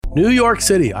New York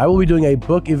City. I will be doing a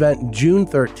book event June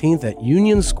 13th at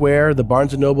Union Square, the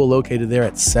Barnes & Noble located there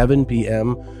at 7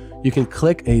 p.m. You can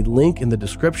click a link in the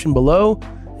description below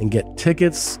and get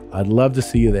tickets. I'd love to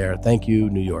see you there. Thank you,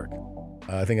 New York.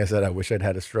 I think I said I wish I'd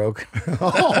had a stroke.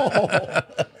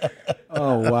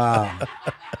 Oh, wow.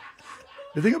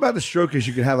 The thing about the stroke is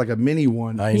you can have like a mini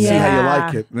one and see Yeah. how you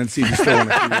like it and then see if you still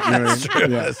want to keep it. You know what I mean? That's true. Yeah.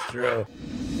 That's true.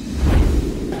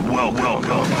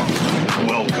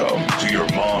 Welcome to your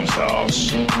mom's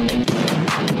house.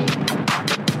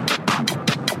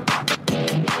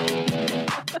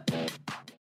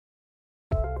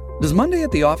 Does Monday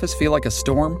at the office feel like a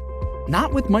storm?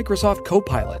 Not with Microsoft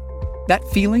Copilot. That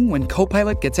feeling when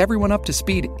Copilot gets everyone up to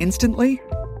speed instantly?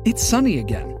 It's sunny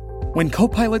again. When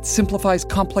Copilot simplifies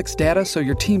complex data so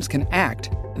your teams can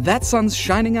act, that sun's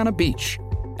shining on a beach.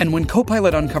 And when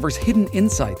Copilot uncovers hidden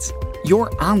insights,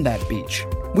 you're on that beach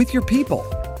with your people,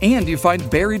 and you find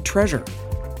buried treasure.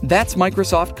 That's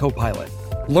Microsoft Copilot.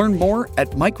 Learn more at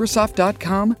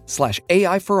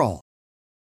Microsoft.com/AI for all.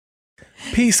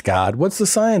 Peace, God. What's the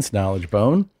science knowledge,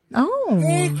 Bone? Oh.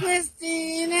 Hey,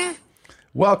 Christina.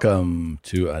 Welcome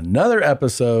to another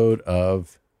episode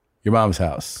of Your Mom's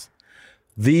House.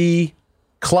 The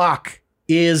clock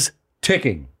is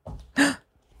ticking.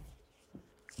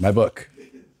 My book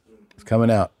is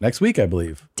coming out next week, I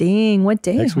believe. Dang, what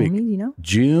day, Next week. homie? You know?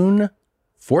 June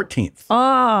 14th.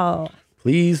 Oh.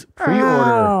 Please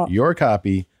pre-order your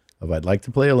copy of I'd Like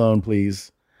to Play Alone,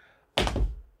 please.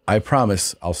 I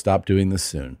promise I'll stop doing this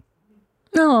soon.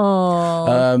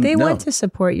 No. They no. want to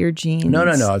support your genes. No.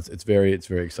 It's very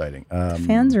exciting.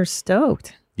 Fans are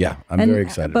stoked. Yeah, I'm very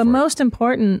excited. But for most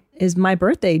important is my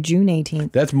birthday, June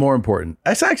 18th. That's more important.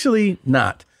 That's actually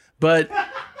not. But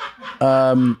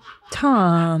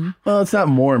Tom. well, it's not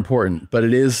more important, but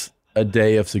it is a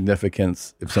day of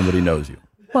significance if somebody knows you.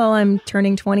 Well, I'm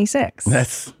turning 26.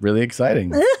 That's really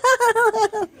exciting.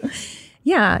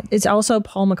 Yeah, it's also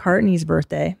Paul McCartney's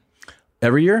birthday.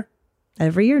 Every year?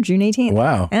 Every year, June 18th.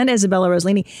 Wow. And Isabella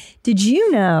Rossellini. Did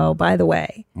you know, by the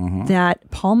way, that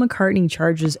Paul McCartney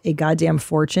charges a goddamn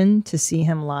fortune to see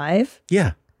him live?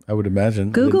 Yeah, I would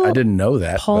imagine. Google I didn't know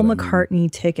that. Paul but McCartney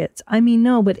tickets. I mean,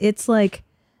 no, but it's like,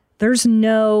 there's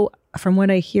no, from what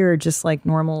I hear, just like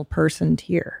normal person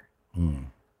tier.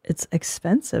 It's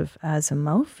expensive as a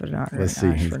mofo. Let's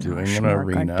see. He's doing an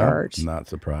arena. Not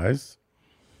surprised.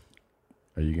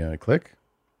 Are you going to click?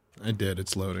 I did.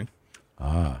 It's loading.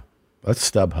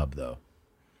 That's StubHub, though.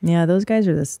 Yeah, those guys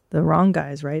are the wrong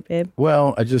guys, right, babe?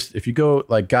 Well, if you go,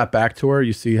 like, got back to her,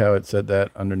 you see how it said that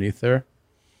underneath there?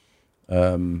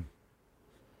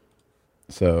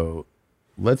 So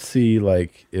let's see,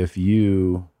 like, if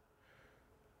you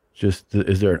is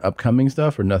there an upcoming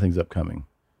stuff or nothing's upcoming?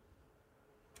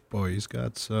 Boy, he's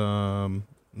got some.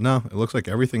 No, it looks like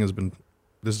everything has been.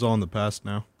 This is all in the past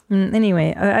now.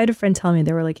 Anyway, I had a friend tell me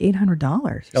they were like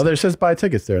 $800. Oh, there says buy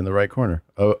tickets there in the right corner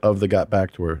of the got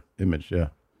back to her image. Yeah.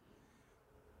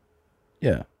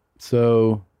 Yeah.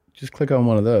 So just click on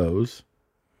one of those.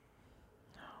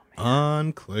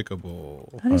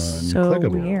 Unclickable. That is so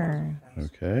weird.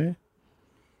 Okay.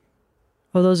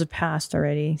 Oh, those have passed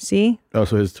already. See? Oh,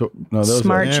 so those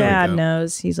Smart are, Chad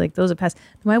knows. He's like, those have passed.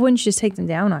 Why wouldn't you just take them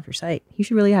down off your site? He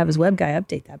should really have his web guy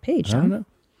update that page. I don't know.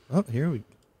 Oh, here we go.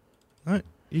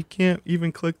 You can't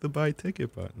even click the buy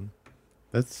ticket button.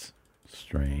 That's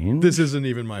strange. This isn't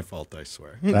even my fault, I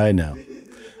swear. I know.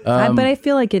 But I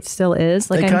feel like it still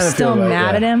is. Like, I I'm kinda still feel like-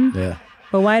 mad at him. Yeah.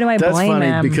 But why do I That's blame funny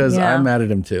him? because Yeah. I'm mad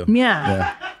at him too.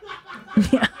 Yeah.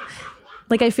 Yeah.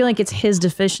 Like, I feel like it's his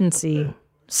deficiency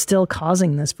still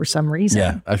causing this for some reason.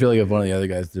 Yeah. I feel like if one of the other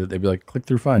guys did it, they'd be like, click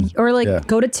through fine. Or like, Yeah.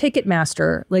 go to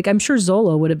Ticketmaster. Like, I'm sure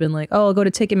Zolo would have been like, oh, I'll go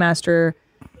to Ticketmaster,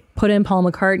 put in Paul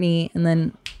McCartney, and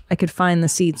then I could find the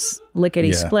seats lickety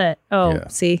Yeah. split. Oh, Yeah.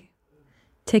 see?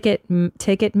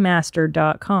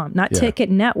 Ticketmaster.com. Not Yeah. Ticket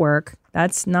Network.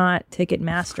 That's not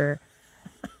Ticketmaster.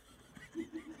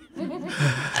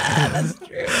 That's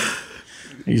true.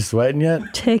 Are you sweating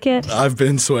yet? Ticket. I've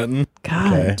been sweating.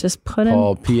 God, just put in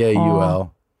Paul,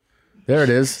 Paul. There it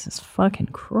is. Jesus fucking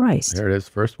Christ. There it is.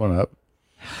 First one up.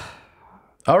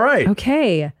 All right.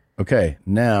 Okay. Okay.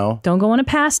 Now. Don't go on a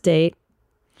past date.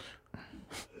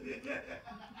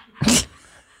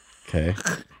 Okay.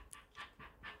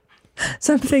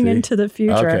 Something into the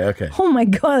future. Okay. Oh my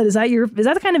God. Is that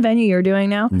the kind of venue you're doing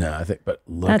now? No, I think, but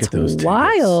look That's at those tickets.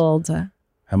 wild.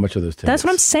 How much are those tickets? That's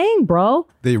what I'm saying, bro.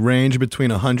 They range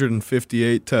between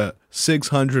 158 to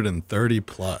 630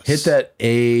 plus. Hit that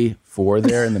A4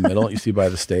 there in the middle. You see by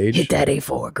the stage. Hit that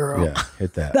A4, girl. Yeah,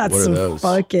 hit that. That's what are those?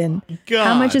 fucking. God.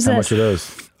 How much is How that? much are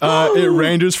those? It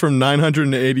ranges from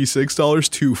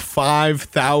 $986 to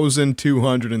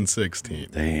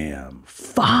 $5,216. Damn.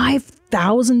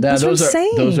 5,000. Now, That's what I'm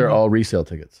saying. Those are all resale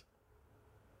tickets.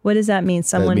 What does that mean?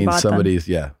 Someone that means bought somebody's,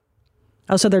 them. yeah.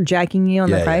 Oh, so they're jacking you on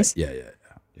the price? Yeah.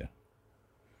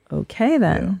 Okay,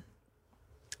 then.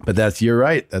 Yeah. But you're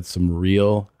right. That's some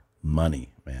real money,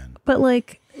 man. But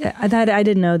like, that I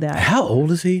didn't know that. How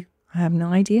old is he? I have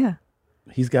no idea.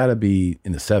 He's got to be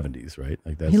in the 70s, right?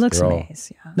 Like He looks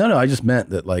amazing. Yeah. No, I just meant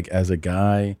that like as a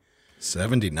guy.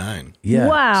 79. Yeah.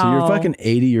 Wow. So you're fucking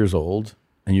 80 years old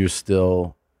and you're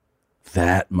still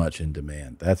that much in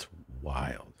demand. That's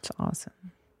wild. It's awesome.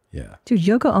 Yeah. Dude,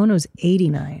 Yoko Ono's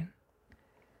 89.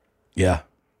 Yeah.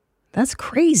 That's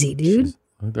crazy, dude.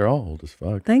 They're all old as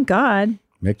fuck. Thank God.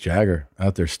 Mick Jagger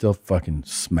out there still fucking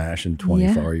smashing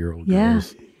 24-year-old Yeah.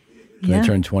 girls. When they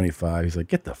turn 25, he's like,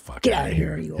 get the fuck Get out of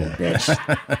here, you old bitch.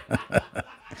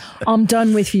 I'm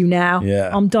done with you now. Yeah.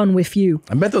 I'm done with you.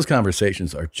 I bet those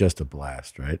conversations are just a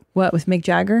blast, right? What, with Mick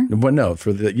Jagger? Well, no,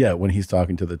 when he's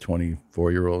talking to the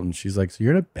 24-year-old and she's like, so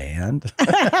you're in a band?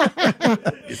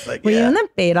 He's like, Were you in the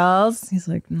Beatles? He's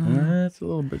like, no. It's a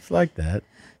little bit, it's like that.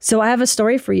 So I have a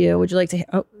story for you. Would you like to hear?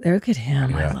 Oh, look at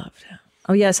him. I loved him.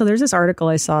 Oh, yeah. So there's this article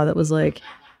I saw that was like,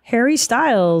 Harry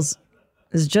Styles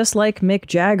is just like Mick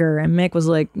Jagger. And Mick was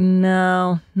like,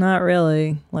 no, not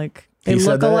really. Like, they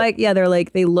look alike. Yeah, they're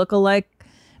like, they look alike.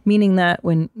 Meaning that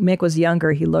when Mick was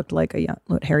younger, he looked like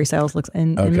what Harry Styles looks.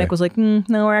 And Mick was like,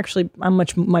 no, I'm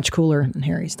much cooler than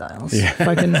Harry Styles. Yeah.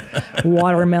 Fucking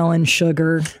watermelon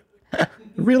sugar.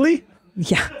 Really?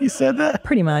 Yeah. He said that?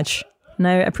 Pretty much. And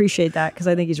I appreciate that because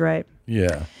I think he's right.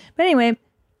 Yeah. But anyway,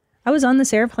 I was on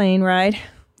this airplane ride.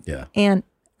 Yeah. And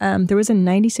there was a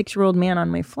 96-year-old man on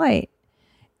my flight.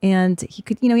 And he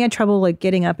could, he had trouble like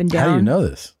getting up and down. How do you know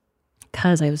this?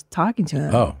 Because I was talking to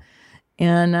him. Oh.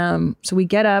 And so we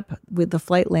get up with the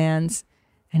flight lands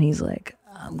and he's like,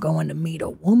 I'm going to meet a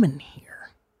woman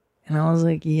here. And I was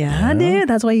like, yeah, dude,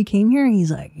 that's why you came here? And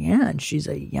he's like, yeah, and she's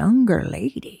a younger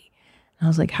lady. And I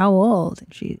was like, how old?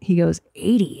 And he goes,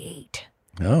 88.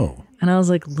 Oh. And I was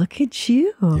like, look at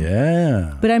you.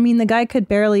 Yeah. But I mean, the guy could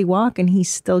barely walk and he's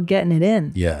still getting it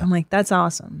in. Yeah. I'm like, that's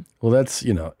awesome. Well, that's,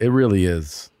 it really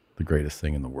is the greatest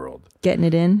thing in the world. Getting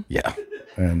it in? Yeah.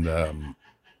 And,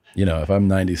 if I'm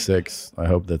 96, I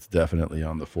hope that's definitely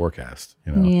on the forecast,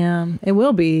 Yeah, it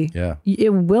will be. Yeah.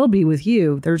 It will be with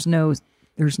you. There's no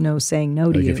saying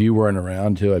no to Like you. if you weren't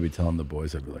around too, I'd be telling the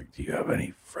boys, I'd be like, do you have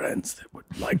any friends that would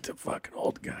like to fuck an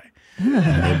old guy? And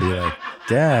they'd be like,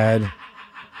 Dad,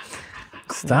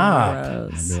 stop.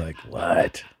 And I'd be like,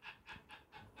 what?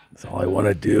 That's all I want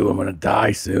to do. I'm going to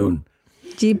die soon.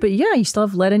 Gee, but yeah, you still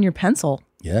have lead in your pencil.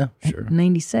 Yeah, sure.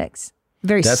 96.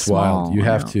 Very That's small. wild. You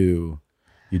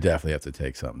definitely have to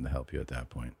take something to help you at that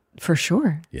point. For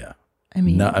sure. Yeah. I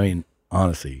mean,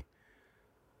 honestly,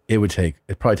 it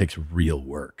probably takes real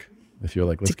work. If you're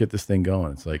like, let's get this thing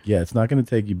going. It's like, yeah, it's not going to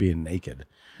take you being naked.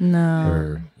 No.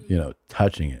 Or,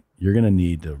 touching it. You're going to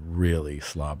need to really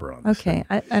slobber on this. Okay.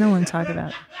 I don't want to talk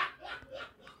about it.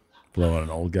 Blow on an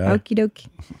old guy. Okie dokie.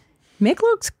 Mick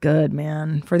looks good,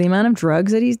 man. For the amount of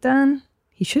drugs that he's done,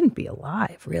 he shouldn't be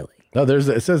alive, really. No,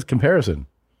 it says comparison.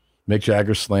 Mick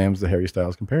Jagger slams the Harry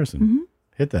Styles comparison. Mm-hmm.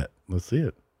 Hit that. Let's see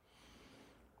it.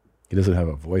 He doesn't have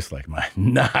a voice like mine.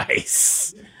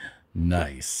 Nice.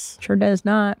 Sure does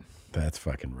not. That's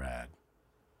fucking rad.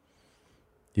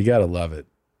 You got to love it.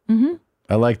 Mm-hmm.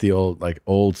 I like the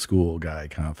old school guy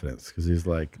confidence because he's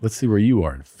like, let's see where you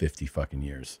are in 50 fucking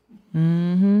years.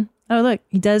 Mm-hmm. Oh, look,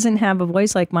 he doesn't have a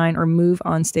voice like mine or move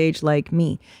on stage like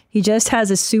me. He just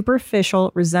has a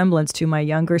superficial resemblance to my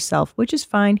younger self, which is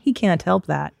fine. He can't help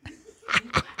that.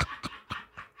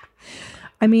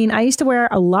 I mean, I used to wear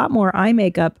a lot more eye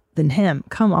makeup than him.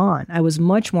 Come on. I was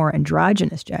much more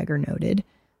androgynous, Jagger noted.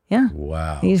 Yeah.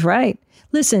 Wow. He's right.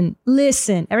 Listen.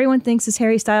 Everyone thinks this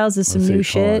Harry Styles is some new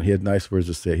shit. He had nice words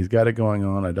to say. He's got it going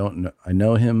on. I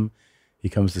know him. He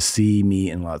comes to see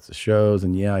me in lots of shows,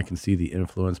 and yeah, I can see the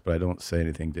influence, but I don't say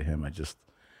anything to him. I just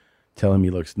tell him he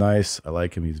looks nice. I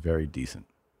like him. He's very decent.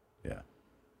 Yeah.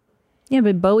 Yeah,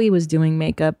 but Bowie was doing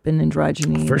makeup and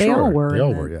androgyny. For they sure. all were. They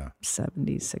all in the were, yeah.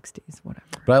 70s, 60s, whatever.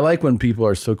 But I like when people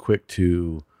are so quick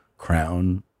to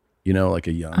crown, like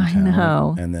a young talent. I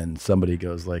know. And then somebody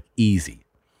goes like, easy.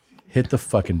 Hit the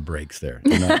fucking brakes there.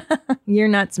 You're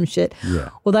not some shit. Yeah.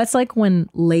 Well, that's like when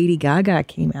Lady Gaga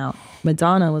came out.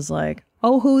 Madonna was like,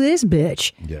 oh, who is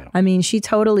bitch? Yeah. I mean, she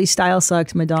totally style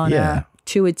sucks Madonna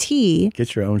to a T.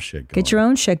 Get your own shit going. Get your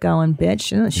own shit going,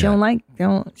 bitch. She don't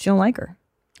like her.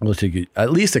 Well, she could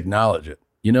at least acknowledge it.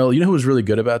 You know who was really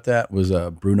good about that was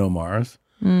Bruno Mars.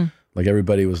 Like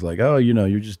everybody was like, oh,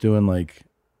 you're just doing like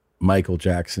Michael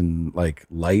Jackson, like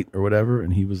light or whatever.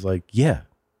 And he was like, yeah,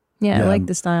 I like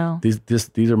the style.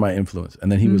 These are my influence.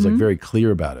 And then he was like very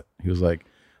clear about it. He was like,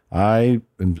 I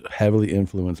am heavily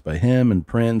influenced by him and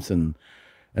Prince and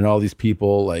all these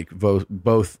people, like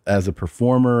both as a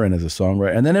performer and as a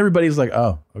songwriter. And then everybody's like,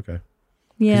 oh, okay.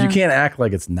 Yeah. Because you can't act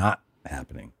like it's not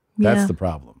happening. That's the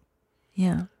problem.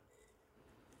 Yeah.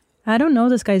 I don't know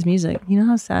this guy's music. You know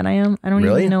how sad I am? I don't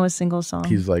even know a single song.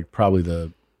 He's like probably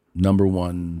the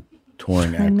 #1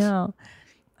 touring act. I know.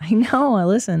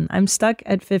 Listen, I'm stuck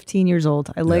at 15 years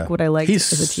old. I like what I like.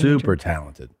 He's as a teenager. super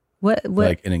talented. What?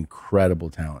 Like an incredible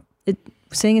talent.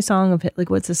 Sing a song of it. Like,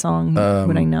 what's a song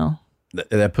would I know?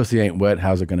 That pussy ain't wet.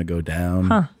 How's it gonna go down?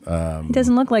 Huh. He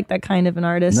doesn't look like that kind of an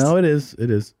artist. No, it is.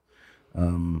 It is.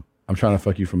 I'm trying to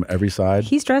fuck you from every side.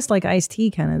 He's dressed like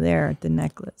Ice-T kind of there at the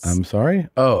necklace. I'm sorry?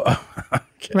 Oh.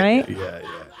 Okay. Right?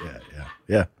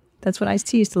 Yeah. That's what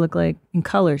Ice-T used to look like in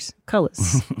colors.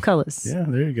 Colors. Yeah,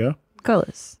 there you go.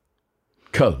 Colors.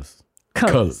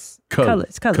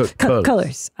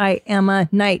 I am a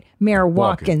nightmare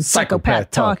walking,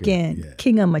 psychopath talking, Yeah.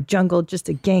 king of my jungle, just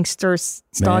a gangster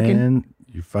stalking. Man,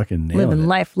 you fucking nailed Living it.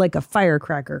 life like a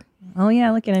firecracker. Oh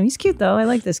yeah, look at him. He's cute though. I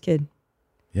like this kid.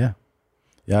 Yeah.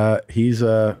 Yeah, he's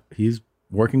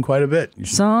working quite a bit.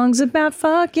 Songs about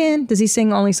fucking. Does he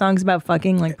sing only songs about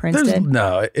fucking like Prince did?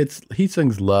 No, he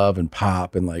sings love and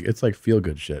pop and like it's like feel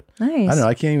good shit. Nice. I don't know.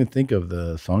 I can't even think of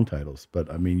the song titles,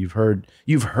 but I mean, you've heard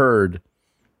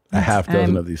a half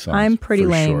dozen of these songs. I'm pretty for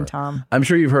lame, sure. Tom. I'm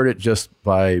sure you've heard it just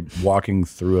by walking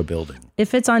through a building.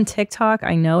 If it's on TikTok,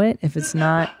 I know it. If it's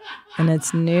not and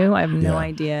it's new, I have no Yeah.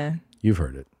 idea. You've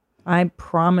heard it. I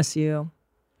promise you.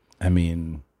 I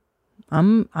mean,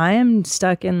 I am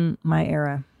stuck in my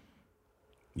era.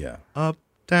 yeah. Up,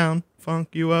 down, funk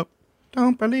you up.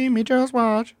 Don't believe me, just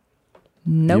watch.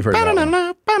 Nope. You've heard that one.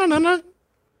 Ba-na-na,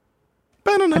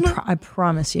 ba-na-na. I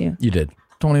promise you. You did.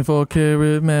 24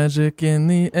 karat magic in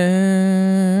the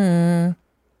air.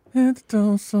 It's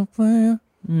so player.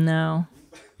 No.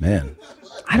 Man,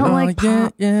 I don't like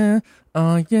pop. Yeah.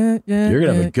 Oh, yeah. you're going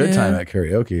to have a good time at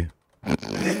karaoke.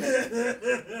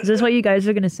 Is this what you guys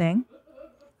are going to sing?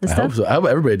 I hope so. I hope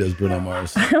everybody does Bruno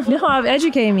Mars. No,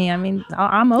 educate me. I mean,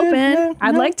 I'm open.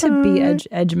 I'd like to be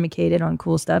educated on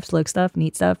cool stuff, slick stuff,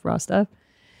 neat stuff, raw stuff.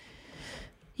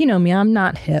 You know me. I'm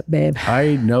not hip, babe.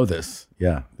 I know this.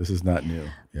 Yeah, this is not new.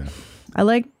 Yeah. I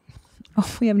like...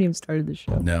 Oh, we haven't even started the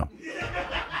show. No.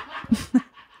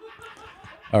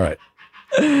 All right.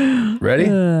 Ready?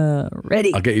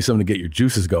 Ready. I'll get you something to get your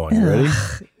juices going. You ready?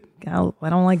 I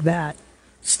don't like that.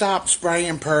 Stop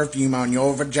spraying perfume on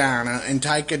your vagina and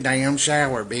take a damn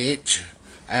shower, bitch.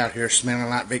 Out here smelling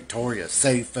like Victoria's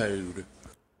seafood.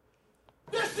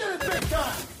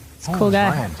 It's a cool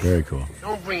guy. Very cool.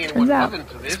 Turns out,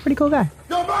 he's a pretty cool guy.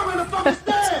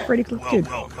 It's pretty cool dude.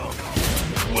 Welcome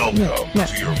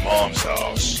to your mom's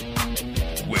house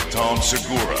with Tom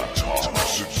Segura.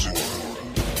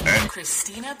 And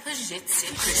Christina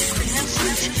Pajitsin.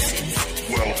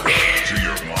 welcome to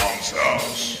your mom's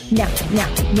house.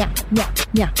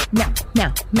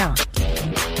 Now.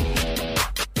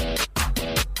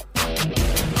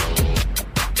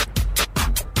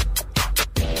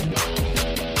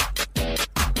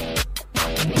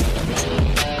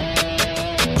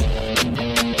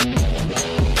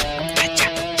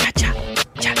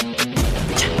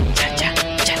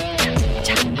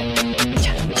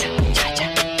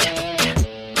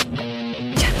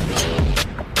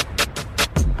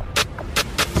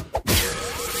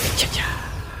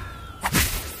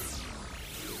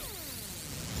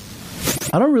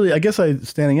 I don't really, I guess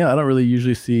standing out, I don't really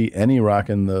usually see any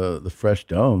rocking the fresh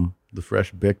dome, the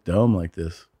fresh Bic dome like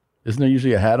this. Isn't there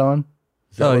usually a hat on?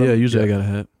 Oh, yeah. Usually I got a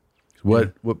hat.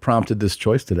 What prompted this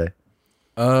choice today?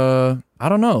 I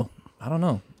don't know.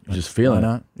 You're just feeling Why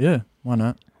it. not? Yeah. Why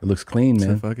not? It looks clean,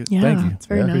 man. So fuck it. Yeah, Thank you. it's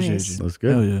very nice. Appreciate you. Looks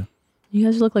good. Hell yeah. You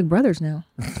guys look like brothers now.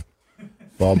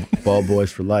 Ball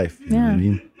boys for life. You know what I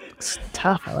mean? It's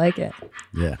tough. I like it.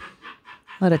 Yeah.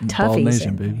 A lot of toughies. Bald Nation,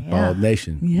 in baby. there. Bald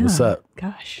Nation. Yeah. What's up?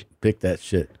 Gosh. Pick that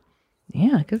shit.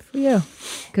 Yeah, good for you.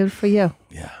 Good for you.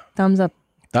 Yeah. Thumbs up.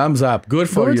 Thumbs up. Good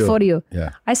for Good you. for you.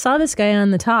 Yeah. I saw this guy on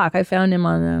the talk. I found him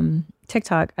on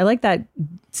TikTok. I like that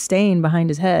stain behind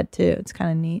his head too. It's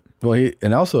kind of neat. Well,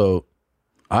 and also,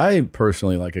 I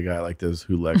personally like a guy like this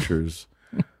who lectures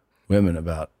women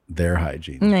about their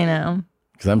hygiene. I know.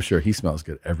 Because I'm sure he smells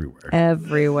good everywhere.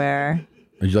 Everywhere.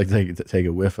 Would you like to take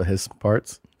a whiff of his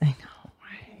parts? I know.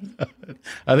 Right?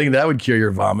 I think that would cure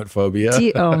your vomit phobia.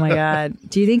 Oh my God.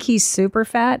 Do you think he's super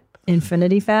fat?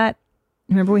 Infinity fat?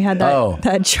 Remember we had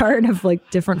that chart of like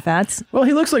different fats? Well,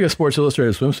 he looks like a Sports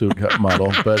Illustrated swimsuit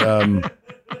model, but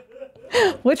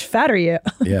which fat are you?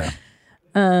 Yeah.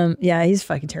 Yeah, he's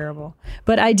fucking terrible.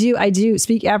 But I do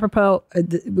speak apropos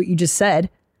what you just said,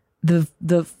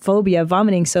 the phobia of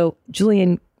vomiting. So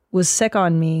Julian was sick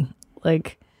on me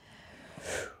like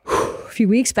a few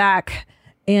weeks back,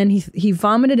 and he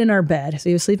vomited in our bed. So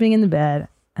he was sleeping in the bed,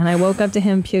 and I woke up to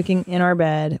him puking in our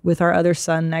bed with our other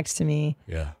son next to me.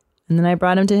 Yeah. And then I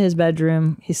brought him to his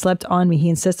bedroom. He slept on me. He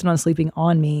insisted on sleeping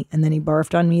on me, and then he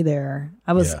barfed on me there.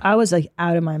 I was like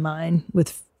out of my mind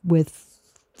with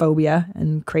phobia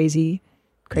and crazy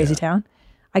town.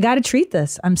 I got to treat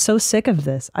this. I'm so sick of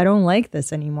this. I don't like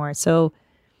this anymore. So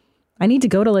I need to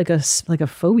go to like a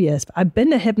phobia. I've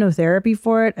been to hypnotherapy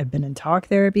for it. I've been in talk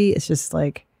therapy. It's just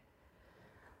like,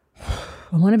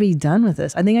 I want to be done with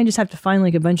this. I think I just have to find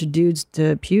like a bunch of dudes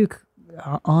to puke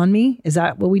on me. Is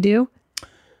that what we do?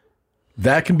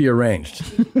 That can be arranged.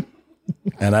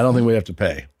 And I don't think we have to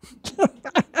pay.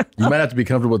 You might have to be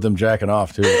comfortable with them jacking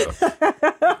off too.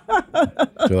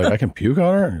 They're like, I can puke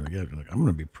on her? And you're like, I'm going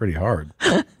to be pretty hard.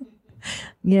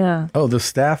 Yeah. Oh, the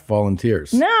staff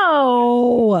volunteers.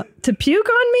 No. To puke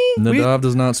on me? Nadav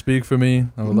does not speak for me.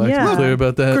 I would like to be clear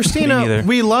about that. Christina,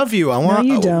 we love you. No,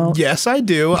 you don't. Yes, I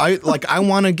do. I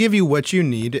want to give you what you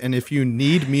need, and if you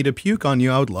need me to puke on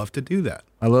you, I would love to do that.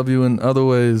 I love you in other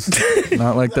ways.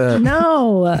 Not like that.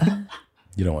 No.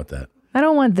 You don't want that. I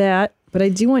don't want that, but I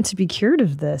do want to be cured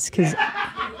of this because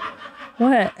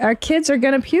what? Our kids are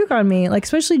going to puke on me. Like,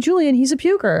 especially Julian, he's a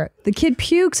puker. The kid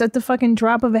pukes at the fucking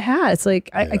drop of a hat. It's like,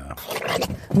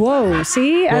 whoa,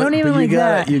 see? I don't even like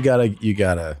that. You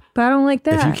gotta. But I don't like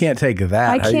that. If you can't take that,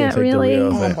 I can't really.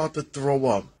 I'm about to throw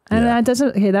up. And that doesn't,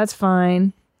 okay, that's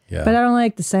fine. Yeah. But I don't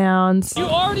like the sounds. You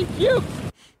already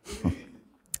puked.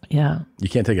 Yeah. You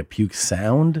can't take a puke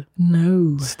sound?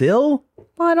 No. Still?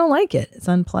 Well, I don't like it. It's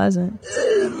unpleasant.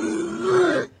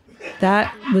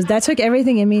 That took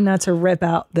everything in me not to rip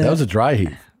out the. That was a dry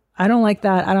heave. I don't like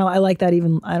that. I like that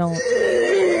even. I don't.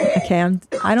 Okay,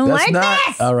 I don't That's like not,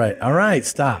 this. All right.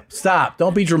 Stop.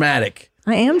 Don't be dramatic.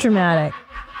 I am dramatic.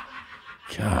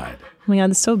 God. Oh my God,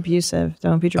 that's so abusive.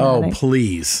 Don't be dramatic. Oh,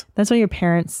 please. That's what your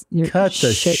parents, Cut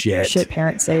the shit. shit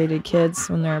parents say to kids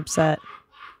when they're upset.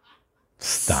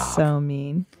 Stop. So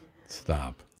mean.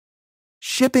 Stop.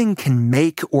 Shipping can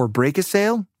make or break a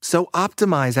sale, so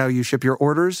optimize how you ship your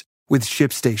orders with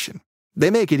ShipStation. They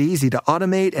make it easy to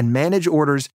automate and manage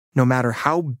orders no matter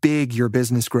how big your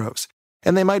business grows.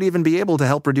 And they might even be able to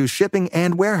help reduce shipping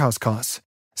and warehouse costs.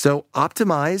 So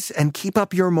optimize and keep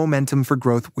up your momentum for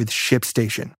growth with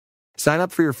ShipStation. Sign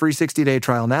up for your free 60-day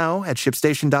trial now at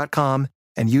ShipStation.com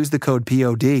and use the code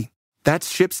POD.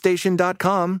 That's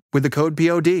ShipStation.com with the code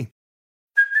POD.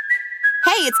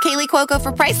 Hey, it's Kaylee Cuoco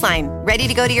for Priceline. Ready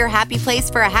to go to your happy place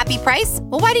for a happy price?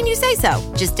 Well, why didn't you say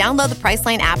so? Just download the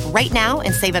Priceline app right now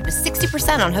and save up to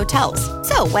 60% on hotels.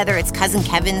 So whether it's Cousin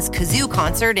Kevin's Kazoo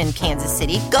Concert in Kansas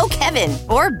City, go Kevin,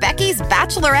 or Becky's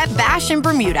Bachelorette Bash in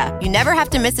Bermuda, you never have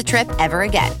to miss a trip ever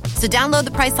again. So download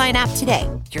the Priceline app today.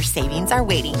 Your savings are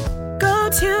waiting. Go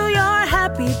to your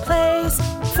happy place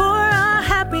for a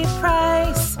happy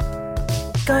price.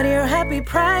 Go to your happy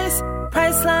price,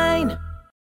 Priceline.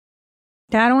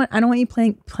 Dad, I don't want you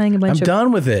playing a bunch I'm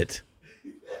done with it.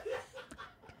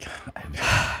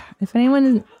 If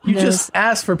anyone You knows, just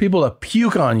asked for people to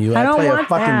puke on you. I don't play want a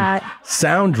fucking that.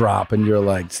 sound drop and you're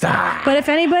like, stop. But if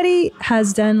anybody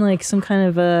has done like some kind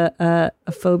of a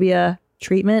phobia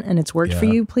treatment and it's worked for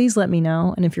you, please let me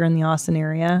know. And if you're in the Austin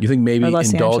area, You think maybe or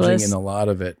Los indulging Angeles, in a lot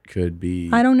of it could be...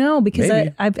 I don't know, because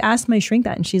Maybe. I've asked my shrink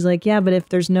that and she's like, yeah, but if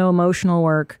there's no emotional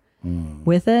work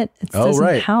with it, it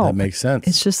doesn't help. That makes sense.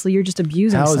 It's just you're just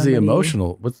abusing How is somebody. the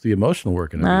emotional? What's the emotional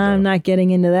work in it? I'm not getting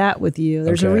into that with you.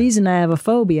 There's a Okay. reason I have a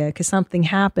phobia, because something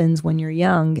happens when you're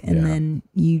young and then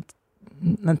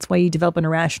that's why you develop an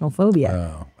irrational phobia.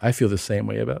 Oh, I feel the same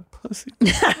way about pussy.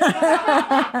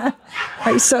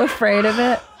 Are you so afraid of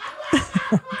it?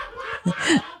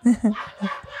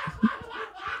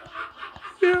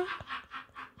 Yeah.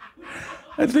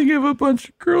 I think if a bunch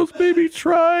of girls maybe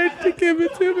tried to give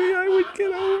it to me, I would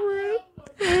get over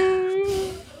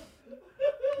it.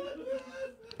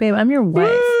 Babe, I'm your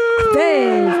wife.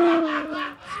 Babe.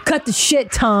 Cut the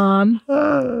shit, Tom.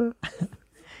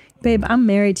 Babe, I'm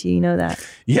married to you. You know that.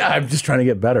 Yeah, I'm just trying to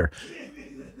get better.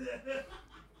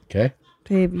 Okay.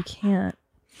 Babe, you can't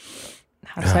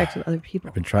have sex with other people.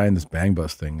 I've been trying this bang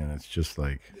bus thing, and it's just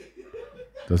like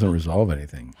doesn't resolve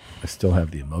anything. I still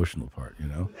have the emotional part, you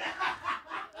know.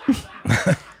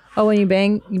 Oh, when you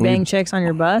bang chicks on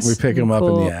your bus? We pick them up in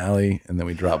Cool. the alley, and then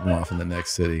we drop them off in the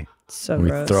next city. So and we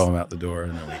gross. throw them out the door,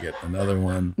 and then we get another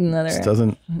one. Another Just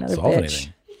doesn't another solve bitch.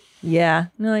 anything. Yeah.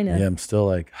 No, I know. Yeah, I'm still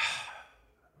like,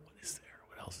 what is there?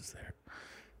 What else is there?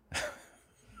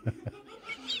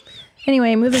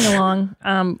 Anyway, moving along.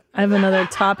 I have another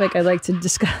topic I'd like to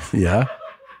discuss. Yeah.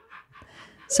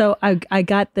 So I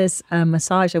got this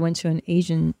massage. I went to an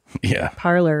Asian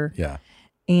parlor. Yeah.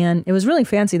 And it was really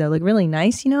fancy though, like really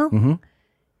nice, you know? Mm-hmm.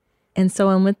 And so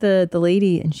I'm with the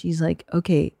lady and she's like,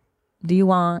 okay, do you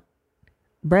want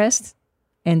breast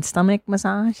and stomach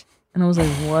massage? And I was like,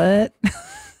 what?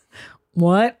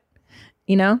 What?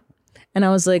 You know? And I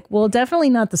was like, well, definitely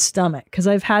not the stomach because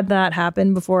I've had that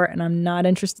happen before and I'm not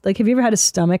interested. Like, have you ever had a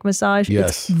stomach massage?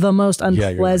 Yes. It's the most Yeah, you're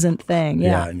unpleasant thing.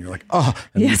 Yeah. And you're like, oh,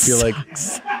 and Yeah, you feel like,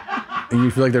 and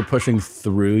you feel like they're pushing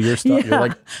through your stuff. Yeah. You're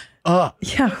like, oh.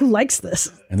 Yeah, who likes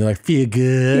this? And they're like, feel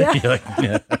good. Yeah. You're like,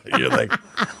 you're like,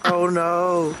 oh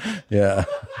no. yeah.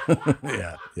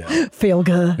 Yeah. Feel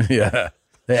good. Yeah.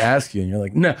 They ask you and you're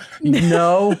like, no.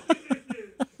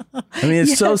 I mean,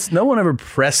 it's so, no one ever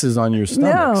presses on your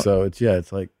stomach. No. So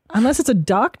it's like, Unless it's a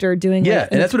doctor doing yeah. like,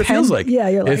 And that's what it feels like. Yeah,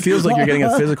 you're like, it feels like you're getting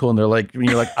a physical and they're like, and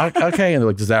you're like, okay. And they're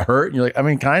like, does that hurt? And you're like, I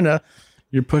mean, kind of.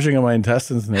 You're pushing on my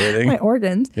intestines and everything. my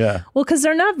organs. Yeah. Well, because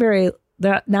they're not very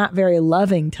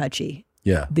loving touchy.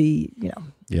 Yeah. The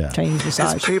Chinese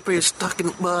massage. paper is stuck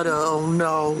in butter. Oh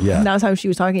no. Yeah. That was how she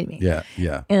was talking to me. Yeah.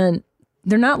 Yeah. And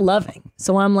they're not loving.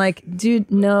 So I'm like, dude,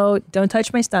 no, don't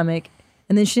touch my stomach.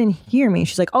 And then she didn't hear me.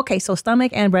 She's like, okay, so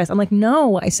stomach and breast. I'm like,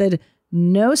 no. I said,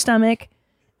 no stomach.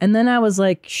 And then I was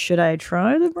like, should I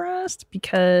try the breast?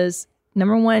 Because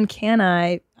number one,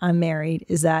 I'm married.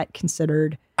 Is that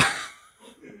considered?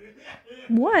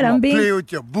 What? I'm being. Play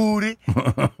with your booty.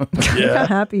 Look how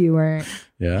happy you were.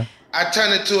 Yeah. I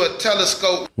turn it to a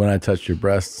telescope. When I touched your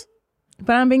breasts.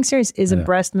 But I'm being serious. Is a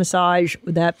breast massage,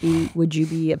 would you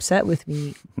be upset with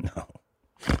me?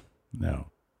 No.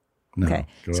 Okay.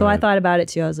 Go So I ahead. thought about it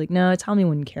too. I was like, no, Tommy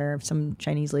wouldn't care if some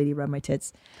Chinese lady rubbed my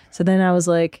tits. So then I was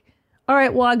like, all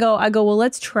right, well, I go, well,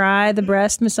 let's try the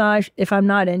breast massage. If I'm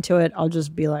not into it, I'll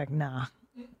just be like, nah.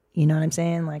 You know what I'm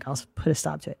saying? Like, I'll put a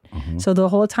stop to it. Mm-hmm. So the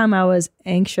whole time I was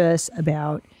anxious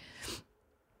about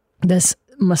this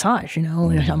massage, you know,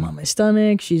 like I'm on my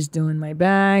stomach, she's doing my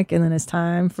back, and then it's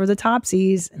time for the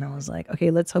topsies. And I was like,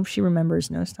 okay, let's hope she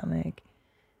remembers no stomach.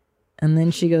 And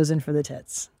then she goes in for the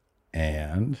tits.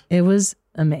 And It was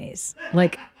a maze.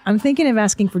 Like, I'm thinking of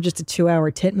asking for just a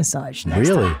 2-hour tit massage next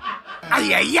really?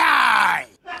 time.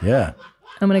 Yeah.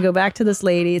 I'm going to go back to this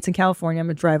lady. It's in California. I'm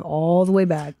going to drive all the way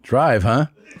back Drive, huh?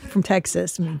 from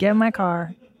Texas. I'm going to get in my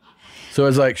car. So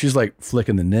it's like she's like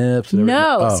flicking the nips. And everything.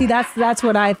 No, Oh. see, that's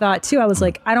what I thought too. I was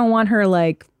like, I don't want her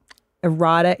like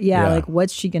erotic. Yeah, Yeah. like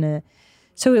what's she going to...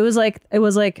 So it was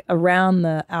like around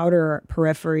the outer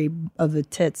periphery of the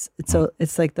tits. So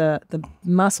it's like the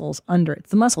muscles under it. It's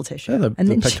the muscle tissue. Yeah, the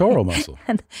then pectoral muscle,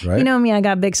 And right? you know me, I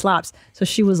got big slops. So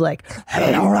she was like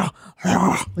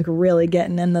really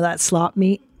getting into that slop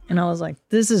meat. And I was like,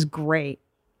 this is great.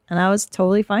 And I was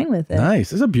totally fine with it.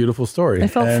 Nice. It's a beautiful story. I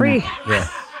felt And- free. Yeah.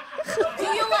 Do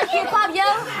you like hip hop,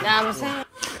 yo? Nah, I'm saying.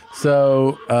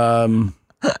 So,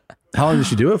 how long did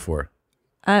she do it for?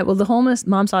 Well, the whole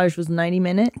massage was 90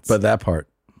 minutes. But that part.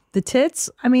 The tits,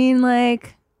 I mean,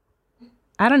 like,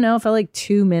 I don't know, felt like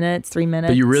 2 minutes, 3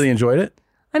 minutes. But you really enjoyed it?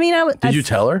 I mean, Did you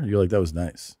tell her? You're like, that was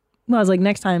nice. Well, I was like,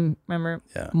 next time, remember,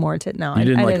 more tit. No, You I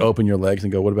didn't didn't. open your legs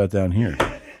and go, what about down here?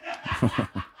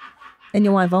 And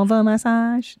you want vulva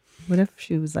massage? What if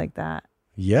she was like that?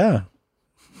 Yeah.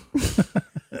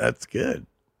 That's good.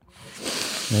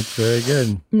 That's very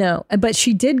good. No, but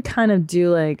she did kind of do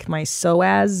like my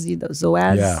psoas,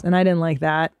 Yeah. and I didn't like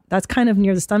that. That's kind of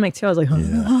near the stomach too. I was like,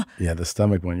 Yeah, the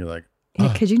stomach one, you're like,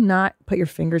 yeah, could you not put your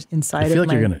fingers inside I feel of like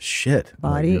my you're going to shit.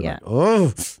 body? Like, Yeah.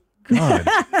 oh, God.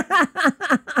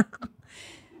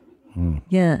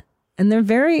 Yeah. And they're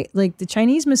very, like, the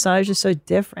Chinese massage is so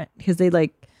different because they,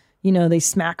 like, you know, they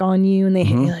smack on you and they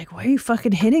hit you like, why are you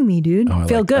fucking hitting me, dude? Oh, I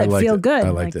feel like- good. I like Feel the- good. I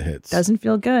like the hits. Doesn't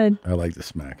feel good. I like the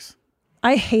smacks.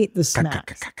 I hate the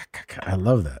smacks. I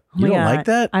love that. Oh my You don't God. like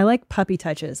that? I like puppy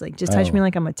touches. Like, just touch Oh. me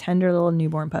like I'm a tender little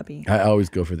newborn puppy. I always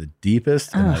go for the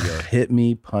deepest and I Ugh. go, hit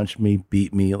me, punch me,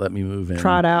 beat me, let me move in.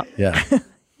 Trot out. Yeah.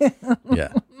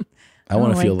 Yeah. I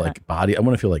want to don't feel like like body. I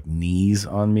want to feel like knees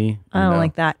on me. I don't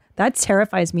like that. That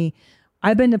terrifies me.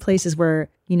 I've been to places where,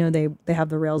 you know, they have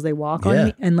the rails they walk Yeah. on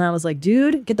me. And I was like,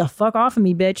 dude, get the fuck off of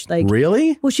me, bitch. Like,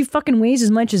 Really? well, she fucking weighs as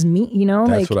much as me, you know?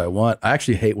 That's like, what I want. I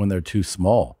actually hate when they're too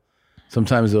small.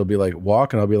 Sometimes they'll be like,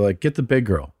 walk, and I'll be like, get the big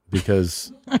girl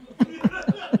because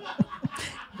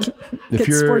If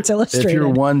Get Sports Illustrated. If you're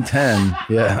 110,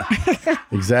 yeah,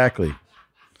 exactly.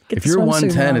 Get If the you're swimsuit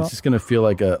 110, model. it's just gonna feel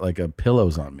like a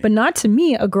pillow's on me. But not to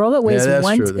me. A girl that weighs that's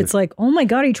one, true. it's like, oh my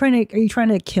god, are you trying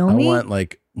to kill I me? want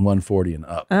like 140 and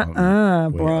up. bro.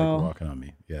 Like, walking on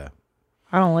me. Yeah.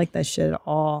 I don't like that shit at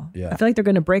all. Yeah. I feel like they're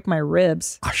gonna break my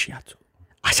ribs. Ashiatsu.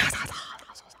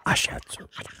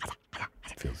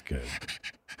 It feels good.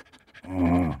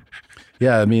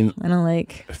 Yeah, I mean, I don't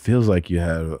like. It feels like you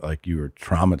were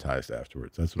traumatized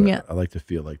afterwards. That's what Yeah. I like to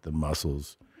feel like the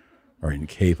muscles are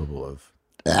incapable of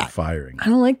firing. I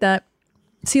don't like that.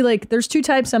 See, like, there's two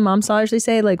types of massage. They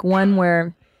say, like, one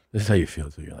where This is how you feel.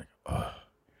 So you're like, oh,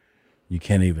 you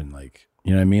can't even like,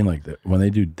 you know what I mean? Like when they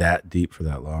do that deep for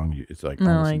that long, it's like I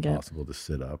don't almost like it. impossible to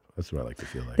sit up. That's what I like to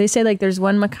feel like. they say, like, there's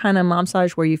one kind of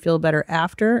massage where you feel better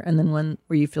after, and then one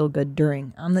where you feel good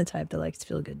during. I'm the type that likes to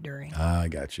feel good during. I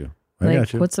got you. I Like,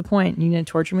 got you. what's the point? You gonna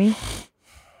torture me?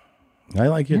 I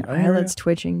like it. Your eyelid's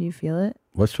twitching. Do you feel it?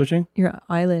 What's twitching? Your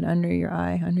eyelid under your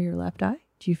eye, under your left eye.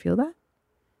 Do you feel that?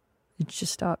 It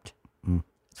just stopped. Mm.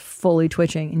 It's fully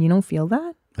twitching, and you don't feel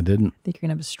that? I didn't. I think you're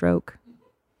gonna have a stroke.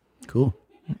 Cool.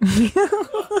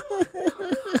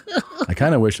 I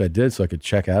kind of wish I did so I could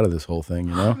check out of this whole thing,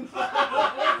 you know?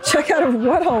 Check out of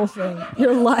what whole thing?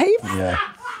 Your life? Yeah.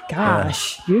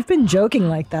 Gosh, you've been joking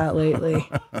like that lately.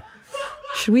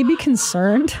 Should we be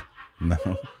concerned? No.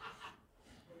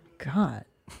 God.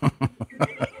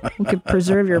 We could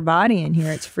preserve your body in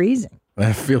here. It's freezing.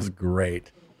 That feels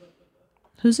great.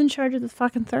 Who's in charge of the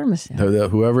fucking thermostat?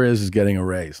 Whoever is getting a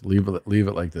raise. Leave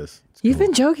it like this. You've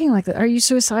been joking like that. Are you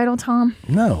suicidal, Tom?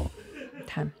 No.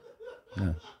 Tom.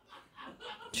 No.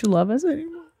 Do you love us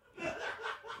anymore?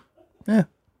 Yeah.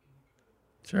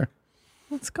 Sure.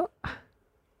 Let's go.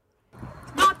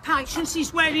 My patience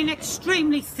is wearing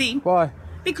extremely thin. Why?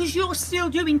 Because you're still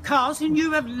doing cars and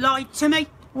you have lied to me.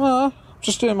 Well,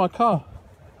 just doing my car.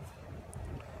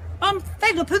 I'm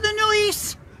fed up of the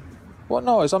noise. What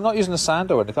noise? I'm not using the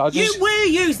sand or anything. You were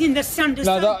using the sander,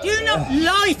 No, so that- do not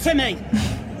lie to me.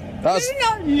 Do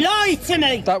not lie to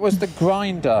me. That was the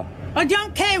grinder. I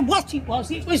don't care what it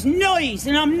was noise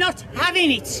and I'm not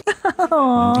having it.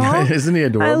 Aww. Isn't he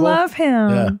adorable? I love him.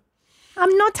 Yeah.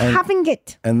 I'm not And- having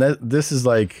it. And this is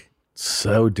like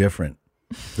so different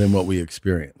than what we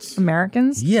experience.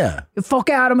 Americans? Yeah. Fuck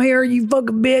out of here, you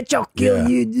fucking bitch. I'll kill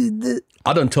Yeah. you.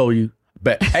 I done told you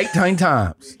about 18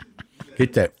 times.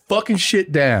 Get that fucking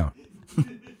shit down.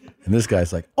 And this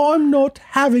guy's like, I'm not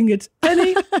having it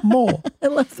anymore. I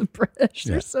love the British.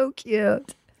 Yeah. They're so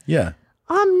cute. Yeah.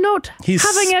 I'm not He's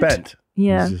having spent. it.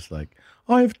 Yeah. He's just like,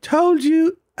 I've told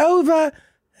you over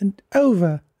and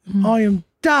over. I am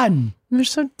done. They're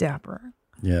so dapper.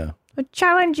 Yeah. I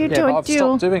challenge you Yeah, to but a I've duel.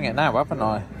 stopped doing it now, haven't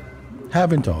I?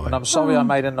 Haven't I? And I'm sorry I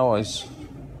made a noise.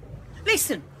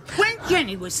 Listen, when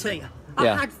Jenny was here,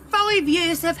 Yeah. I had 5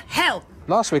 years of hell.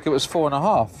 Last week it was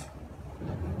 4.5.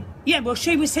 Yeah, well,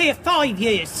 she was here 5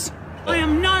 years. I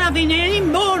am not having any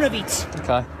more of it.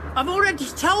 Okay. I've already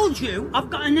told you I've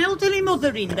got an elderly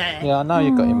mother in there. Yeah, I know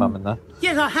you've got your mum in there.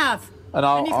 Yes, I have. And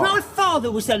if my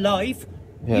father was alive,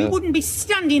 Yeah. you wouldn't be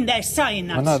standing there saying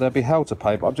that. I know there'd be hell to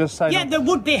pay, but I'm just saying. Yeah, there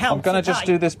would be hell I'm going to to just pay.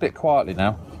 do this bit quietly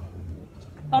now.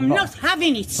 I'm not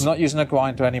having it. I'm not using a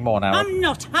grinder anymore now. I'm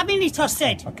not having it, I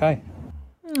said. Okay.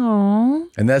 Aww.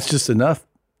 And that's just enough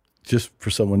just for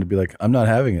someone to be like, I'm not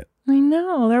having it. I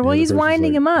know. Well, the he's person's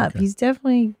winding like, him up. okay. He's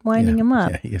definitely winding him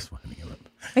up. Yeah, he is winding him up.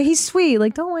 But he's sweet.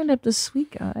 Like, don't wind up the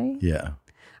sweet guy. Yeah.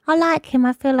 I like him.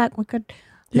 I feel like we could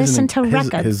He has listen an- to his-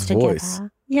 records his together. voice.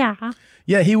 Yeah.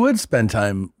 Yeah, he would spend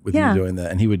time with Yeah. you doing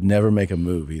that, and he would never make a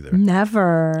move either.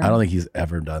 Never. I don't think he's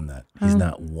ever done that. He's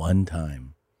not one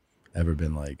time ever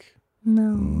been like,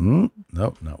 No.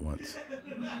 Nope, not once.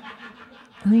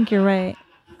 I think you're right.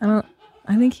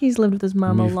 I think he's lived with his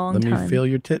mom a long let time. me feel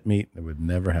your tit meat. It would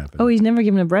never happen. Oh, he's never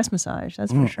given a breast massage.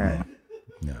 That's for sure.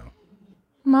 No.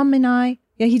 Mum and I.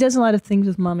 Yeah, he does a lot of things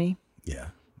with Mummy. Yeah.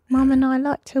 Mum and I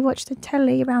like to watch the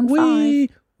telly around 5. We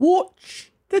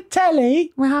watch the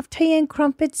telly. We have tea and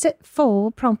crumpets at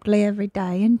 4 promptly every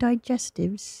day and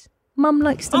digestives. Mum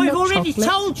likes the I've milk already chocolate.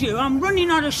 told you I'm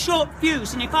running on a short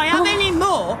fuse, and if I have any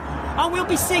more, I will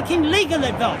be seeking legal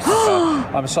advice.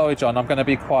 I'm sorry, John. I'm going to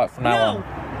be quiet from now No,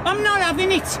 on. I'm not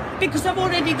having it, because I've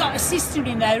already got a sister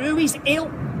in there who is ill.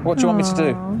 What do you want me to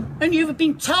do? And you've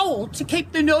been told to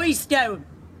keep the noise down.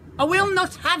 I will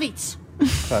not have it.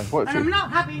 Okay. What And do I'm you,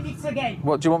 not having it again.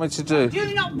 what do you want me to do?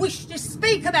 Do not wish to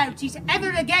speak about it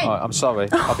ever again. All right, I'm sorry.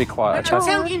 I'll be quiet. And I Okay?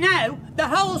 tell you now, the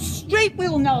whole street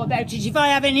will know about it if I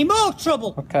have any more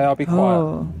trouble. Okay, I'll be quiet.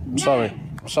 I'm sorry.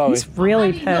 I'm sorry. He's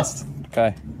really pissed.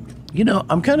 Okay. You know,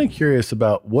 I'm kind of curious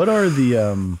about what are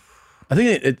the I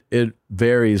think it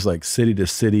varies like city to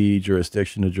city,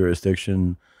 jurisdiction to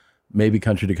jurisdiction, maybe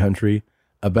country to country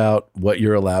about what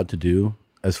you're allowed to do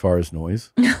as far as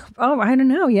noise. Oh, I don't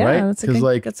know. Yeah, Right? that's a 'Cause, good.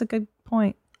 like- That's a good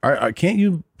point. Can't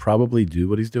you probably do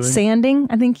what he's doing? Sanding.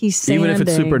 I think he's sanding. Even if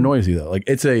it's super noisy though. Like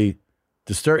it's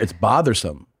it's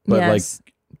bothersome. But Yes.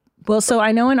 Well, so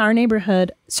I know in our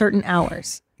neighborhood, certain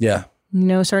hours. yeah.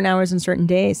 Certain hours and certain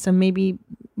days. So maybe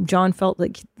John felt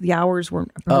like the hours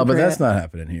weren't appropriate. Oh, but that's not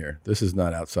happening here. This is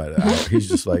not outside of the hour. He's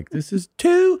just like, this is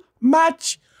too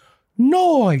much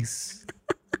noise.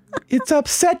 It's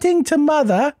upsetting to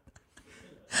mother.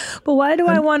 But why do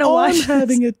I want to watch I'm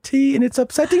having a tea and it's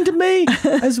upsetting to me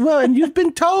as well. And you've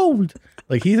been told.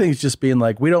 Like he thinks just being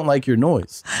like, we don't like your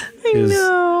noise is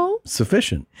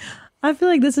sufficient. I feel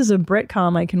like this is a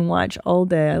Britcom I can watch all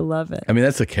day. I love it. I mean,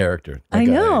 that's a character. That I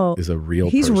guy know. is a real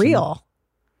He's person. real.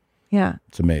 Yeah.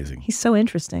 It's amazing. He's so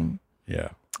interesting. Yeah.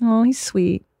 Oh, he's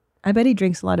sweet. I bet he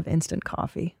drinks a lot of instant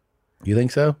coffee. You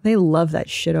think so? They love that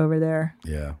shit over there.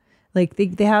 Yeah. Like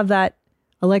they have that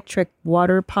electric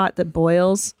water pot that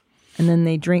boils and then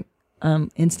they drink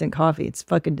instant coffee. It's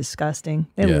fucking disgusting.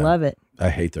 They Yeah. love it. I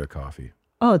hate their coffee.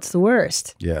 Oh, it's the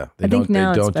worst. Yeah, I think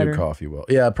now they it's don't do better. coffee well.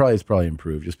 Yeah, it's probably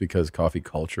improved just because coffee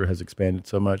culture has expanded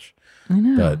so much. I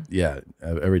know. But yeah,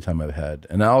 every time I've had,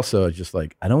 and I also just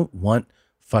like I don't want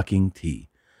fucking tea.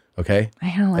 Okay,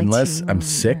 I don't like unless tea I'm either.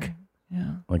 sick.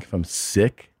 Yeah. Like if I'm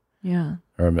sick, Yeah.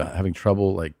 or I'm having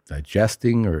trouble like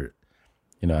digesting, or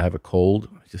I have a cold,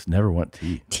 I just never want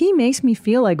tea. Tea makes me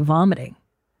feel like vomiting.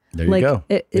 There you Like, go.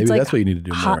 it's Maybe like that's what you need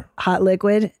to do more. Hot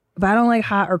liquid, but I don't like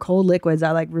hot or cold liquids. I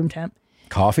like room temp.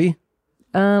 Coffee?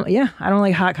 Yeah, I don't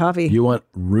like hot coffee. You want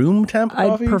room temp I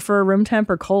coffee? prefer room temp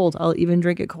or cold. I'll even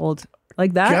drink it cold.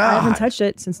 Like that. I haven't God. touched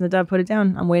it since Nadav put it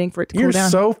down. I'm waiting for it to cool You're down.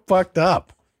 so fucked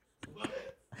up.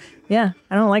 Yeah,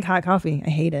 I don't like hot coffee. I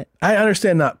hate it. I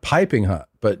understand not piping hot,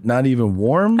 but not even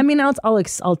warm. I mean, I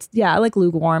like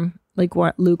lukewarm.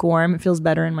 Lukewarm. It feels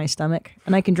better in my stomach,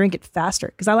 and I can drink it faster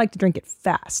because I like to drink it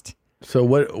fast. So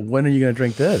when are you going to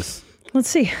drink this? Let's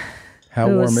see. How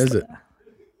It warm was- is it?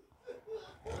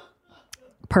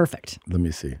 Perfect. Let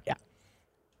me see. Yeah.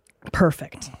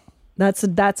 Perfect. That's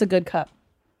a good cup.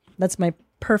 That's my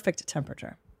perfect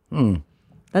temperature.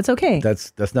 That's okay.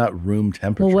 That's not room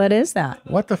temperature. Well, what is that?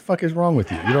 What the fuck is wrong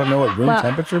with you? You don't know what room Well-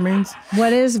 temperature means?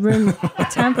 What is room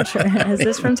temperature? Is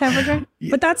this room temperature?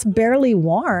 But that's barely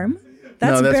warm.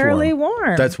 That's barely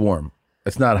warm. That's warm.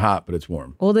 It's not hot, but it's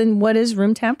warm. Well, then what is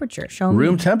room temperature? Show me.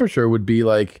 Room temperature would be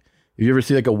like, if you ever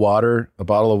see like a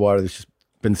bottle of water that's just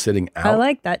been sitting out. I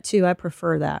like that too. I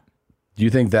prefer that. Do you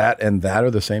think that and that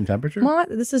are the same temperature? Well,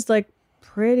 this is like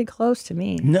pretty close to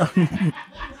me. No,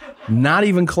 not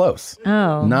even close.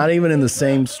 Oh. Not even in the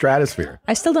same stratosphere.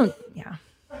 I still don't. Yeah.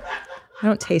 I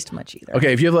don't taste much either.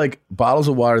 Okay, if you have like bottles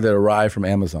of water that arrive from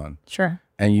Amazon, Sure.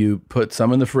 and you put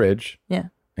some in the fridge, Yeah.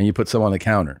 and you put some on the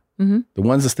counter, Mhm. the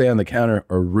ones that stay on the counter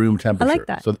are room temperature.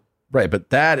 that. So right, but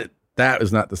that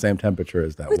is not the same temperature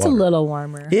as that It's water. a little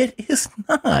warmer. It is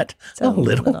not It's a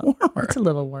little warmer. It's a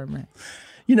little warmer.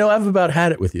 I've about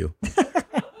had it with you. Are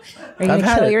you going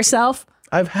to kill yourself?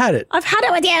 I've had it. I've had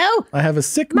it with you. I have a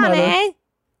sick mother. Mommy.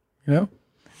 You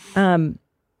know?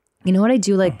 You know what I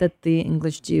do like that the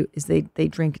English do is they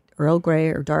drink Earl Grey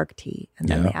or dark tea and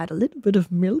then Yeah. they add a little bit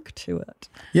of milk to it.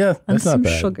 Yeah, And that's not some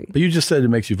bad. sugar. But you just said it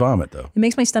makes you vomit, though. It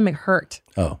makes my stomach hurt.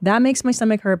 Oh. That makes my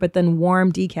stomach hurt, but then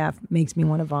warm decaf makes me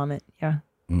want to vomit. Yeah.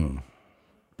 Mm.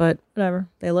 But whatever.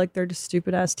 They like their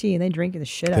stupid ass tea and they drink the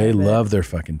shit out They of it. love their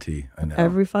fucking tea. I know.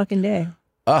 Every fucking day.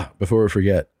 Before we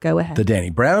forget. Go ahead. The Danny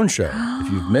Brown Show.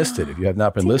 If you've missed it, if you have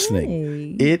not been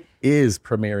listening, it is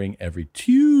premiering every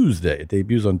Tuesday. It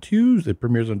debuts on Tuesday. It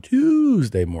premieres on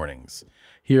Tuesday mornings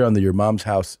here on the Your Mom's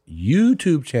House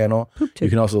YouTube channel. You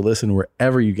can also listen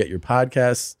wherever you get your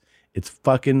podcasts. It's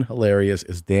fucking hilarious.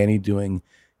 It's Danny doing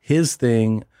his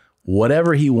thing,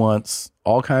 whatever he wants,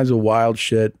 all kinds of wild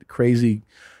shit, crazy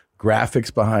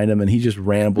graphics behind him, and he just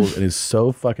rambles and is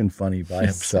so fucking funny by He's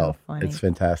so himself. funny. It's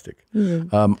fantastic.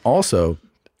 Mhm. Also,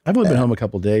 I've only been home a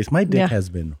couple days. My dick Yeah. has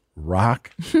been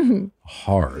rock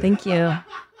hard. Thank you.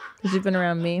 Because you've been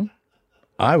around me.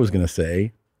 I was going to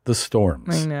say the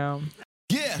storms. I know.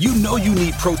 You know you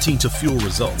need protein to fuel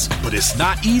results, but it's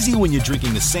not easy when you're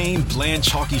drinking the same bland,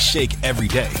 chalky shake every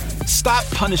day. Stop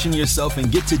punishing yourself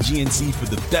and get to GNC for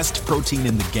the best protein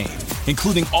in the game,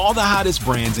 including all the hottest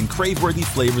brands and crave-worthy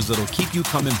flavors that'll keep you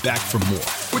coming back for more.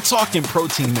 We're talking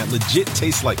protein that legit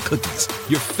tastes like cookies,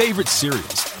 your favorite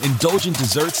cereals, indulgent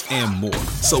desserts, and more.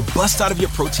 So bust out of your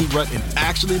protein rut and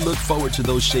actually look forward to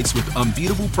those shakes with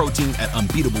unbeatable protein at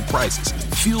unbeatable prices.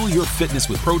 Fuel your fitness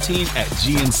with protein at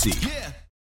GNC.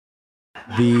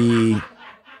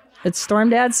 It's Storm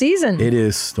Dad season. It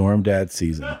is Storm Dad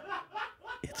season.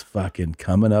 It's fucking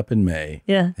coming up in May.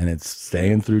 Yeah. And it's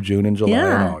staying through June and July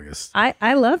and August.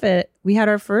 I love it. We had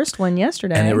our first one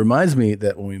yesterday. And it reminds me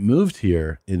that when we moved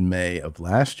here in May of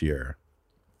last year,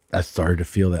 I started to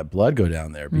feel that blood go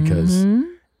down there because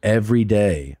every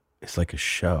day it's like a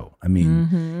show. I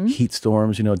mean, heat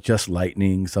storms, just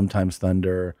lightning, sometimes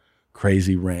thunder,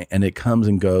 crazy rain, and it comes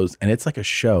and goes, and it's like a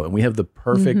show. And we have the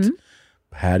perfect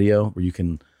patio where you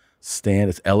can stand.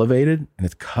 It's elevated and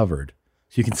it's covered.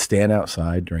 So you can stand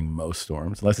outside during most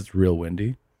storms, unless it's real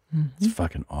windy. It's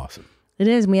fucking awesome. It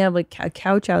is. We have like a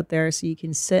couch out there so you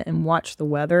can sit and watch the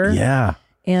weather. Yeah.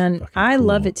 And I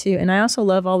love it too. And I also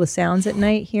love all the sounds at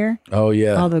night here. Oh,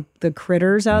 yeah. All the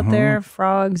critters out there,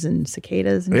 frogs and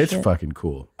cicadas and It's shit. fucking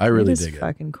cool. I really dig it. It's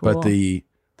fucking cool. But the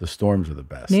storms are the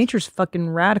best. Nature's fucking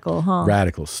radical, huh?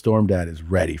 Radical. Storm Dad is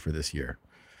ready for this year.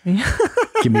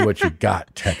 Give me what you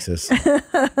got, Texas.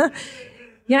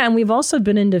 Yeah, and we've also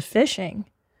been into fishing.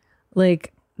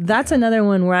 Like, that's another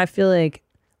one where I feel like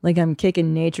I'm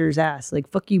kicking nature's ass. Like,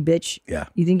 fuck you, bitch. Yeah.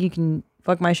 You think you can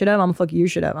fuck my shit up? I'm gonna fuck your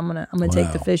shit up. I'm gonna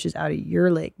take the fishes out of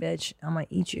your lake, bitch. I'm gonna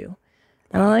eat you.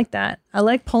 And I like that. I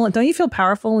like pulling. Don't you feel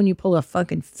powerful when you pull a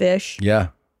fucking fish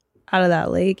out of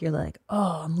that lake? You're like,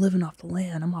 oh, I'm living off the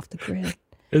land. I'm off the grid.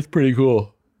 It's pretty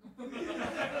cool.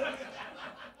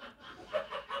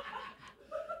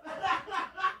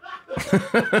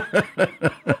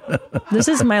 This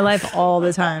is my life all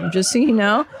the time. Just so you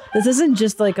know, this isn't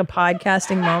just like a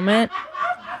podcasting moment.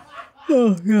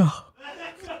 Oh, yeah.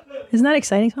 Isn't that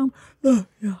exciting, Tom? Oh,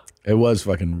 yeah. It was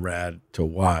fucking rad to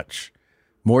watch,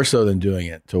 more so than doing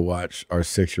it, to watch our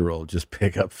 6-year-old just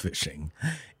pick up fishing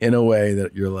in a way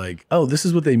that you're like, oh, this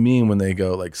is what they mean when they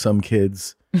go, like, some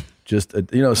kids just,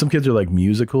 some kids are like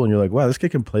musical and you're like, wow, this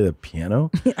kid can play the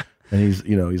piano. Yeah. And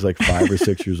he's like 5 or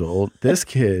 6 years old. This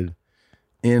kid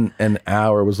in an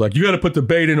hour was like, you got to put the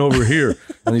bait in over here.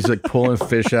 And he's like pulling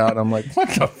fish out. And I'm like, what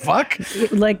the fuck?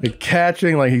 Like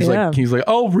catching, like he's like,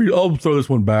 I'll throw this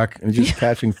one back. And he's just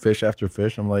catching fish after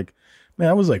fish. I'm like, man,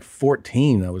 I was like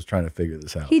 14. I was trying to figure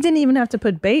this out. He didn't even have to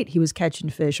put bait. He was catching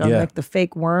fish on like the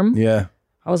fake worm. Yeah.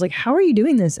 I was like, how are you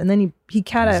doing this? And then he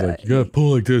caught like, you got to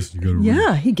pull like this. You got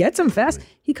to he gets them fast.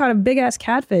 He caught a big ass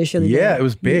catfish. The other day. It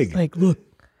was big. He's like, look.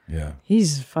 Yeah.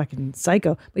 He's fucking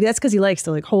psycho. But that's because he likes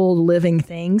to like hold living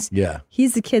things. Yeah.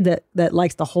 He's the kid that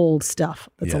likes to hold stuff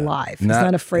that's alive. He's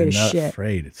not afraid of shit. Not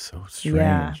afraid. It's so strange.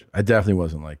 Yeah. I definitely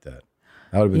wasn't like that.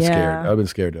 I would have been scared. I would have been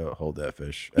scared to hold that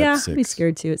fish at 6. I'd be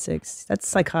scared too at 6. That's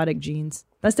psychotic genes.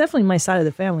 That's definitely my side of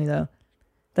the family though.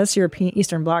 That's European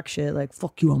Eastern Bloc shit. Like,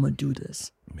 fuck you, I'm gonna do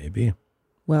this. Maybe.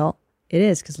 Well, it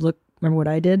is because look, remember what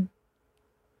I did?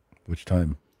 Which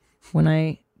time? When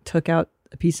I took out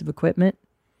a piece of equipment.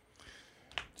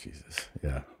 Jesus.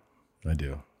 Yeah, I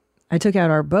do. I took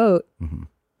out our boat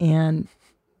and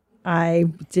I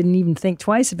didn't even think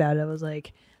twice about it. I was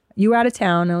like, you were out of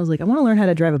town. I was like, I want to learn how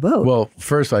to drive a boat. Well,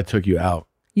 first I took you out.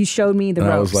 You showed me the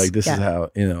ropes. I was like, this is how,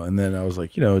 and then I was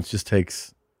like, it just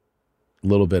takes a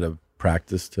little bit of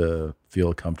practice to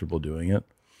feel comfortable doing it.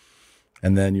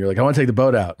 And then you're like, I want to take the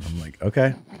boat out. I'm like,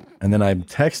 okay. And then I'm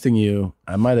texting you.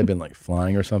 I might have been like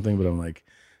flying or something, but I'm like,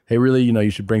 hey, really, you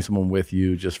should bring someone with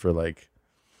you just for like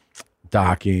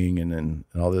docking and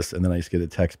all this. And then I just get a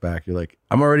text back. You're like,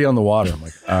 I'm already on the water. I'm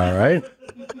like, all right.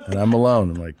 And I'm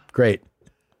alone. I'm like, great.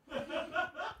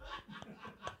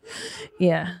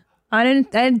 Yeah.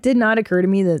 That did not occur to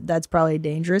me that that's probably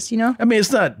dangerous, I mean,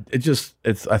 it's not,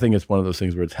 I think it's one of those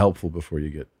things where it's helpful before you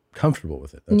get comfortable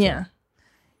with it. That's all.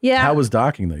 Yeah. How was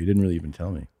docking though? You didn't really even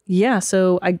tell me. Yeah.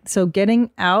 So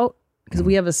getting out, because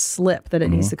we have a slip that it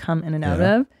needs to come in and out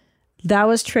of. That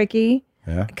was tricky.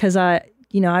 Yeah. Because I've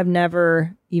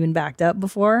never even backed up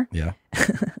before. Yeah.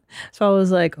 So I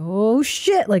was like, oh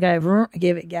shit. Like I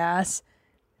gave it gas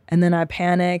and then I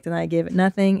panicked and I gave it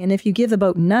nothing. And if you give the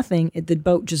boat nothing, the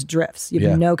boat just drifts. You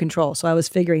have no control. So I was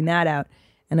figuring that out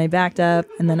and I backed up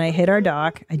and then I hit our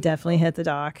dock. I definitely hit the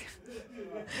dock.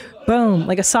 Boom.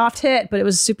 Like a soft hit, but it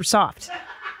was super soft.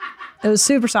 It was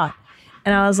super soft.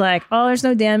 And I was like, oh, there's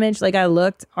no damage. Like I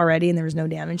looked already and there was no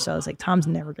damage. So I was like, Tom's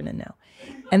never going to know.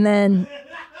 And then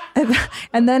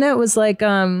it was like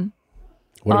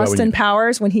Austin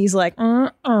Powers when he's like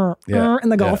in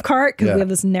the golf cart because we have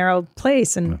this narrow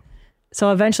place. And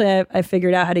so eventually I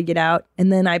figured out how to get out.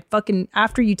 And then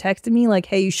after you texted me like,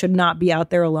 hey, you should not be out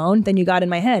there alone. Then you got in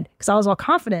my head because I was all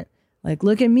confident. Like,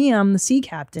 look at me. I'm the sea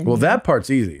captain. Well, that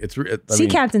part's easy. Sea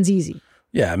captain's easy.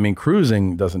 Yeah. I mean,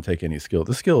 cruising doesn't take any skill.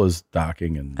 The skill is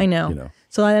docking and, I know.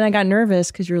 So then I got nervous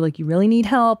because you're like, you really need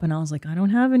help. And I was like, I don't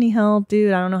have any help,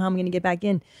 dude. I don't know how I'm going to get back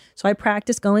in. So I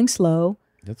practiced going slow.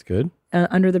 That's good.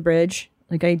 Under the bridge.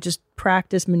 Like I just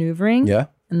practiced maneuvering. Yeah.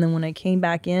 And then when I came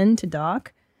back in to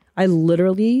dock, I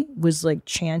literally was like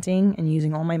chanting and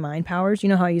using all my mind powers. You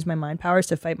know how I use my mind powers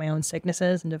to fight my own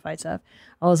sicknesses and to fight stuff?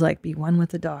 I was like, be one with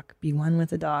the dock, be one with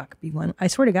the dock, be one. I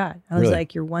swear to God. I was Really?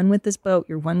 like, you're one with this boat,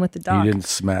 you're one with the dock. You didn't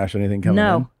smash anything coming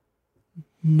in?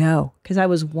 No, because I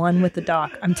was one with the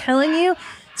dock. I'm telling you.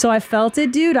 So I felt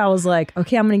it, dude. I was like,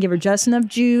 okay, I'm going to give her just enough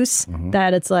juice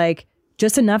that it's like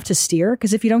just enough to steer.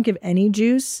 Because if you don't give any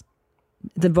juice,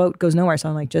 the boat goes nowhere. So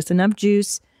I'm like, just enough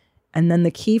juice. And then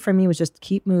the key for me was just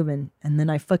keep moving. And then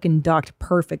I fucking docked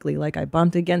perfectly. Like I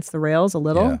bumped against the rails a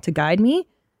little to guide me,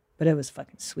 but it was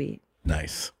fucking sweet.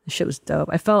 Nice. The shit was dope.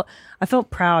 I felt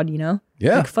proud, you know?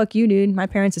 Yeah. Like, fuck you, dude. My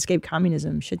parents escaped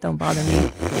communism. Shit don't bother me.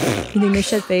 You think this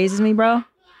shit phases me, bro?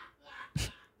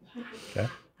 Okay.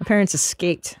 My parents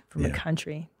escaped from the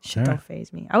country. Shit don't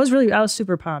phase me. I was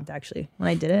super pumped, actually. When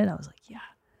I did it, I was like,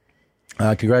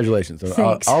 yeah. Congratulations. So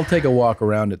Thanks. I'll take a walk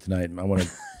around it tonight. I want to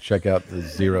check out the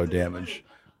zero damage.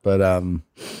 But I'm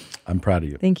proud of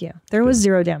you. Thank you. There was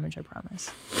zero damage, I promise.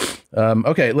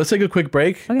 Okay, let's take a quick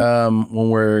break. When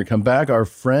we come back, our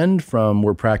friend from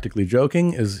We're Practically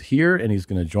Joking is here, and he's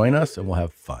going to join us, and we'll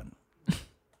have fun.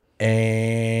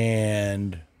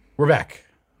 And we're back.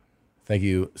 Thank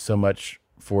you so much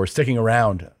for sticking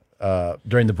around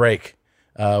during the break.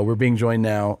 We're being joined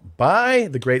now by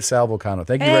the great Sal Vulcano.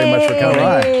 Thank you very much for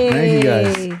coming. Thank you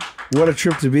guys. What a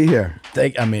trip to be here.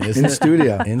 Isn't in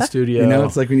studio. In studio. You know,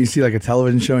 it's like when you see like a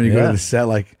television show and you go Yeah. to the set,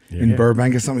 like in here.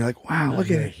 Burbank or something. You're like, wow, look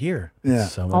at it here. Yeah.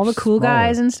 So much All the cool smaller.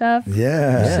 guys and stuff.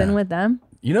 Yeah. Sitting with them.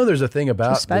 You know, there's a thing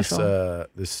about So special.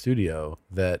 this studio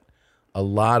that a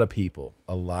lot of people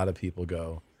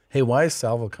go, hey, why is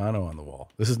Sal Vulcano on the wall?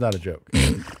 This is not a joke.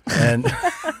 and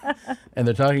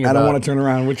they're talking about. I don't want to turn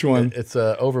around. Which one? It's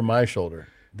over my shoulder.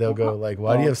 They'll go like,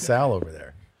 why do you have Sal over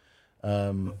there?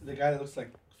 The guy that looks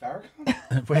like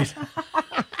Farrakhan? Wait.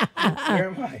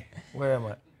 Where am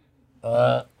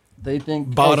I? They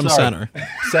think Bottom center.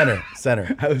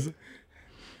 Center.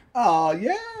 Oh,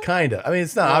 yeah. Kind of. I mean,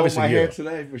 it's not Oh, obviously my you. hair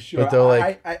today for sure. But they're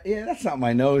like, yeah, that's not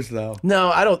my nose though. no,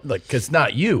 I don't like because it's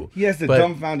not you. He has the but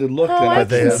dumbfounded look. Oh, that I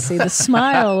they can have- see the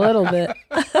smile a little bit.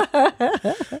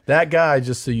 That guy,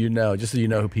 just so you know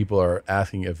who people are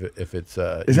asking if it's.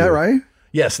 Is that right?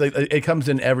 Yes, it comes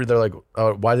in every. They're like,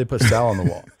 oh, why did they put Sal on the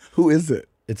wall? Who is it?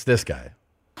 It's this guy.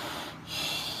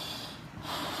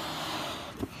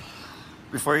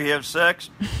 Before you have sex,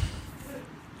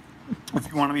 if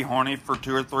you want to be horny for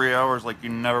 2 or 3 hours like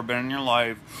you've never been in your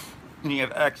life, and you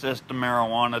have access to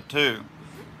marijuana too,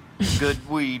 good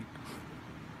weed,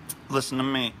 listen to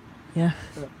me. Yeah.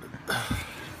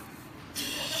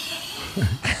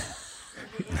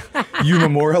 You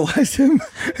memorialized him?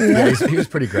 Yeah, he was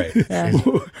pretty great. Yeah.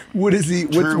 What is he?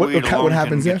 True weed What alone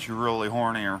happens can there? get you really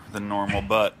hornier than normal,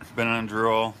 but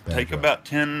Benadryl, take about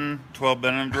 10, 12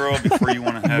 Benadryl before you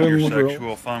want to have your Benadryl.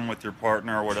 sexual fun with your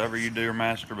partner or whatever you do or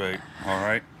masturbate, all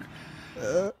right?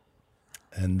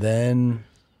 And then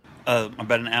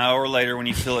About an hour later, when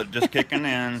you feel it just kicking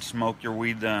in, smoke your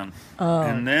weed then. Oh.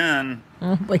 And then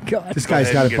Oh my God. This go guy's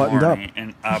ahead got and it get buttoned up. horny,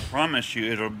 and I promise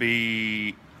you, it'll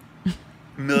be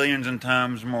millions and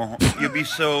times more. You'll be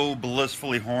so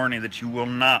blissfully horny that you will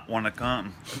not want to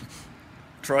come.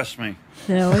 Trust me.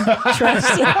 No, trust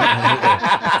you.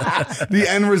 The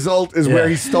end result is where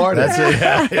he started. That's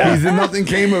it, yeah. Nothing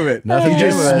came of it. Nothing He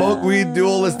came just of it. smoke weed, do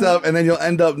all this stuff, and then you'll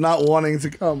end up not wanting to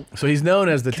come. So he's known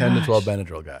as the 10 to 12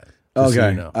 Benadryl guy. Just so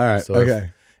Okay. you know. All right. So Okay.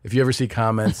 If you ever see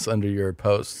comments under your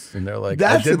posts and they're like,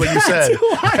 That's I did what you said. who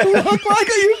I look like.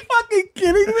 Are you fucking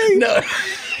kidding me? No.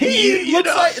 He looks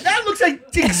like that. Looks like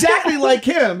exactly like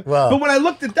him. Well- but when I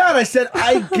looked at that, I said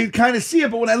I could kind of see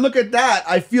it. But when I look at that,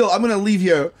 I feel I'm going to leave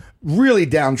you really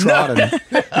downtrodden.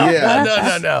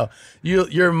 Yeah. No.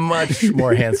 You're much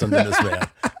more handsome than this man.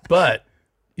 But,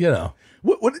 you know.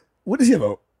 What does he have?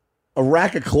 A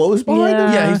rack of clothes behind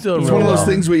him? Yeah, he's doing It's real one of those well.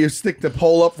 things where you stick the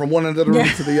pole up from one end of the room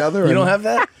to the other. You don't have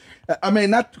that? I mean,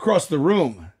 not across the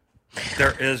room.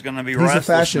 There is going to be He's a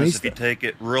restlessness if fashionista. you take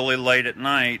it really late at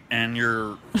night and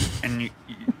you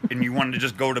want to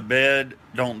just go to bed.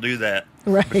 Don't do that,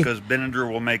 Right. Because Benadryl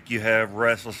will make you have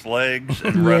restless legs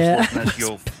and Yeah.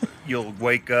 restlessness. You'll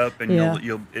wake up and Yeah.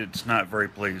 you'll it's not very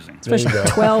pleasing. Especially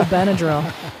 12 Benadryl.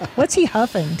 What's he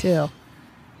huffing too?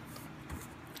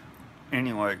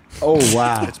 Anyway. Oh,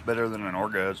 wow. It's better than an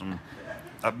orgasm.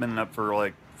 I've been up for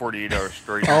like 48 hours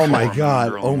straight. Oh my before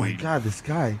God! Benadryl Oh and my weed. God! This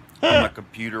guy. On my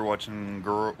computer watching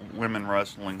women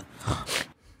wrestling.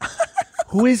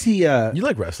 Who is he? You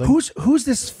like wrestling? Who's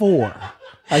this for?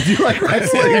 I do like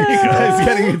wrestling.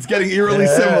 It's getting eerily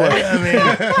similar. I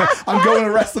mean, I'm going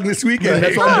to wrestling this weekend.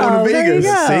 That's why I'm going to there you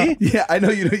Vegas. go. See? Yeah, I know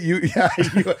you.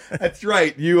 That's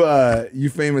right. You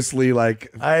famously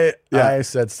like. I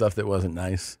said stuff that wasn't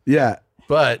nice. Yeah,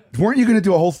 but weren't you going to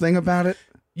do a whole thing about it?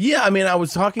 Yeah, I mean, I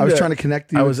was talking. I was trying to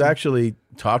connect you. I was actually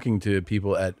talking to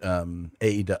people at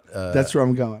AEW. That's where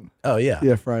I'm going. Oh yeah,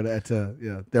 yeah, Friday at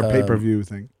their pay-per-view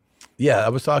thing. Yeah, I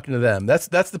was talking to them. That's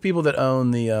the people that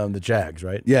own the Jags,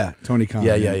 right? Yeah, Tony Khan.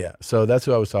 Yeah. So that's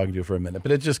who I was talking to for a minute,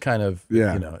 but it just kind of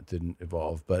it didn't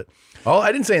evolve. But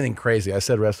I didn't say anything crazy. I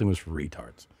said wrestling was for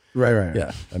retards. Right.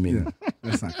 Yeah, I mean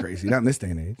that's not crazy. Not in this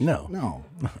day and age. No.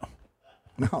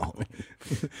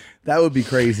 That would be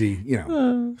crazy.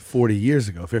 40 years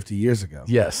ago, 50 years ago.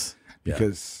 Yes.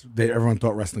 Because everyone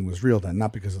thought wrestling was real then,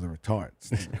 not because of the retards.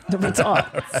 The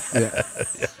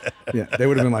retards. Yeah. They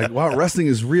would have been like, wow, wrestling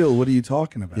is real. What are you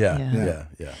talking about?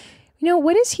 Yeah.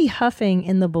 What is he huffing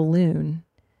in the balloon?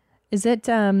 Is it,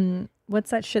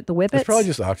 what's that shit, the whippets? It's probably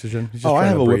just oxygen. He's just I trying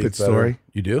have to a breathe whippet better. story.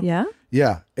 You do? Yeah?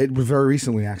 Yeah. It was very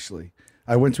recently, actually.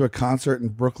 I went to a concert in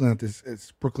Brooklyn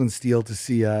it's Brooklyn Steel to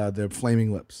see the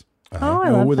Flaming Lips. Oh, I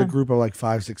love with a them. group of like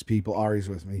 5-6 people. Ari's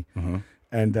with me. Mm-hmm.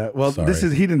 And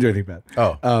Sorry. he didn't do anything bad.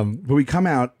 Oh. But we come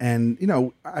out and,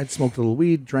 I'd smoked a little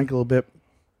weed, drank a little bit,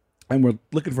 and we're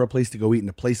looking for a place to go eat, and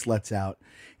the place lets out.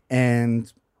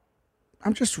 And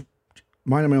I'm just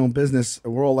minding my own business.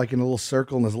 We're all like in a little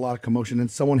circle, and there's a lot of commotion, and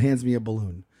someone hands me a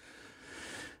balloon.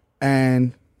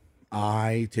 And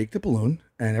I take the balloon,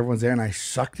 and everyone's there, and I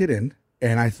sucked it in.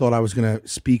 And I thought I was going to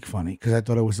speak funny because I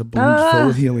thought it was a balloon filled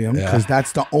with helium because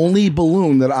that's the only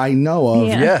balloon that I know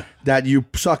of that you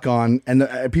suck on and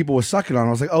people were sucking on.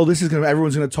 I was like, oh,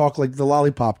 everyone's going to talk like the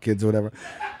Lollipop Kids or whatever.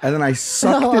 And then I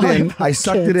sucked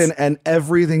it in and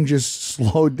everything just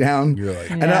slowed down. You're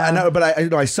like,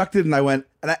 I sucked it and I went,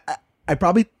 and I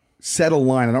probably said a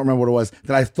line, I don't remember what it was,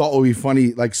 that I thought would be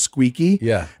funny, like squeaky.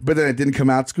 Yeah. But then it didn't come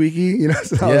out squeaky,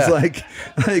 so I was like,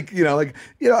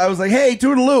 I was like, hey,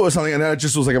 toodaloo or something. And then it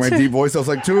just was like in my deep voice. I was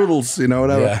like, toodles,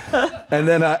 whatever. Yeah. And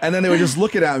then they were just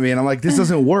looking at me and I'm like, this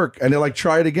doesn't work. And they're like,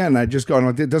 try it again. And I just go,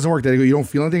 it doesn't work. They go, you don't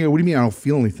feel anything? I go, what do you mean I don't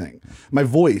feel anything? My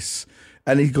voice.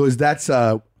 And he goes, that's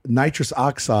nitrous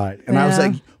oxide. And I was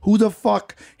like, who the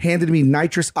fuck handed me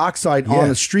nitrous oxide on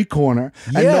a street corner?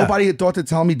 And nobody had thought to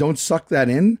tell me don't suck that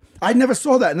in. I never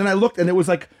saw that. And then I looked and it was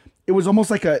almost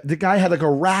like the guy had like a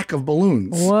rack of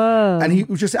balloons. Whoa. And he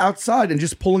was just outside and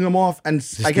just pulling them off and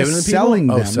I guess giving them to selling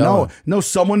people? them. Oh, selling. No,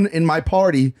 someone in my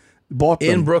party bought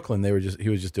them. in Brooklyn, he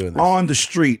was just doing this. On the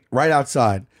street, right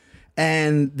outside.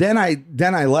 And then I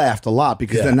laughed a lot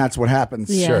because then that's what happens.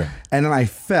 Yeah. Sure. And then I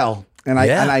fell. And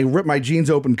I ripped my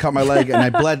jeans open, cut my leg, and I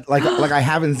bled like I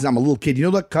haven't since I'm a little kid. You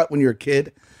know that cut when you're a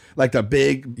kid? Like the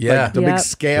big, big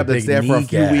scab The that's big there for a knee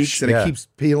few gash. weeks and Yeah. it keeps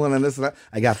peeling and this and that.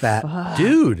 I got that.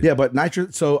 Dude. Yeah, but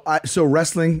nitrous. So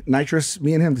wrestling, nitrous,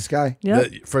 me and him, this guy.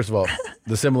 First of all,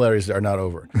 the similarities are not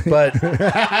over. But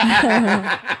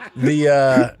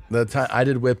the time I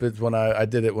did whippets when I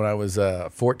did it when I was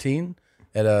 14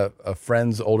 at a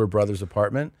friend's older brother's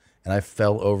apartment. And I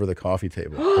fell over the coffee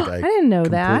table. I didn't know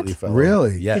that. completely fell Really?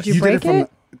 over. Yes. Did you break did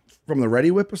it? from the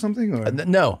Ready Whip or something? Or?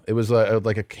 No, it was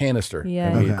like a canister. Yeah,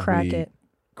 And you crack it.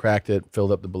 Cracked it,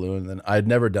 filled up the balloon, and then I'd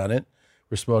never done it.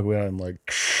 We're smoking weed, and I'm like,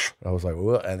 I was like,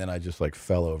 what? And then I just like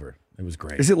fell over. It was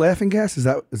great. Is it laughing gas? Is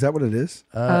that what it is? Is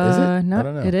it? I No,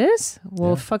 don't know. it is?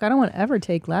 Well, fuck, I don't want to ever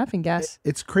take laughing gas.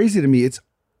 It's crazy to me. It's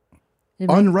It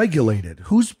may- unregulated.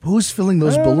 Who's filling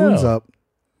those I don't balloons know. up?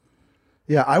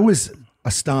 Yeah, I was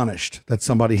astonished that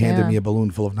somebody handed Yeah. me a balloon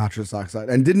full of nitrous oxide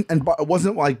and it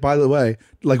wasn't like, by the way,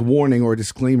 like warning or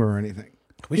disclaimer or anything.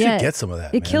 We should get some of that.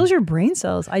 It man. kills your brain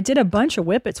cells. I did a bunch of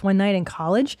whippets one night in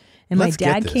college, and Let's my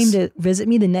get dad came this. to visit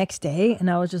me the next day, and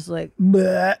I was just like,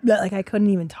 bleh, bleh, like I couldn't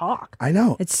even talk. I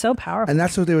know. It's so powerful. And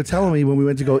that's what they were telling me when we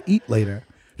went to go eat later.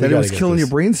 We That it gotta was get killing this. your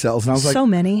brain cells. And I was like, so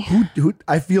many. who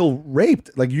I feel raped.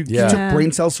 Like you Yeah. took Yeah.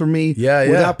 brain cells from me Yeah, yeah.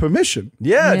 without permission.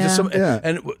 Yeah, Yeah. just some. Yeah.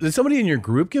 And did somebody in your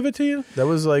group give it to you? That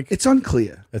was like. It's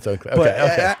unclear. It's okay. But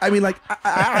Okay. I mean, like,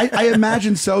 I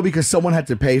imagine so because someone had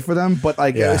to pay for them. But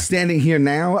like Yeah. standing here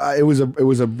now, it was a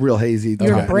real hazy.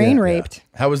 You're time. brain Yeah. raped.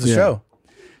 How was the Yeah. show?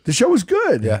 The show was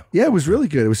good. Yeah. Yeah, it was really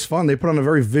good. It was fun. They put on a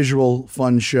very visual,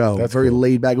 fun show. That's very cool.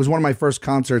 laid back. It was one of my first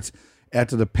concerts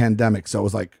after the pandemic, so it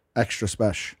was like extra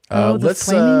special. Oh, the Let's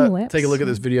flaming lips. take a look at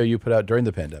this video you put out during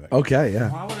the pandemic. Okay, yeah.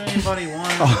 Why would anybody want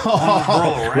to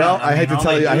Well, I hate to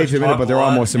tell you, I hate to admit it, but there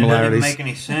are more similarities. It doesn't make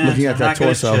any sense. Looking at They're that not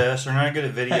torso. good at chess. They're not good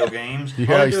at video games. You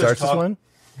hear how he starts this one?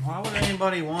 Why would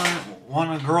anybody want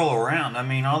a girl around? I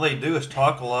mean, all they do is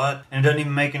talk a lot, and it doesn't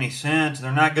even make any sense.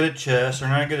 They're not good at chess. They're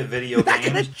not good at video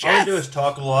games. All they do is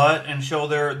talk a lot and show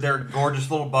their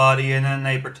gorgeous little body, and then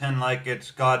they pretend like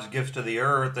it's God's gift to the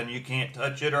earth, and you can't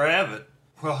touch it or have it.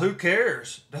 Well, who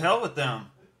cares? The hell with them.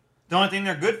 The only thing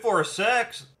they're good for is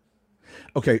sex.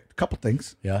 Okay, a couple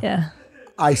things. Yeah.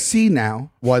 I see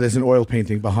now why there's an oil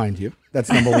painting behind you. That's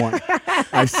number one.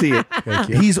 I see it. Thank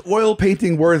you. He's oil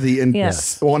painting worthy in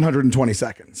Yes. 120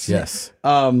 seconds. Yes.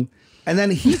 And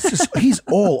then he's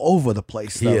all over the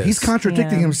place, though. is. He's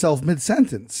contradicting Yeah. himself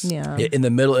mid-sentence. Yeah. In the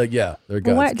middle, they're Well,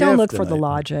 God's don't gift, look for and the I-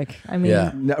 logic. I mean,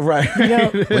 Yeah. No, right.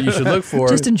 What you should look for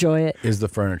just enjoy it. is the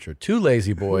furniture. 2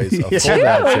 lazy boys, a Yeah.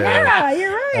 fold-out chair, Yeah,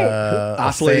 you're right. a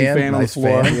Oscillating fan on the nice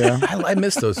floor, fan. yeah. I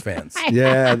miss those fans.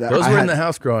 Yeah. Those were in the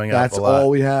house growing up. That's a lot. all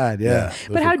we had, yeah. those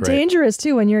But were how great. dangerous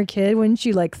too when you're a kid? Wouldn't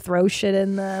you like throw shit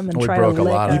in them and We try broke to a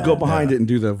lick lot of You them? go behind it and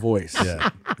do the voice. Yeah.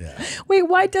 Wait,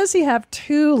 why does he have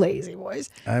 2 lazy boys?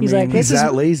 He's He's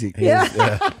that lazy. Yeah.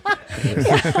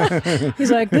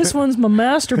 He's like, this one's my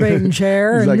masturbating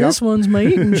chair, He's and like, this one's my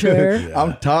eating chair.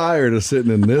 I'm tired of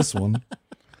sitting in this one.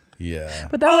 Yeah.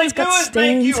 But that All they one's do got is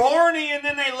make you stains. horny, and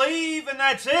then they leave, and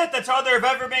that's it. That's all they've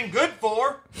ever been good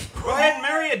for. Go ahead and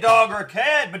marry a dog or a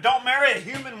cat, but don't marry a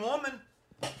human woman.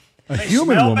 They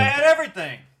human smell woman? bad,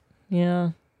 everything.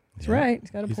 Yeah, that's right.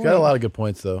 He's got a He's point. got a lot of good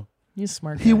points, though. He's a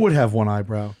smart. He guy. would have one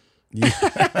eyebrow.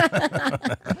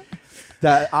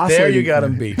 There you oscillating got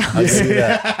fan. him beat. I'll give you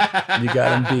that. You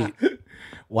got him beat.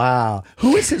 Wow.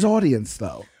 Who is his audience,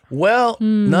 though? Well,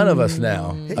 none of us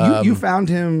now. You found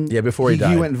him. Yeah, before he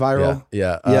died. He went viral.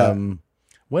 Yeah. Yeah.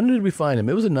 When did we find him?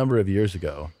 It was a number of years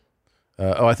ago.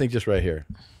 I think just right here.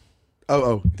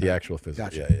 Oh. The actual physical.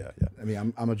 Gotcha. Yeah. I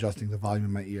mean, I'm adjusting the volume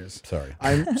in my ears. Sorry.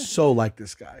 I'm so like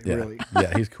this guy, Yeah. really.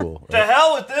 Yeah, he's cool. To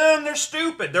hell with them. They're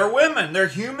stupid. They're women. They're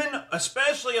human,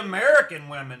 especially American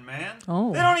women, man.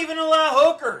 Oh. They don't even allow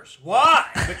hookers. Why?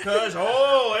 Because,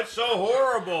 it's so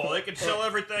horrible. They could sell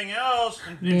everything else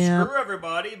and Yeah. screw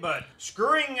everybody, but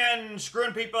screwing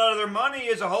people out of their money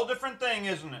is a whole different thing,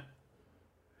 isn't it?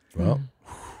 Well,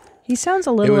 He sounds a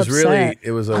it little was upset. really.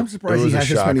 It was a. I'm surprised it was he a has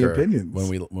this many shocker opinions. when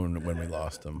we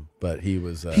lost him. But he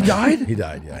was. He died? He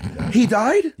died. Yeah. He died. He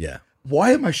died? Yeah.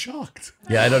 Why am I shocked?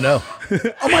 Yeah. I don't know.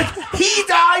 I'm like, he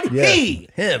died? Yeah.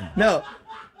 Him. No.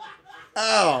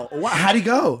 Oh, how'd he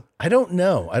go? I don't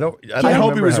know. I don't I hope he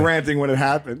remember was how- ranting when it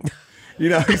happened.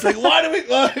 He's like, why do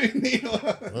we need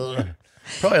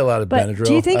Probably a lot of But Benadryl.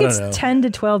 do you think I don't it's know. 10 to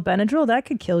 12 Benadryl? That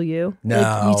could kill you. No.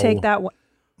 Like, you take that one.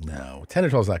 No, 10 to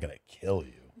 12 is not going to kill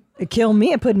you. It kill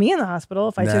me. It put me in the hospital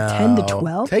if I took 10 to No.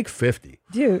 12. Take 50.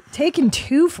 Dude, taking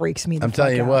 2 freaks me the I'm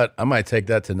telling fuck you out. what, I might take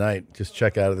that tonight. Just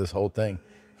check out of this whole thing.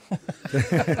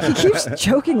 He keeps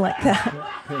joking like that.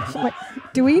 I'm like,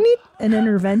 do we need an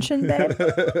intervention, babe?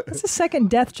 That's the second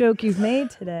death joke you've made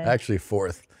today. Actually,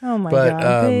 4th. Oh my But,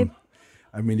 God, babe.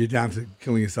 I mean, you're down to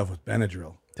killing yourself with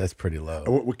Benadryl. That's pretty low.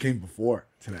 What came before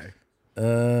today?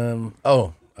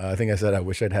 I think I said I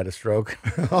wish I'd had a stroke.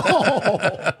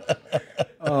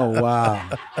 Oh, wow.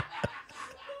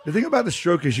 The thing about the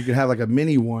stroke is you can have like a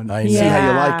mini one I and know. see how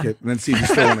you Yeah. like it and then see if you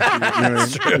still want to keep it. You know what I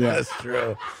That's mean? true. Yeah. That's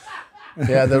true.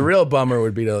 Yeah, the real bummer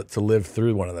would be to live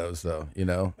through one of those, though. You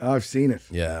know? Oh, I've seen it.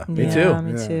 Yeah, Yeah, me too.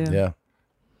 me too. Yeah,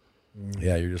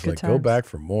 yeah. You're just Good like, go times. back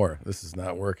for more. This is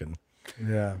not working.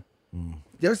 Yeah. You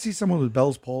ever see someone with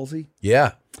Bell's palsy?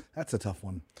 Yeah, That's a tough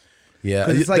one. yeah.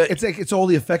 'Cause it's all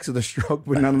the effects of the stroke,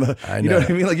 but none of the. I You know know. what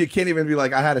I mean? Like you can't even be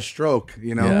like, I had a stroke.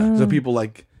 You know, Yeah. so people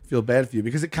like feel bad for you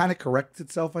because it kind of corrects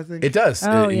itself. I think It does.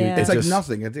 Oh, yeah. It's it like just-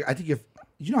 nothing. I think if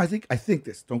I think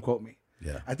this. Don't quote me.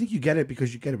 Yeah. I think you get it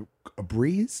because you get a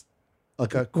breeze,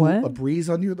 like a What? breeze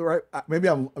on you. The right. Maybe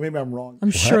I'm wrong. I'm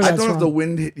sure I that's don't know if the wrong.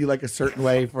 wind hit you like a certain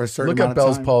way for a certain. Look amount up of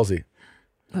Bell's time. palsy.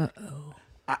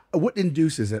 What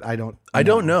induces it? I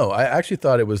don't know. I actually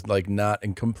thought it was like not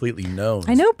and completely known.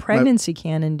 I know pregnancy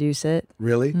can induce it.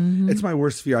 Really? Mm-hmm. It's my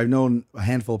worst fear. I've known a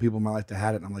handful of people in my life that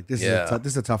had it, and I'm like, this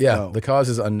is a tough Yeah, go. the cause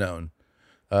is unknown,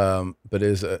 but it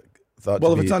is thought.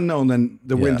 Well, to if it's be, unknown, then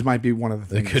the Yeah. wind might be one of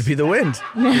the it things. could be the wind.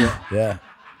 Yeah.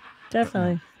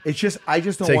 Definitely. It's just I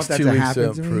just don't Takes want that 2 to weeks happen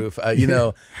to to me.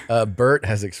 improve. Bert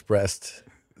has expressed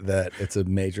that it's a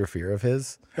major fear of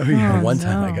his. Oh, yeah. And one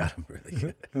time I no. got him really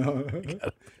good. I got him really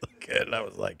good. And I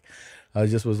was like,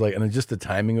 and just the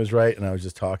timing was right. And I was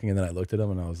just talking, and then I looked at him,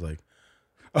 and I was like,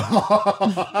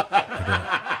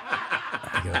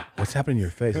 I go, what's happening to your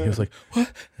face? And he was like,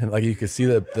 what? And like you could see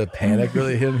the panic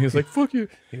really hit him. He was like, fuck you.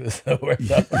 He was so worked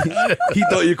up. He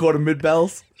thought you called him mid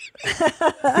bells.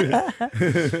 Yeah,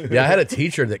 I had a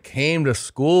teacher that came to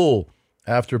school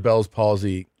after Bell's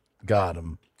palsy got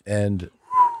him. And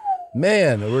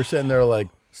man, we're sitting there like,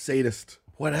 Sadist.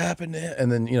 What happened to him?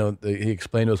 And then, he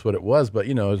explained to us what it was, but,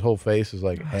 his whole face is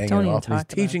like hanging don't even off. And he's talk about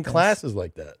teaching this. classes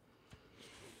like that.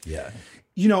 Yeah.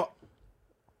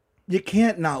 You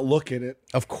can't not look at it.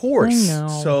 Of course. I know.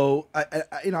 So,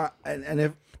 and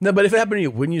if No, but if it happened to you,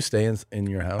 wouldn't you stay in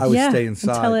your house? I would stay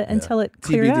inside. Until it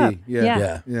cleared up. TBD.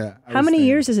 Yeah. I How would many stay.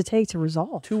 years does it take to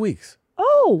resolve? 2 weeks.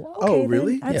 Oh, okay. Oh,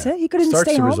 really? Then that's Yeah. it. He couldn't Starts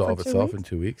stay to home resolve for 2 itself weeks? in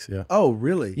 2 weeks. Yeah. Oh,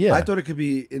 really? Yeah. I thought it could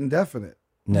be indefinite.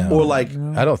 No. Or like,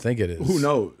 I don't think it is. who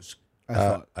knows?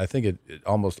 I think it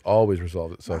almost always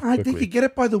resolves itself I quickly. think you get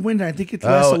it by the window. I think it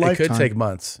lasts a it lifetime. could take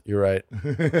months. You're right.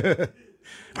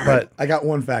 All right, I got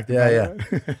one fact. Yeah.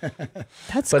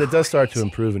 But it does start to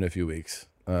improve in a few weeks.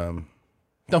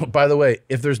 No, by the way,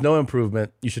 if there's no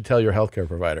improvement, you should tell your healthcare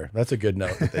provider. That's a good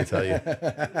note that they tell you.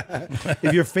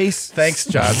 If your face, thanks,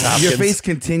 Johns Hopkins. your face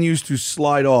continues to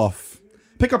slide off,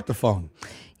 pick up the phone.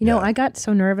 I got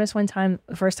so nervous one time.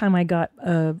 The first time I got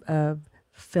a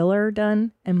filler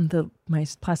done, and my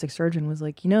plastic surgeon was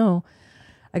like,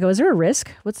 I go, is there a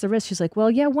risk? What's the risk? She's like,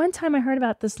 well, yeah, one time I heard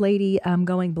about this lady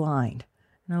going blind.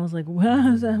 And I was like, what?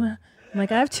 I'm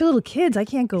like, I have 2 little kids. I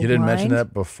can't go blind. You didn't mention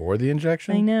that before the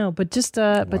injection? I know, but just,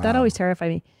 but that always terrified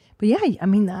me. But yeah, I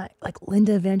mean, like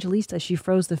Linda Evangelista, she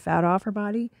froze the fat off her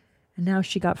body, and now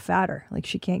she got fatter. Like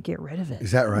she can't get rid of it.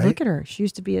 Is that right? Look at her. She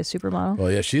used to be a supermodel. Well,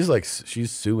 yeah, she's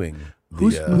suing.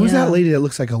 Who's that lady that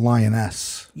looks like a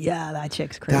lioness? Yeah, that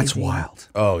chick's crazy. That's wild.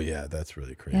 Oh yeah, that's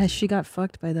really crazy. Yeah, she got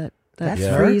fucked by that That's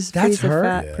freeze her? That's the her?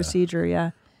 fat Yeah. procedure.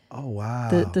 Yeah. Oh wow.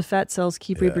 The fat cells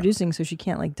keep reproducing, so she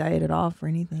can't like diet it off or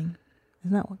anything.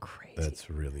 Isn't that what crazy?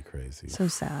 That's really crazy. So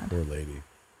sad. Poor lady.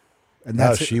 And Now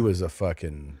that's she was a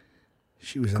fucking.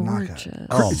 She was a Gorgeous. knockout.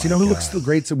 Oh, You know who looks still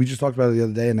great? So we just talked about it the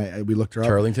other day, and we looked her up.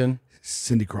 Turlington?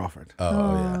 Cindy Crawford.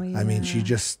 Oh, yeah. I mean, she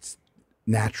just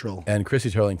natural. And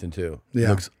Chrissy Turlington too. Yeah.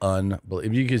 Looks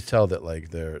unbelievable. You can tell that like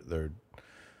their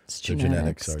It's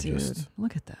genetics are dude. just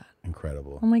Look at that.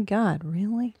 incredible. Oh my God,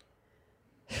 really?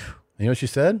 You know what she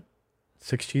said?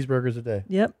 6 cheeseburgers a day.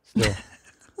 Yep. Still.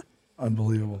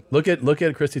 Unbelievable. Look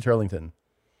at Christy Turlington.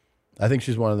 I think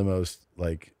she's one of the most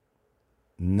like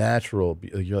natural.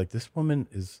 You're like, this woman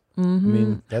is. I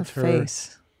mean, that's her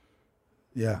face.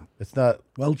 Yeah. It's not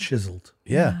well chiseled.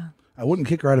 Yeah. I wouldn't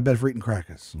kick her out of bed for eating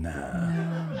crackers.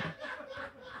 Nah.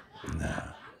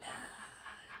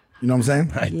 You know what I'm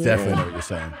saying? I definitely know what you're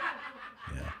saying.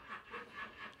 Yeah.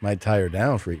 Might tie her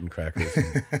down for eating crackers.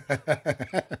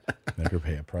 Make her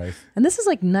pay a price. And this is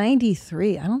like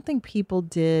 93. I don't think people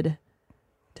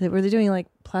were they doing like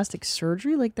plastic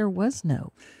surgery? Like there was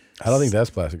no. I don't think that's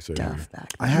plastic surgery.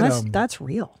 I had that's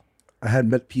real. I had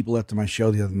met people after my show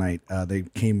the other night. They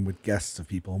came with guests of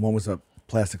people. One was a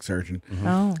plastic surgeon,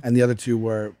 Oh. and the other 2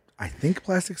 were, I think,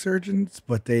 plastic surgeons.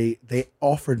 But they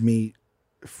offered me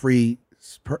free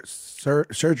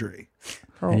surgery.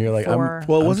 And you're like, For-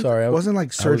 Well, it I'm wasn't, sorry, I it wasn't like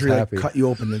was surgery like happy. cut you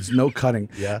open. There's no cutting.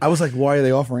 Yeah. I was like, why are they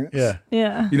offering it? Yeah.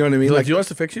 Yeah. You know what I mean? Like, do you want us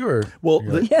to fix you or? Well,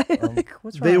 You're like,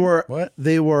 What's they wrong? were What?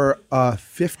 they were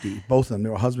 50, both of them. They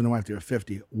were husband and wife. They were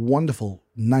 50. Wonderful,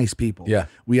 nice people. Yeah.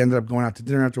 We ended up going out to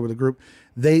dinner after with a group.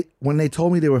 When they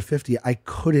told me they were 50, I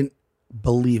couldn't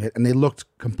believe it, and they looked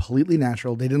completely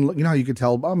natural. They didn't look. You know how you could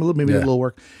tell. Maybe a little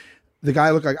work. The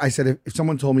guy looked like, I said, if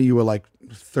someone told me you were like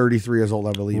 33 years old,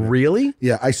 I believe it. Really?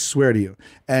 Yeah, I swear to you.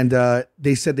 And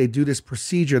they said they do this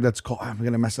procedure that's called, I'm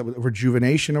going to mess up with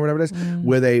rejuvenation or whatever it is,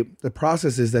 where the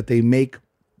process is that they make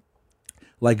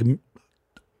like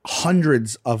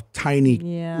hundreds of tiny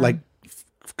like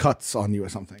cuts on you or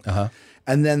something. Uh-huh.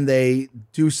 And then they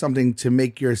do something to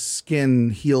make your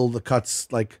skin heal the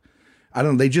cuts, like, I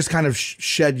don't know, they just kind of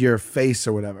shed your face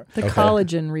or whatever. The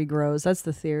collagen regrows. That's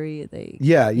the theory.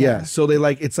 Yeah. So they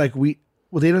it's like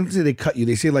they don't say they cut you.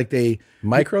 They say like they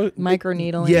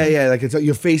microneedling. Yeah. Like it's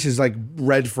your face is like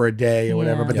red for a day or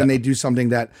whatever, but then they do something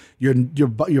that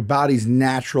your body's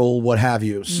natural, what have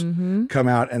yous, come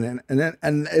out and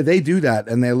they do that,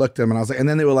 and they looked at them and I was like, and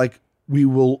then they were like, we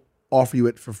will offer you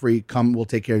it for free. Come, we'll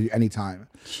take care of you anytime.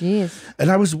 Jeez. And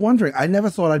I was wondering, I never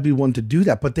thought I'd be one to do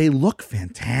that, but they look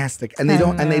fantastic, and they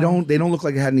don't look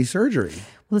like they had any surgery.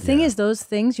 Well, the thing is, those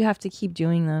things you have to keep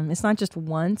doing them. It's not just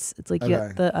once. It's like you Okay.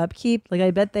 have the upkeep. Like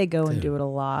I bet they go and do it a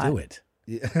lot. Do it.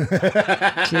 Do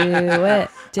it.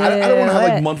 Do I don't want to have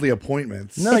it. like monthly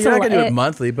appointments. No, It's you're a not gonna do lot- it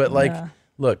monthly, but like, Yeah.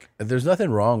 look, there's nothing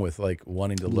wrong with like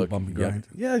wanting to look bump and young. grind.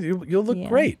 Yeah, you'll look Yeah.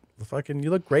 great. You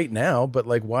look great now, but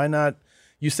like, why not?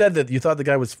 You said that you thought the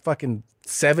guy was fucking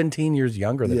 17 years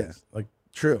younger than us. Like,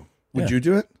 true. Would Yeah. you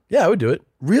do it? Yeah, I would do it.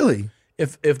 Really?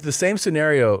 If the same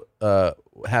scenario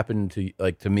happened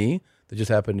to me that just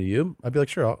happened to you, I'd be like,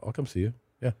 sure, I'll come see you.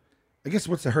 Yeah. I guess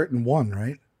what's the hurt in one,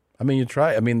 right? I mean, you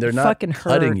try. I mean, they're It not fucking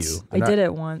cutting hurts. you. I They're did not-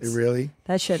 it once. Really?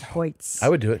 That shit hoits. I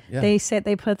would do it. Yeah. They said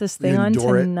they put this thing You on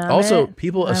endure to it? numb Also, it.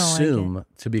 people I don't like assume,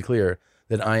 to be clear,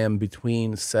 that I am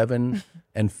between 7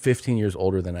 and 15 years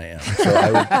older than I am. So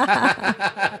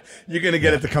I would, You're gonna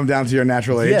get it to come down to your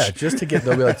natural age. yeah, just to get.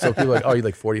 They'll be like, so people are like, oh, you're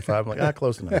like 45. I'm like,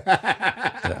 close enough.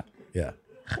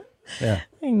 Yeah.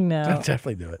 I know. I'd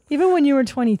definitely do it. Even when you were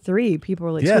 23, people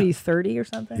were like, Yeah. "So are you 30 or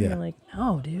something?" Yeah. You're like,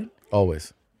 "No, dude."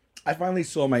 Always. I finally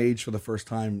saw my age for the first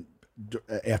time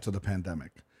after the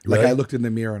pandemic. Like Really? I looked in the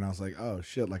mirror and I was like, "Oh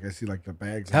shit!" Like I see like the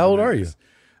bags. How old are you?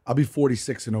 I'll be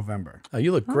 46 in November. Oh,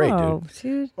 you look great, Oh, dude.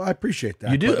 dude. Well, I appreciate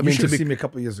that. You do. but I mean, should to be, see me a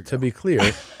couple of years ago. To be clear,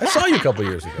 I saw you a couple of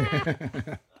years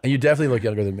ago, and you definitely look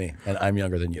younger than me, and I'm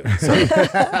younger than you. So,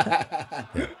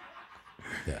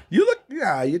 You look.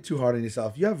 Yeah, you're too hard on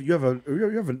yourself. You have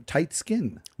a tight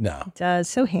skin. no, It does.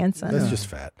 So handsome. that's just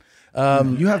fat.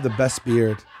 You have the best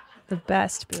beard. The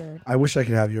best beard. I wish I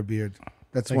could have your beard.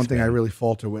 That's Thanks, one thing I man. really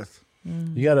falter with.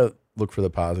 You got to look for the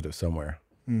positive somewhere.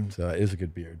 So it is a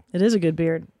good beard. It is a good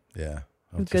beard. Yeah.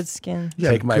 I'll With good just skin.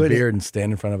 Yeah, take my good- beard and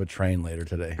stand in front of a train later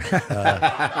today.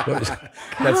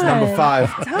 That's number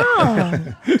 5.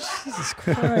 Tom. Jesus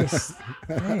Christ.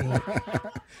 Hey.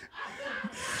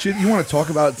 You want to talk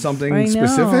about something I know.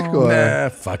 specific? Or? Nah,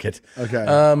 fuck it. Okay.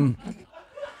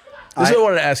 This is what I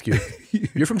wanted to ask you.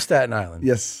 You're from Staten Island.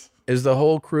 Yes. Is the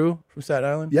whole crew from Staten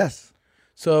Island? Yes.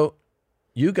 So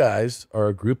you guys are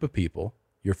a group of people.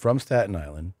 You're from Staten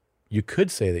Island. You could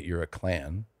say that you're a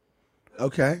clan.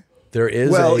 Okay. There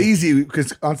is easy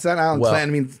because on Staten Island, Well,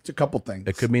 clan means a couple things.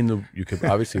 It could mean you could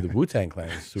obviously the Wu-Tang clan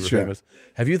is super Sure. famous.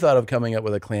 Have you thought of coming up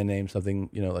with a clan name, something,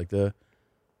 like the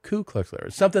Ku Klux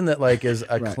Klan, something that like is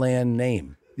a Right. clan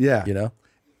name? Yeah.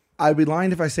 I'd be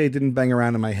lying if I say it didn't bang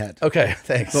around in my head. Okay,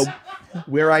 thanks. But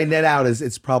where I net out is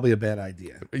it's probably a bad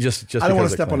idea. Just I don't want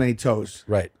because to of step on clan. any toes.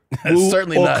 Right. Wu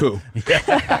Certainly or not. Ku.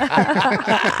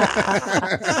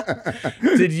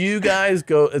 Did you guys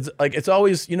go? It's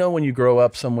always when you grow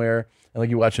up somewhere and like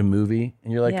you watch a movie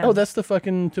and you're like, Yeah. oh, that's the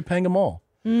fucking Topanga Mall.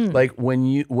 Like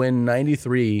when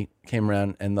 93 came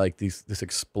around and like this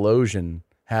explosion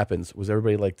happens, was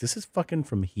everybody like, this is fucking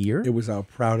from here? It was our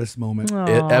proudest moment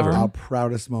Ever. Our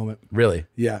proudest moment. Really?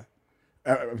 Yeah.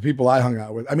 People I hung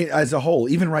out with. I mean, as a whole,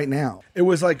 even right now, it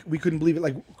was like we couldn't believe it.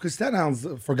 Like, because Staten Island's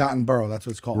a forgotten borough. That's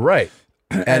what it's called. Right.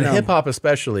 And And, hip hop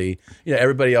especially,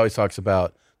 everybody always talks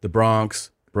about the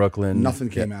Bronx, Brooklyn. Nothing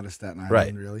came out of Staten Island,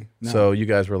 Right. really. No. So you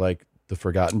guys were like the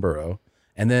forgotten borough.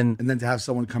 And then to have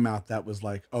someone come out that was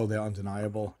like, oh, they're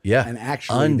undeniable. Yeah. And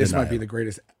actually, this might be Undeniable. the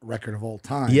greatest record of all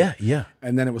time. Yeah, yeah.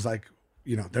 And then it was like,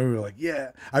 then we were like,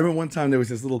 yeah. I remember one time there was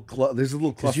this little club. There's a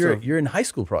little 'cause cluster. you're in high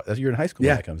school. You're in high school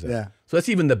Yeah, when that comes out. yeah. So that's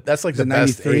even that's like Is the it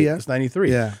best 93, age. yeah? It's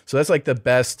 93. Yeah. So that's like the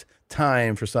best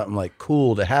time for something like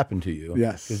cool to happen to you.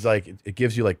 Yes. Because like it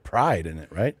gives you like pride in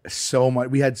it, right? So much.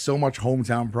 We had so much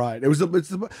hometown pride.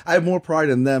 I have more pride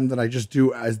in them than I just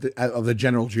do of the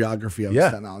general geography of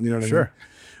Staten Island. You know what I Sure. mean?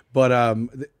 But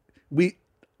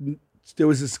there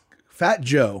was this Fat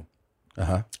Joe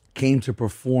came to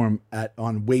perform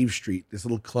on Wave Street, this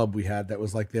little club we had that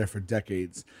was like there for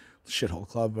decades, shithole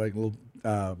club, like a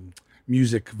little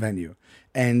music venue,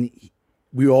 and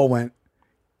we all went,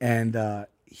 and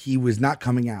he was not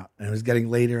coming out, and it was getting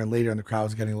later and later, and the crowd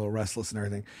was getting a little restless and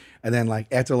everything, and then like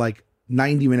after like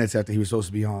 90 minutes after he was supposed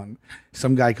to be on,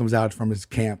 some guy comes out from his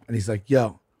camp and he's like,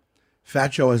 "Yo,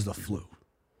 Fat Joe has the flu,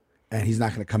 and he's not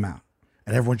going to come out."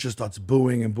 And everyone just starts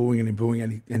booing and booing and booing.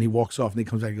 And he walks off and he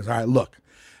comes back and goes, "All right, look,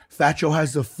 Fat Joe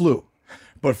has the flu.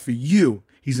 But for you,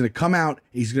 he's going to come out.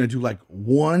 He's going to do like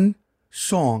one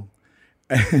song."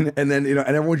 And then, and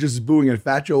everyone just booing. And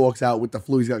Fat Joe walks out with the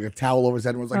flu. He's got like a towel over his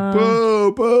head. And was like,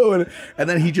 boo, boo. And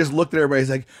then he just looked at everybody. He's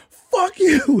like, "Fuck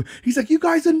you." He's like, "You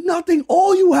guys are nothing.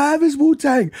 All you have is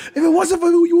Wu-Tang. If it wasn't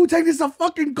for Wu-Tang, this is a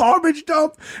fucking garbage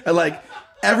dump." And like,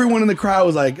 everyone in the crowd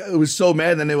was like, it was so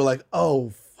mad. And then they were like, "Oh,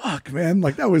 fuck, man."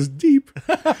 Like, that was deep.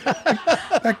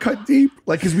 That cut deep.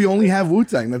 Like, because we only have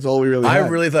Wu-Tang. That's all we really I have.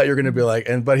 really thought you were going to be like,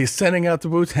 but he's sending out the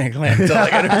Wu-Tang Clan to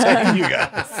like entertain you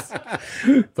guys.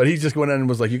 But he just went in and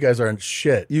was like, you guys aren't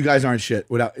shit. You guys aren't shit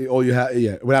without all you have.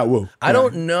 Yeah, without Wu. I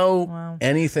don't know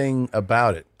anything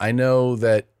about it. I know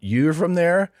that you're from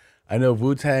there. I know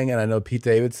Wu-Tang and I know Pete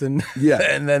Davidson. Yeah.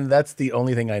 And then that's the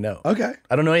only thing I know. Okay.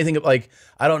 I don't know anything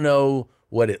I don't know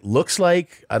what it looks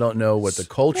like. I don't know what the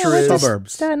culture is.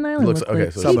 Suburbs. Staten Island. Looks- look okay,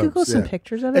 like? so Can you suburbs, Google some yeah.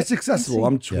 pictures of it? It's accessible.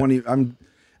 I'm 20.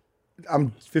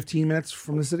 I'm 15 minutes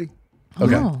from the city.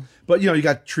 Okay. Oh. But you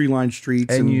got tree-lined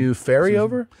streets. And you ferry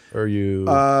over? Or you...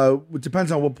 It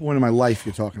depends on what point in my life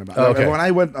you're talking about. Oh, okay. When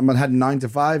I had 9 to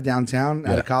 5 downtown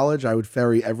out of college, I would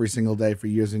ferry every single day for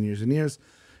years and years and years.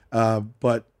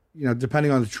 But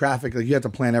depending on the traffic, like you have to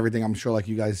plan everything. I'm sure, like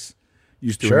you guys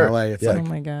used to Sure. in LA. It's Oh like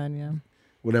my God, yeah.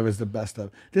 whatever's the best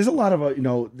of. There's a lot of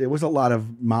there was a lot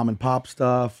of mom and pop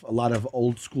stuff, a lot of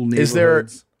old school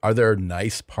neighborhoods. Are there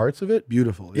nice parts of it?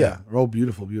 Beautiful, yeah. They're all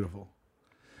beautiful.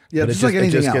 Yeah, But just like anything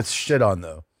it just else. gets shit on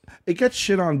though. It gets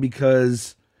shit on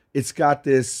because it's got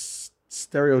this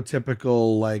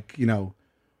stereotypical, like,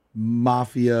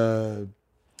 mafia,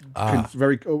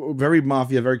 very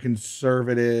mafia, very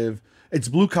conservative. It's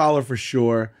blue collar for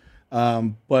sure.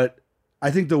 But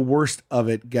I think the worst of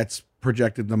it gets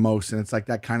projected the most. And it's like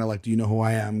that kind of like, do you know who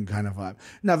I am kind of vibe.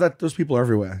 Now those people are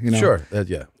everywhere, Sure.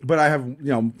 Yeah. But I have,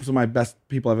 some of my best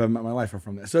people I've ever met in my life are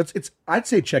from there. So it's I'd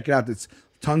say check it out. It's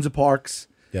tons of parks.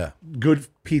 Yeah. Good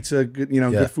pizza, good,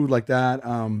 good food like that.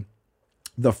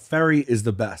 The ferry is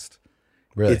the best.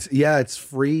 Really? It's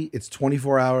free. It's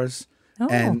 24 hours.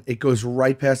 And it goes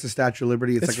right past the Statue of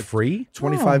Liberty. It's like a free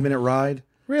 25-minute ride.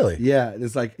 Really? Yeah.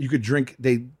 It's like you could drink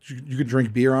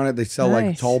beer on it. They sell like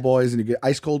Nice. tall boys, and you get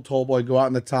ice cold tall boy, go out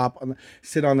on the top,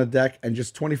 sit on the deck, and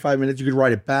just 25 minutes you could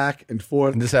ride it back and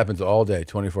forth. And this happens all day,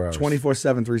 24 hours. 24/7,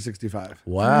 365.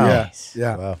 Wow. Yeah. Nice.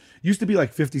 Yeah. Wow. Used to be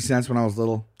like 50 cents when I was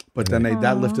little, but then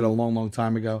that lifted a long, long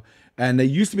time ago. And they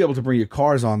used to be able to bring your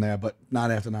cars on there, but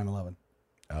not after 9/11.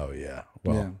 Oh yeah.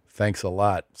 Well, thanks a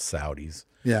lot, Saudis.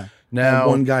 Yeah. Now And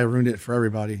one guy ruined it for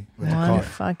everybody with the One car.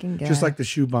 fucking guy. Just like the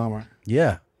shoe bomber.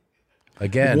 Yeah.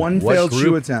 Again, One what failed group-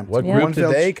 shoe attempt. What Yeah. group One did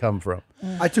failed they sh- come from?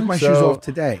 I took my shoes off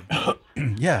today.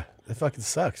 Yeah, that fucking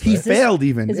sucks. He right? failed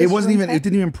even. is It this wasn't room even. It temp?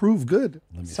 didn't even prove good.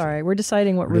 Sorry, we're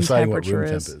deciding what We're room deciding what temperature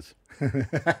room is. temp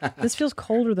is. This feels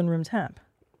colder than room temp.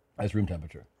 That's room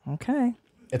temperature. Okay.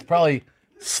 It's probably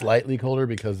slightly colder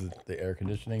because of the air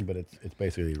conditioning, but it's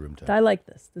basically room temp. I like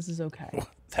this. This is okay.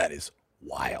 That is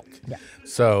wild. Yeah.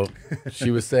 So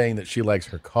she was saying that she likes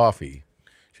her coffee.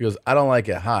 She goes, I don't like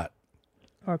it hot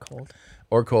Or cold.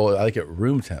 or cold. I like it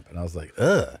room temp. And I was like,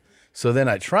 ugh. So then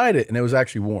I tried it, and it was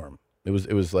actually warm. It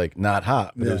was like not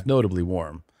hot, but it was notably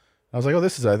warm. I was like, oh,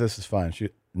 this is fine.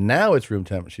 Now it's room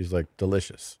temp. She's like,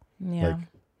 delicious. Yeah. Like,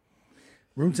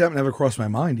 Room temp never crossed my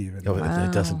mind even. no,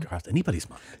 it doesn't cross anybody's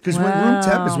mind. Because when room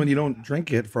temp is when you don't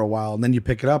drink it for a while, and then you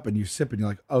pick it up and you sip, and you're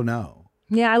like, oh no.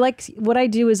 Yeah, I like what I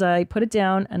do is I put it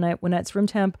down, and when it's room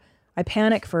temp, I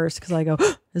panic first because I go,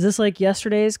 is this like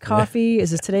yesterday's coffee?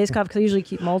 Is this today's coffee? Because I usually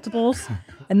keep multiples.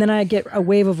 And then I get a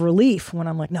wave of relief when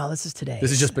I'm like, no, this is today.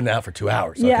 This has just been out for 2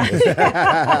 hours. Yeah.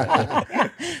 Okay.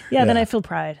 Yeah, then I feel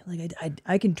pride. Like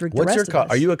I can drink What's the your rest of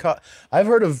this. Are you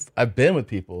a I've been with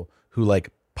people who like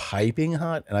piping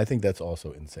hot, and I think that's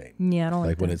also insane. Yeah, I don't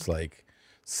like when that. it's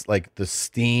like the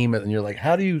steam, and you're like,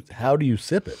 how do you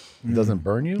sip it? It doesn't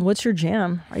burn you. What's your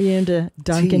jam? Are you into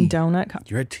Dunkin' Donut?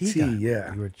 You're a tea guy.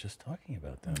 Yeah. You were just talking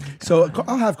about that. So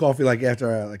I'll have coffee like after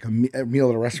a meal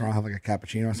at a restaurant. I'll have like a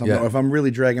cappuccino or something. Yeah. Or if I'm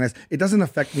really dragging it doesn't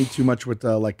affect me too much with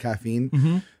like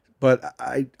caffeine. But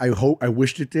I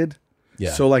wished it did.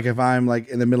 Yeah. So like if I'm like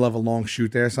in the middle of a long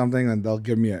shoot there or something, then they'll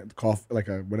give me a coffee, like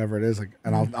a whatever it is, like,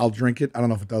 and I'll drink it. I don't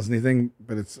know if it does anything,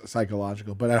 but it's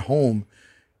psychological. But at home,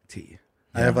 tea.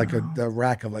 I have like a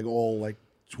rack of like all like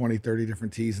 20, 30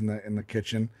 different teas in the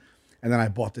kitchen. And then I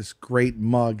bought this great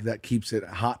mug that keeps it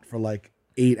hot for like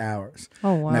 8 hours.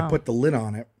 Oh, wow. And I put the lid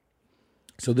on it.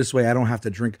 So this way I don't have to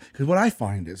drink. Because what I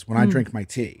find is when I drink my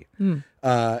tea, you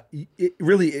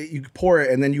pour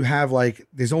it and then you have like,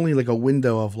 there's only like a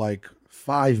window of like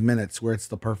 5 minutes where it's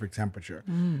the perfect temperature.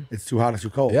 It's too hot or too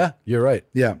cold. Yeah, you're right.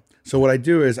 Yeah. So what I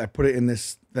do is I put it in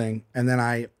this thing and then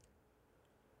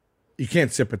you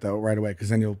can't sip it though right away because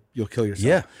then you'll kill yourself.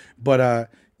 Yeah. But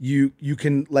you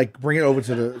can like bring it over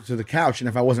to the couch, and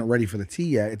if I wasn't ready for the tea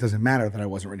yet, it doesn't matter that I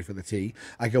wasn't ready for the tea.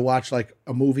 I could watch like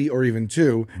a movie or even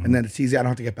two, and then the tea's out. I don't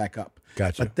have to get back up.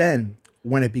 Gotcha. But then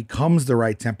when it becomes the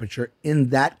right temperature in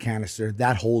that canister,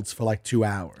 that holds for like 2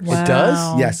 hours. Wow. It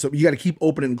does? Yes. So you got to keep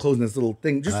opening and closing this little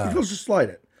thing. Just slide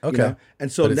it. Okay.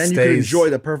 And so But it then you can stays- enjoy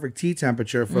the perfect tea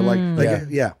temperature for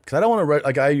yeah. Because I don't want to,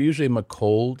 like, I usually am a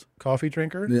cold coffee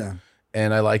drinker. Yeah.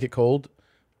 And I like it cold.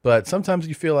 But sometimes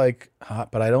you feel like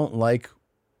hot, but I don't like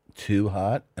too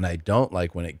hot. And I don't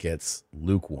like when it gets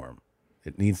lukewarm.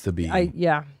 It needs to be like, you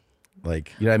know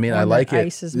what I mean? When I like the it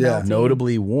ice is melting.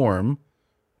 notably warm,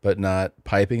 but not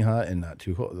piping hot and not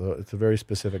too cold. It's a very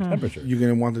specific temperature. You're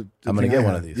going to want to. I'm going to get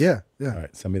one of these. Yeah. All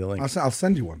right. Send me the link. I'll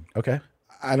send you one. Okay.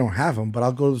 I don't have them, but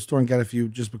I'll go to the store and get a few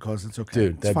just because it's okay.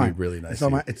 Dude, It's that'd fine. be really nice. It's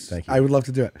on my, of you. Thank you. I would love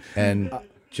to do it. And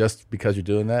just because you're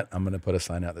doing that, I'm going to put a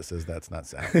sign out that says that's not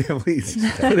sound. Yeah, please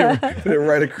put it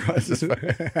right across.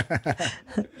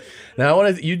 Now I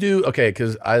want to. You do okay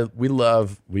because we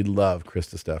love Chris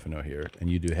Stefano here, and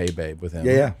you do Hey Babe with him.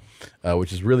 Yeah.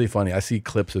 Which is really funny. I see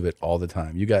clips of it all the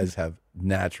time. You guys have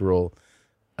natural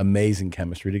amazing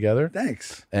chemistry together.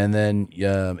 Thanks. And then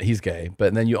he's gay,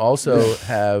 but then you also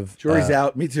have Jury's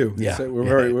out. Me too. Yeah, So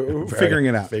we're figuring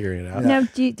it out. Figuring it out. Now,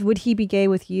 would he be gay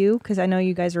with you? Because I know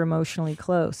you guys are emotionally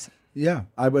close. Yeah,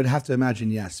 I would have to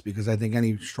imagine yes, because I think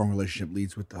any strong relationship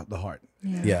leads with the heart.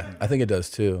 Yeah, I think it does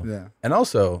too. Yeah. And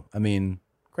also, I mean,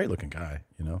 great looking guy,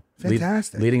 you know.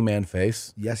 Fantastic. Leading man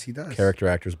face. Yes, he does. Character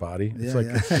actor's body. It's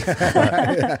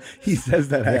Yeah. He says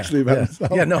that actually about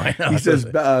himself. Yeah, no, I know. He says,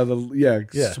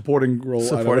 supporting role.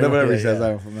 Whatever he says.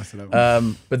 I don't mess it up.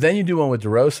 But then you do one with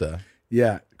DeRosa.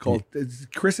 Yeah,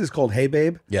 Chris is called Hey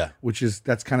Babe. Yeah,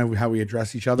 that's kind of how we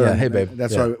address each other. Yeah, and Hey Babe.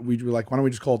 That's why we were like, why don't we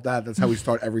just call it that? That's how we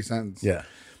start every sentence. Yeah.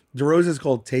 DeRosa is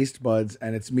called Taste Buds,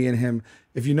 and it's me and him.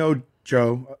 If you know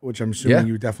Joe, which I'm assuming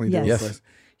you definitely do, Yes.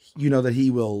 you know that he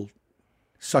will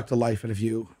suck the life out of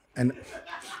you and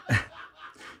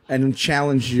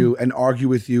challenge you and argue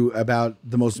with you about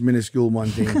the most minuscule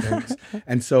mundane things.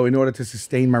 And so in order to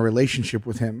sustain my relationship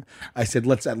with him, I said,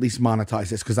 let's at least monetize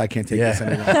this because I can't take this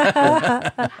anymore.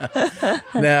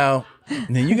 Now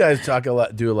you guys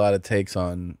do a lot of takes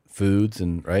on foods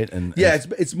and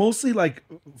it's mostly like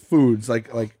foods, like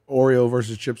Oreo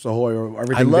versus Chips Ahoy or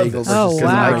everything. I love bagel this.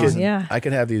 versus I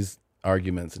can have these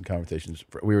arguments and conversations.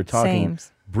 We were talking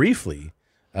briefly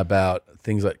about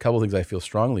a couple things I feel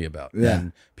strongly about. Yeah.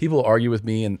 And people argue with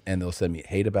me and they'll send me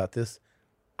hate about this.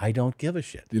 I don't give a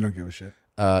shit. You don't give a shit.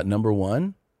 Number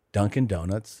one, Dunkin'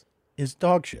 Donuts is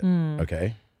dog shit.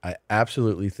 Okay. I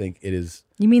absolutely think it is.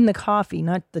 You mean the coffee,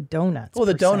 not the donuts? Well,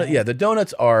 the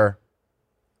donuts are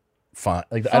fine.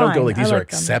 Like I don't go like these are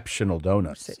exceptional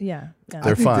donuts. Yeah,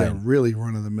 they're fine. They're really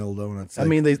run of the mill donuts. I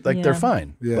mean, they're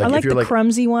fine. Yeah. Like, I like if you're the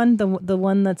crumbsy one, the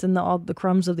one that's in all the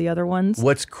crumbs of the other ones.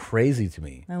 What's crazy to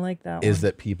me, I like that is one.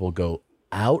 that people go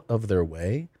out of their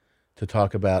way to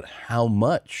talk about how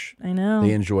much I know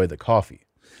they enjoy the coffee.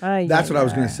 That's what I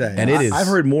was going to say. And it is. I've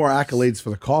heard more accolades for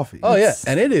the coffee. Oh yeah,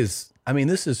 and it is. I mean,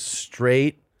 this is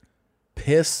straight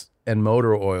piss and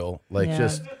motor oil. Like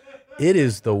just. It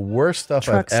is the worst stuff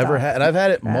I've ever had, and I've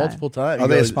had it multiple times. Are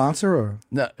they a sponsor or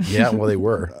no? Yeah, well, they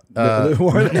were.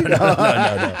 Were they? No.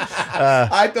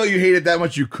 I thought you hated that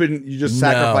much you couldn't. You just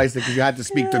sacrificed it because you had to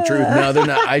speak the truth. No, they're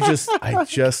not.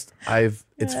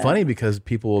 It's funny because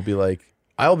people will be like,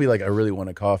 I'll be like, I really want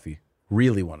a coffee.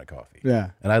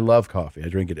 Yeah. And I love coffee. I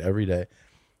drink it every day.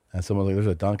 And someone's like, there's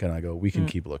a Dunkin'. I go, we can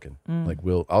keep looking. Like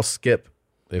I'll skip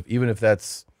even if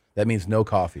that means no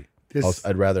coffee.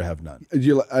 I'd rather have none.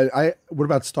 What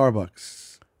about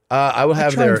Starbucks? I would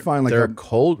have their a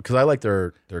cold, because I like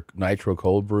their nitro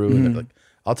cold brew. And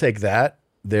I'll take that.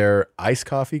 Their iced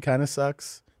coffee kind of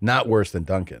sucks. Not worse than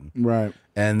Dunkin'. Right.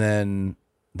 And then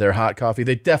their hot coffee,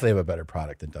 they definitely have a better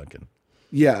product than Dunkin'.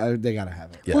 Yeah, they gotta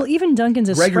have it. Yeah. Well, even Dunkin's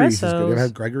Gregory's espresso. is good. You ever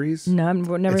had Gregory's? No, I've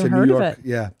never It's even a heard New of York, it.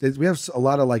 Yeah, we have a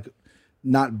lot of like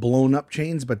not blown up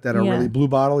chains, but that are really Blue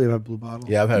Bottle. You have Blue Bottle?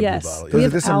 Yeah, I've had Blue Bottle. We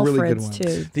have There's some really good Alfred's,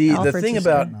 ones. too. The Alfred's thing is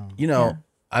about, good.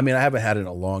 I mean, I haven't had it in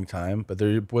a long time, but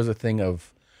there was a thing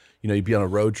of, you'd be on a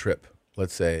road trip,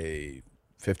 let's say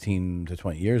 15 to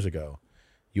 20 years ago.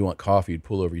 You want coffee, you'd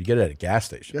pull over, you'd get it at a gas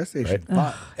station. Gas station.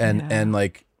 Right? And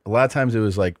like a lot of times it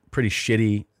was like pretty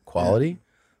shitty quality.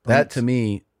 That to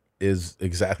me is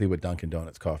exactly what Dunkin'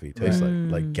 Donuts coffee tastes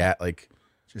like.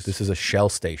 This is a Shell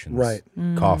station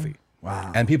coffee.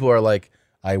 Wow. And people are like,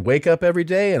 I wake up every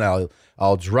day and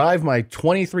I'll drive my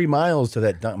 23 miles to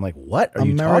that. I'm like, what are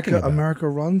you talking about? America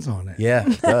runs on it. Yeah,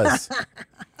 it does.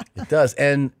 It does.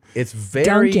 And it's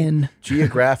very Dunkin'.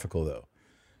 geographical though.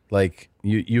 Like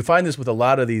you find this with a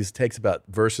lot of these takes about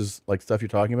versus like stuff you're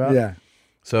talking about. Yeah.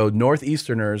 So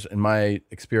Northeasterners, in my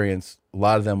experience, a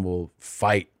lot of them will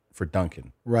fight for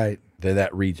Dunkin'. Right. They're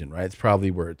that region, right? It's probably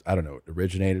where it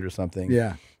originated or something.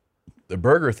 Yeah. The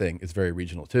burger thing is very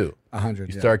regional too.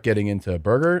 100. You start getting into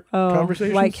burger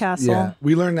conversations. White Castle. Yeah,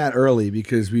 we learned that early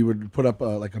because we would put up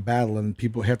like a battle, and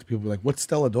half the people were like, "What's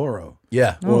Stella D'Oro?"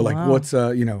 Yeah, or what's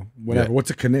whatever. Yeah. What's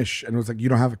a Knish? And it was like, you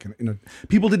don't have a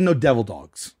people didn't know devil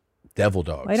dogs. Devil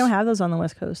dogs. I don't have those on the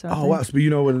West Coast. Oh wow! So you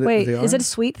know what? Wait, they are? is it a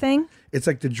sweet thing? It's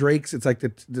like the Drake's. It's like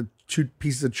the 2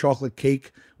 pieces of chocolate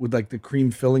cake with like the cream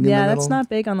filling in the middle. Yeah, that's not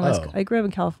big on the West Coast. I grew up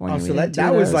in California. Oh, so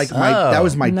that was like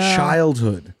my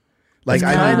childhood. Like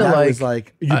that was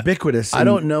like ubiquitous. I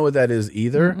don't know what that is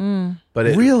either.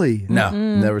 But really, no,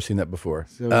 never seen that before.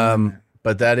 So,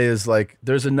 but that is like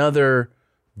there's another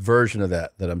version of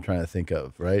that I'm trying to think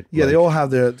of, right? Yeah, they all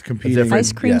have their competing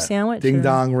ice cream sandwich. Ding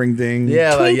dong, ring ding.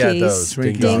 Yeah, Twinkies, those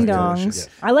ding dongs.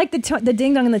 I like the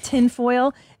ding dong in the tin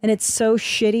foil, and it's so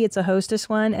shitty. It's a Hostess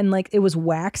one, and like it was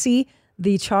waxy.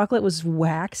 The chocolate was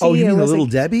waxy. Oh, you mean the was Little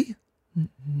Debbie?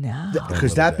 No.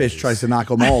 Because that bitch tries to knock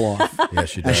them all off. Yeah,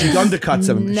 she And does. she undercuts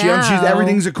them. No. She's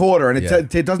everything's a quarter, and Yeah.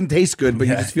 it doesn't taste good, but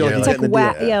you just feel like It's you're like getting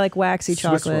the deal. yeah, like waxy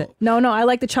Swiss chocolate. roll. No, I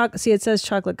like the chocolate. See, it says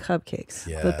chocolate cupcakes.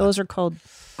 Yeah. But those are called.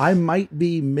 I might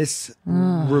be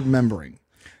misremembering,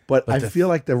 but I feel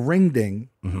like the ring ding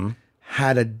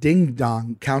had a ding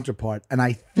dong counterpart, and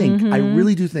I think I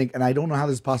really do think, and I don't know how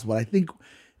this is possible, but I think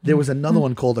there was another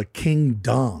one called a king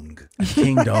dong.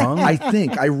 King dong?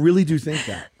 I really do think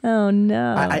that. Oh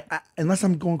no! I unless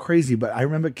I'm going crazy, but I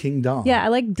remember king dong. Yeah, I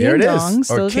like There ding it is.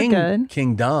 dongs. Or Those King, are good.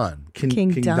 King Don. King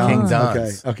Dong. King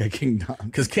Don's. Okay, King Dong.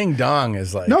 Because King Dong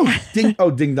is like No, ding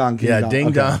dong. King yeah, dong. Ding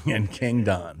Okay. Dong and King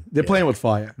Don. They're playing with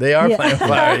fire. They are Yeah. playing with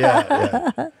fire.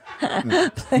 Yeah.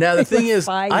 Now the thing is,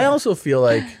 fire. I also feel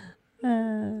like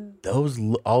those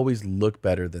always look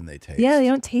better than they taste. Yeah, they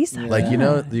don't taste that Like you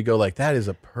know, good. you go like that is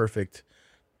a perfect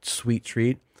sweet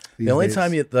treat. These the only days.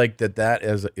 time you like that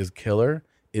is killer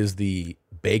is the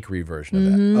bakery version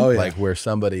of Mm-hmm. that. Oh, yeah. Like where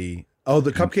somebody. Oh,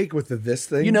 the cupcake with this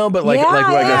thing. You know, but like Yeah, like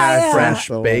yeah, a yeah. French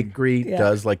Yeah. bakery Yeah.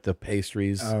 does like the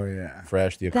pastries. Oh yeah.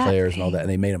 Fresh, the That eclairs and all that, thing. and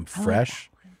they made them I like fresh.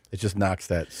 It just knocks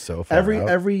that so far Every out.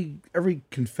 every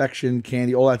confection,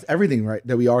 candy, all that, everything, right?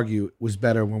 That we argue was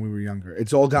better when we were younger.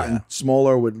 It's all gotten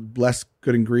smaller with less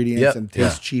good ingredients Yep. and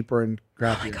tastes Yeah. cheaper and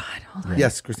crappier. Oh my God, hold on.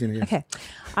 Yes, Christina. Yes. Okay,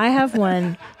 I have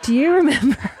one. Do you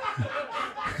remember?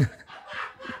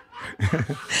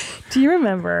 Do you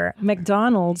remember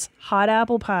McDonald's hot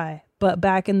apple pie? But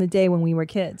back in the day when we were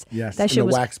kids, Yes. that in shit the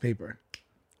was wax paper.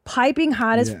 piping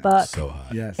hot as Yeah. fuck. So hot.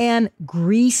 Yes. And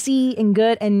greasy and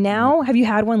good. And now, have you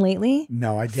had one lately?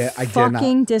 No, I did not.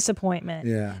 Fucking disappointment.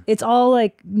 Yeah. It's all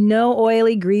like no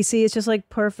oily, greasy. It's just like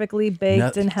perfectly baked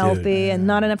Not- and healthy and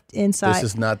not enough inside. This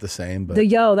is not the same, but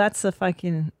That's the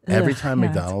fucking. every ugh, time yeah,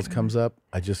 it's McDonald's good. comes up,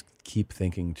 I just keep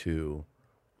thinking to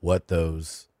what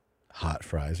those hot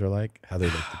fries are like. How they're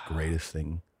like the greatest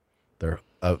thing. They're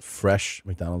fresh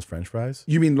McDonald's French fries.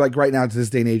 You mean like right now to this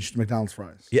day and age, McDonald's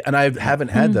fries? Yeah, and I haven't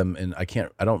Mm. had them, and I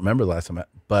don't remember the last time.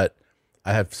 But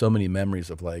I have so many memories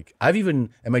of like and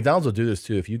McDonald's will do this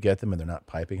too. If you get them and they're not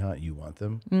piping hot, and you want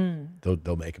them,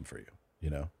 they'll make them for you. You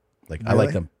know, like I like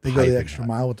Really? them. They go piping the extra hot.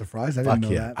 mile with the fries. I Fuck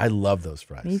didn't know yeah, that. I love those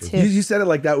fries. Me Those- too. You said it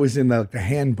like that was in the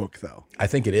think though. I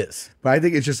think it is. But I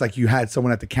think it's just like you had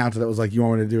someone at the counter that was like, "You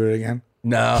want me to do it again?"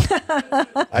 No,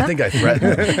 I think I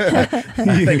threatened him. I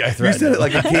think I You threatened said him. it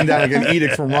like it came down like an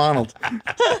edict from Ronald.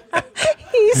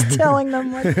 He's telling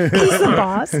them like he's the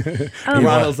boss.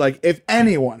 Ronald's like, if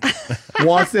anyone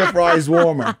wants their fries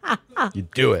warmer, You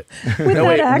do it. With No, that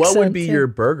wait. What would accent, be too. your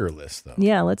burger list though?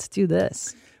 Yeah, let's do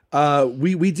this.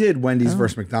 we did Wendy's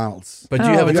versus McDonald's. But do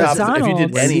you have a top?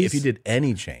 McDonald's. If you did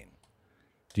any chain,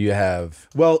 do you have?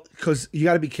 Well, because you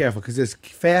got to be careful because there's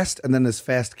fast and then there's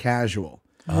fast casual.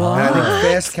 What? And I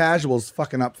think fast casual is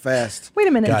fucking up fast. Wait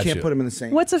a minute. You Gotcha. can't put them in the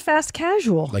same. What's a fast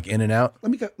casual? Like In and Out?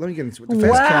 Let me get into it. The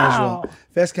fast casual.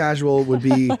 Fast casual would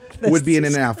be an In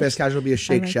and Out. Fast casual would be a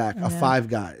Shake Shack, a Five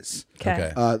Guys.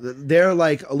 Okay. They're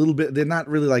like a little bit. They're not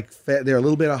really like. They're a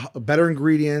little bit of better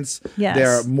ingredients. Yes.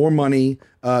 They're more money.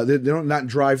 They don't not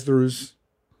drive-throughs.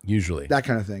 Usually. That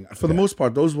kind of thing. For the most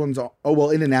part, those ones are. Oh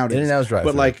well, In and Out. In-N-Out's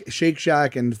drive-thru. But like Shake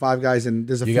Shack and Five Guys and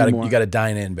there's a You few gotta more. you gotta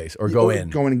dine in base or go in.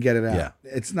 Go in and get it out. Yeah.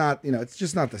 It's not. It's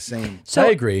just not the same. I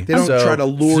agree. They don't try to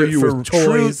lure you for with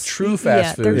toys. True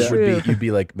fast Yeah, they're food would true. be you'd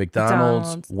be like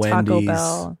McDonald's, McDonald's, Taco Wendy's,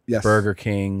 Bell. Yes. Burger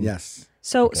King. Yes.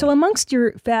 So amongst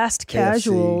your fast KFC.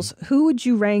 casuals, who would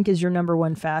you rank as your number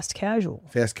one fast casual?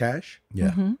 Fast cash.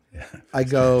 Yeah. I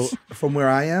go from where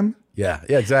I am. Yeah.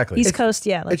 Yeah. Exactly. East Coast,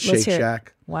 yeah. It's Let's Shake hear it.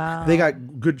 Shack. Wow. They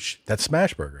got good. That's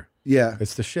Smash Burger. Yeah.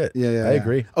 It's the shit. Yeah. I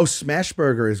agree. Oh, Smash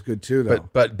Burger is good too, though.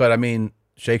 But I mean,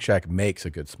 Shake Shack makes a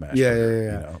good smash. Yeah. burger,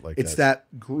 You know, like it's that's-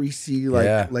 that greasy, like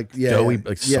doughy,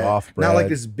 like soft bread. Not like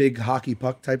this big hockey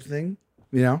puck type thing.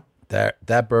 You know.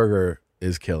 that burger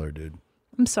is killer, dude.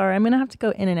 I'm sorry. I'm gonna have to go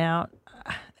In and Out,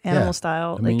 animal Yeah.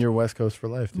 style. I mean, you're West Coast for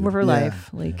life, dude. we're for Yeah. life.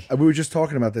 Like We were just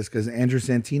talking about this because Andrew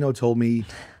Santino told me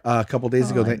a couple days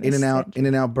ago I that missed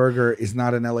In-N-Out Burger is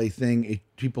not an LA thing.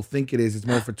 People think it is. It's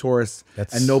more for tourists,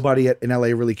 That's- and nobody in LA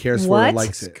really cares for it or What?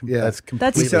 likes it. That's He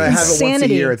completely. said I have it once a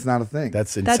insanity. year. It's not a thing.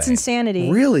 That's insane. that's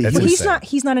insanity. Really? That's Well, he's insane. not.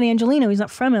 He's not an Angelino. He's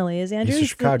not from LA. Is Andrew? He's a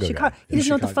Chicago guy. He doesn't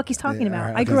know what the Chicago. fuck he's talking Yeah, about.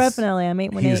 all right. I grew up in LA. I'm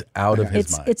 818. He's out of his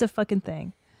it's mind. it's a fucking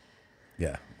thing.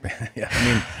 Yeah. Yeah. I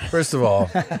mean, first of all,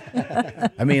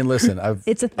 I mean, listen,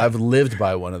 I've lived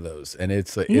by one of those, and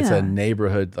it's a Yeah.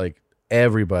 neighborhood, like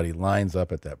everybody lines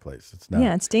up at that place. It's not.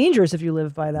 Yeah, it's dangerous if you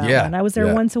live by that Yeah, one. I was there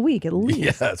yeah. once a week at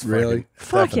least. Yeah, it's Really?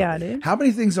 Fuck yeah, dude. How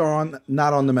many things are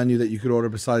not on the menu that you could order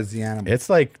besides the animal? It's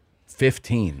like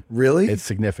 15. Really? It's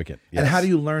significant. And how yes. do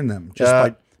you learn them? Just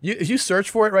like If you search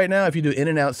for it right now, if you do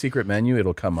In-N-Out secret menu,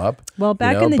 it'll come up. Well,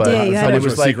 back in the day, you had it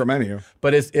was like secret menu.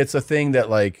 But it's a thing that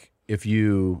like if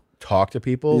you talk to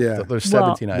people, there's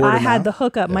 17 items. I had the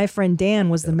hookup. My friend Dan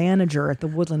was the manager at the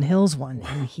Woodland Hills one,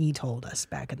 and he told us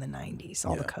back in the 90s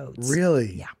all the codes.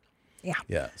 Really? Yeah. Yeah.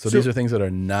 Yeah. So these are things that are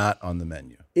not on the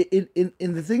menu.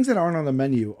 In the things that aren't on the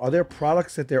menu, are there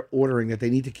products that they're ordering that they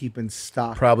need to keep in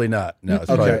stock? Probably not. No, it's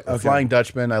probably okay. Flying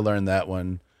Dutchman. I learned that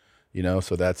one. You know,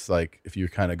 so that's like if you're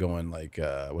kind of going like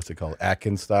what's it called,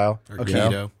 Atkins style Or you know?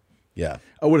 keto. Yeah.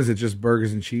 Oh, what is it? Just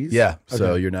burgers and cheese? Yeah.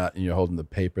 So Okay. you're holding the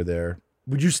paper there.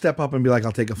 Would you step up and be like,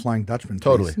 "I'll take a Flying Dutchman"? Please?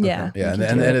 Totally. Yeah. Okay. Yeah.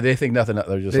 And they think nothing.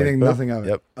 They're just They like, think "Oh, nothing of it.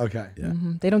 Yep. Okay. Yeah.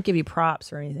 They don't give you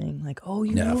props or anything. Like, oh,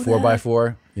 you know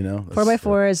 4x4. You know.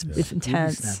 4x4 is Scooby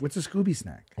intense. snack. What's a Scooby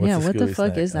snack? Yeah, What's a what the Scooby fuck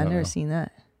snack? is that? I I've don't never know. seen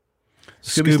that.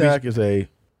 Scooby snack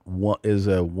is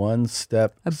a one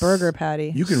step. A burger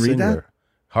patty. You can read that?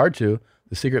 Hard to.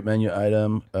 The secret menu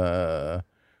item,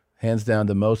 hands down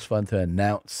the most fun to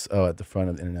announce. Oh, at the front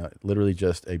of the In-N-Out, literally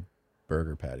just a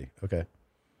burger patty. Okay.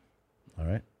 All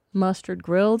right. Mustard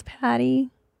grilled patty.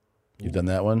 You've done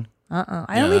that one?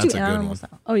 I only do animal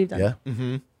style. Oh, you've done Yeah. it.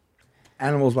 Mm-hmm.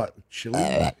 Animals what?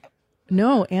 Chili?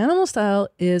 No, animal style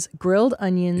is grilled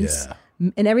onions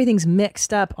and everything's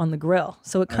mixed up on the grill.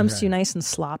 So it comes to you nice and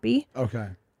sloppy. Okay.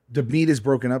 The meat is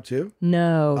broken up too?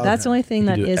 No, that's the only thing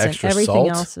that isn't. extra Everything salt.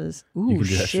 else is. Ooh, You can do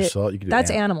shit. extra salt. You can do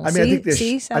That's animal. I mean,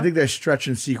 See? I think they're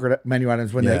stretching secret menu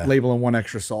items when they label in one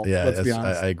extra salt. Yeah, let's be that's-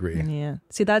 honest. I agree. Yeah.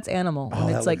 See, that's animal. Oh,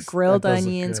 When that it's like looks- grilled that does look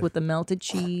onions good. with the melted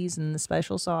cheese and the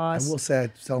special I sauce. will say, I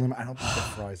tell them I don't think the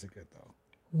fries are good though.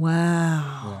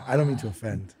 Wow. Yeah, I don't mean to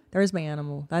offend. There's my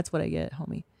animal. That's what I get,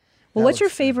 homie. Well, what's your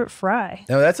favorite fry?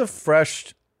 No, that's a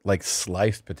fresh, like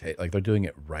sliced potato. Like they're doing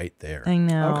it right there. I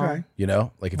know. Okay. You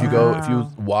know, like if you go, if you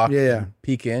Wow. walk, Yeah.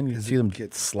 peek in, you see them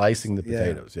slicing the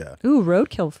potatoes. Yeah. Ooh,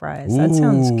 roadkill fries. That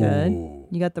sounds good. Ooh.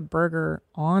 You got the burger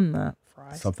on the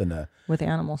fries Something to with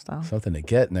animal style. something to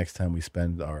get next time we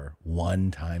spend our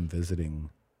one time visiting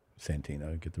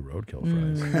Santino. Get the roadkill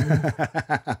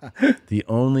fries. The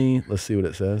only, let's see what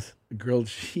it says. Grilled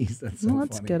cheese. That's so No,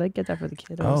 that's funny. good. I get that for the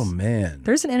kiddos. Oh man,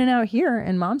 There's an In-N-Out here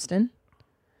in Momston.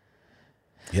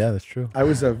 yeah, that's true. I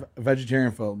was a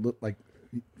vegetarian for like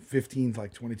 15 to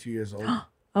like 22 years old.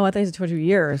 Oh, I thought it was 22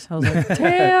 years. I was like,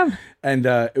 damn. And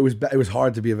it was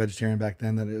hard to be a vegetarian back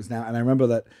then than it is now. And I remember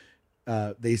that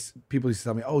people used to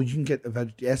tell me, "Oh, you can get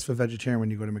ask for vegetarian when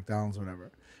you go to McDonald's or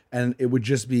whatever." And it would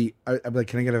just be, I'd be like,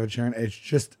 "Can I get a vegetarian?" It's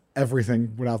just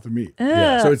everything without the meat.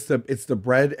 Yeah. So it's the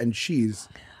bread and cheese,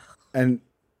 and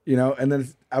you know. And then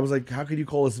I was like, "How could you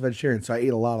call this a vegetarian?" So I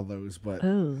ate a lot of those, but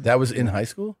That was in high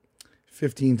school.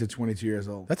 15 to 22 years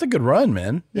old. That's a good run,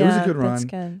 man. It was a Yeah, good run. that's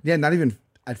good. Yeah, not even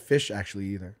at fish actually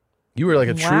either. You were like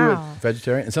a true Wow.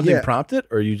 vegetarian, and something Yeah. prompted,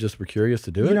 or you just were curious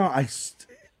to do it. You know, I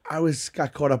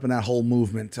got caught up in that whole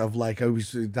movement of like, a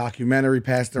documentary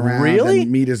passed around. Really?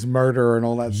 And meat is murder and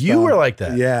all that stuff. You were like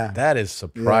that. Yeah. That is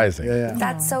surprising. Yeah.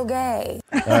 That's so gay.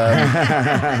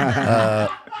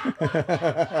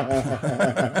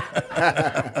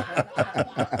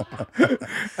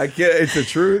 I can't, it's the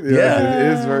truth.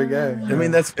 Yeah. It is very gay. I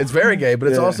mean, it's very gay, but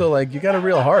it's Yeah. also like you got a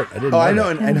real heart. I didn't. Oh, I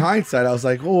know. that. In hindsight, I was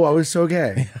like, "Oh, I was so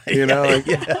gay." You know, like,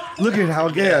 look at how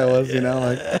gay I was. You know,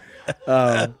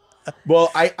 like, well,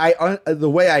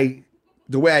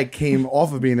 the way I came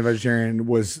off of being a vegetarian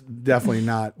was definitely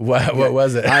not. What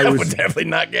was it? I was definitely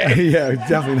not gay. Yeah,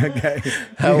 definitely not gay.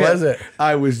 How was it?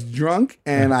 I was drunk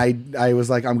and I was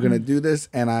like, I'm gonna do this,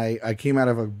 and I came out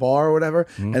of a bar or whatever,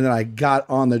 and then I got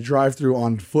on the drive-through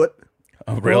on foot.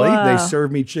 Oh, really? Wow. They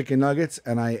served me chicken nuggets,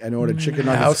 and I ordered chicken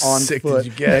nuggets How on sick foot.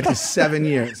 did you get? It took 7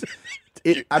 years.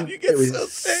 It was so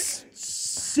sick?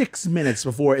 6 minutes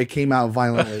before it came out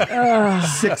violently.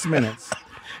 6 minutes.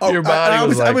 Your body I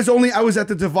was like- I was at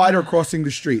the divider crossing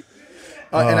the street.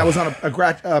 And I was on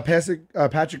a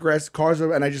patch of grass, cars,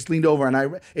 and I just leaned over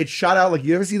and it shot out like,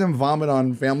 you ever see them vomit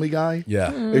on Family Guy?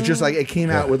 Yeah. It's just like it came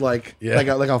out with like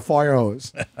a fire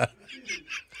hose.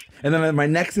 And then my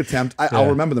next attempt, I'll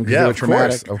remember them because they were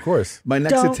traumatic. Of course. My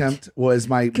next Don't attempt was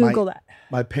my that.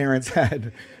 My parents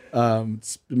had my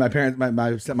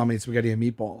stepmom made spaghetti and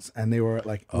meatballs, and they were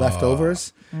like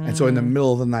leftovers. And so in the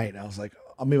middle of the night, I was like,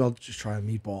 oh, maybe I'll just try a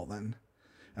meatball then.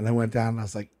 And then went down, and I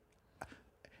was like,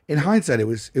 in hindsight, it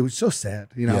was so sad,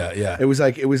 you know. Yeah. It was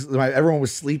like everyone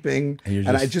was sleeping, And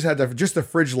and I just had the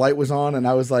fridge light was on, and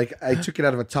I was like, I took it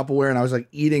out of a Tupperware, and I was like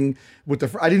eating with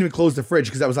I didn't even close the fridge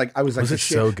because I was like Was it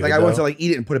shit. so good, like I wanted to though? like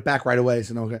eat it and put it back right away.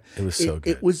 So no, okay. It was so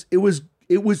good.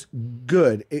 It was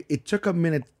good. It took a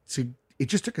minute to. It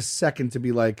just took a second to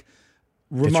be like,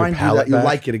 remind you palate that you back?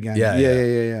 like it again.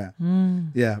 Yeah.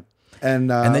 Yeah. And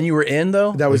then you were in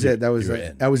though. That was Or it. That was you were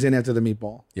it. in? I was in after the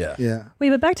meatball. Yeah. Yeah. Wait,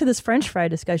 but back to this French fry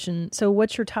discussion. So,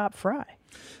 what's your top fry?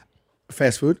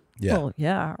 Fast food. Yeah. Well,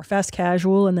 yeah, or fast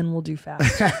casual, and then we'll do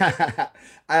fast.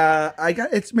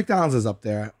 It's McDonald's is up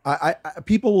there. I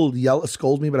people will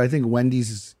scold me, but I think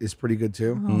Wendy's is pretty good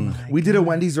too. We did a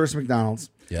Wendy's versus McDonald's.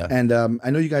 Yeah. And I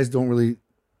know you guys don't really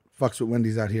fucks with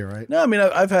Wendy's out here, right? No, I mean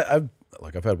I've had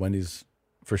Wendy's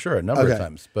for sure a number of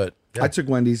times, but yeah. I took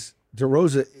Wendy's.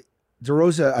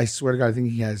 DeRosa, I swear to God, I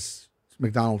think he has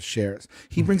McDonald's shares.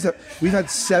 He brings up. We've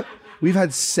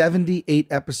had 78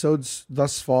 episodes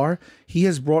thus far. He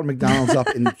has brought McDonald's up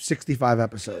in 65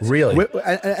 episodes. Really?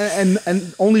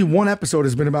 And only one episode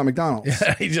has been about McDonald's.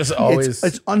 Yeah, he just always.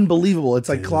 It's unbelievable. It's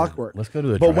like clockwork. Let's go to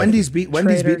the. But Wendy's beat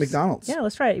Traders. McDonald's. Yeah,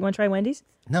 let's try it. You want to try Wendy's?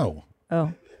 No.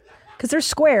 Oh, because they're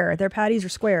square. Their patties are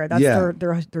square. That's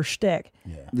their shtick.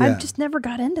 Yeah. I just never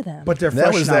got into them. But they're That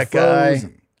fresh, was not that guy.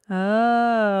 frozen.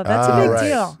 Oh, that's a big right.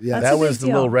 deal. Yeah. That's That a big was the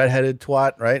deal. little redheaded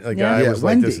twat, right? The guy Yeah, was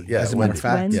Wendy, like this. Yeah, as a matter of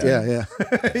fact. Wendy.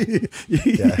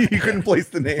 Yeah. You couldn't place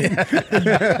the name.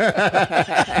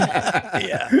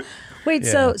 Yeah. Wait,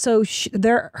 Yeah. so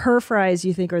her fries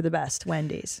you think are the best?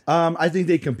 Wendy's. I think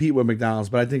they compete with McDonald's,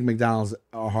 but I think McDonald's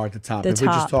are hard to top. The If we're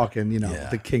just top. talking,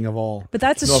 the king of all. But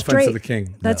that's no a offense straight. to the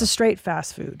king. That's a straight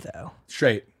fast food, though.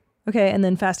 Straight. Okay, and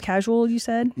then fast casual, you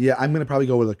said. Yeah, I'm gonna probably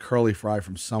go with a curly fry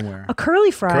from somewhere. A curly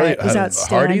fry is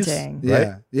outstanding. Hardee's? Yeah,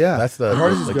 Right? yeah. That's the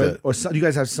Hardee's is like good. the- Or do you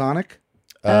guys have Sonic?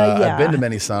 I've been to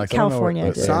many Sonics. California, I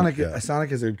I don't know what, did.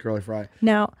 Sonic is a curly fry.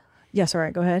 Now, yes, all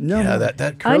right, go ahead. Yeah,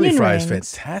 that curly Onion fry is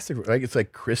rings. fantastic. Like it's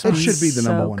like crispy. It should be the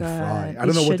number So one good. fry. I It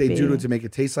don't know what should they do be. to make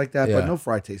it taste like that, Yeah. but no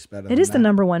fry tastes better. It is the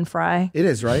number one fry. It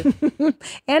is, right?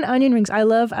 And onion rings. I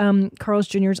love Carl's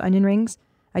Jr.'s onion rings.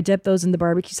 I dip those in the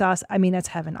barbecue sauce. I mean, that's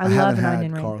heaven. I love haven't an had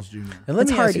onion ring. Carl's Jr. And let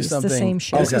It's me ask you Hardee's, something. the same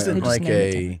shit. This They isn't just like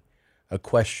named it a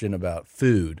question about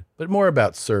food, but more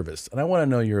about service. And I want to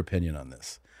know your opinion on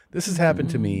this. This has happened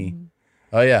to me.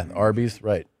 Oh yeah, Arby's,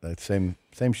 right? That same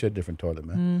shit, different toilet,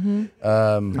 man.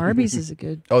 Arby's is a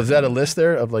good. Oh, is that a list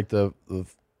there of like that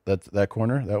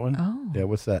corner? That one? Oh. Yeah.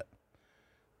 What's that?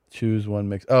 Choose one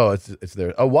mix. Oh, it's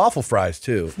there. Oh, waffle fries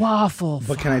too. Waffle.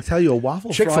 But can I tell you, a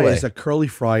waffle fry Chick-fil-A. is a curly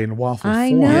fry in waffle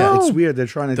I form. know. Yeah, it's weird. They're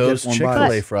trying to Those get one Chick-fil-A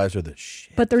by. fries are the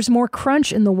shit. But there's more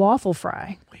crunch in the waffle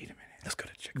fry.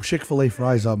 Chick-fil-A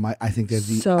fries are I think they're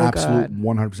the So absolute good.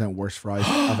 100% worst fries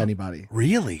of anybody.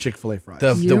 Really? Chick-fil-A fries.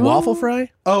 The waffle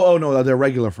fry? Oh no, they're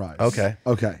regular fries. Okay.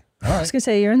 Okay. I was gonna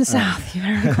say you're in the South. You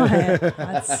better be quiet.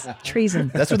 That's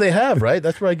treason. That's what they have, right?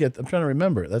 That's where I get. I'm trying to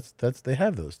remember. That's they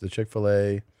have those. The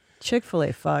Chick-fil-A. Chick-fil-A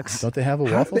fucks. Don't they have a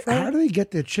How waffle do, they, fry? how do they get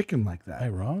their chicken like that?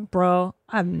 Am I wrong? Bro,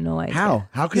 I have no idea. How?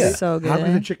 How could It's it, so good. How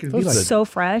could the chicken be like so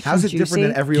fresh? How's and it different than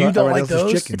juicy. every You don't everyone like else's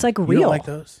those? chicken? It's like You real. don't like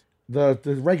those? The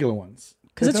regular ones.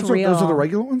 'Cause it's Those real. are the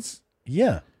regular ones?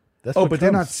 Yeah. That's Oh, what but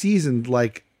they're not comes. seasoned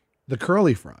like the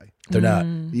curly fry. They're not.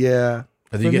 Yeah.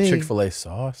 But do you For get me, Chick-fil-A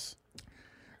sauce?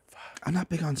 I'm not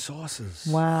big on sauces.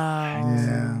 Wow.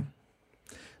 Yeah.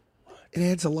 It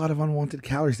adds a lot of unwanted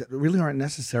calories that really aren't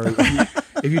necessary.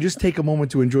 If you just take a moment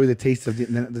to enjoy the taste of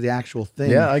the actual thing.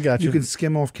 Yeah, I got you. You can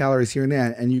skim off calories here and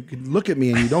there, and you can look at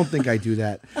me and you don't think I do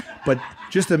that. But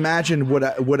just imagine what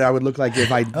I would look like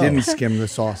if I didn't skim the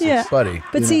sauces. Yeah. Buddy.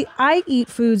 But You see, know. I eat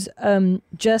foods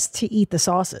just to eat the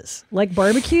sauces. Like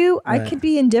barbecue, I Right. could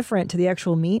be indifferent to the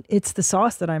actual meat. It's the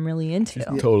sauce that I'm really into.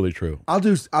 Totally true. I'll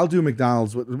do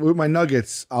McDonald's with my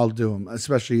nuggets. I'll do them,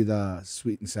 especially the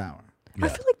sweet and sour. I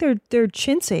feel like they're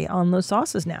chintzy on those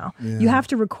sauces now. Yeah. You have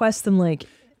to request them like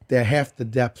They're half the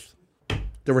depth.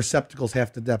 The receptacle's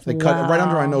half the depth. They cut it right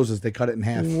under our noses. They cut it in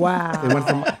half. Wow.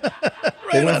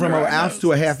 They went from an ounce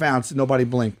to a half ounce. And nobody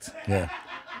blinked. Yeah.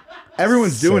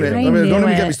 Everyone's doing it. I I mean, knew don't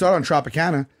even it. get me started on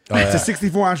Tropicana. Oh, yeah. It's a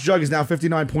 64-ounce jug is now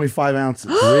 59.5 ounces.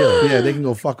 Really? Yeah, they can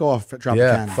go fuck off at Tropicana.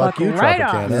 Yeah. Fuck you, right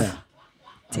Tropicana. Yeah.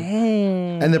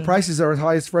 dang. And the prices are as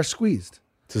high as fresh squeezed.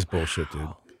 This is bullshit, dude.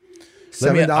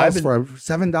 $7 I've been- for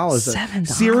 $7. $7.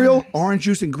 Cereal, orange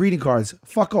juice, and greeting cards.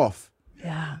 Fuck off.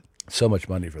 Yeah. So much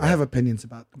money for that. I have opinions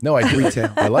about No, I do.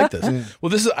 retail. I like this. Yeah.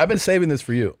 Well, I've been saving this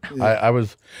for you. I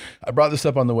brought this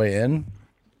up on the way in,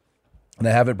 and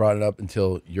I haven't brought it up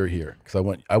until you're here because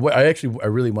I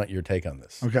really want your take on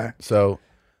this. Okay. So,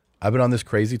 I've been on this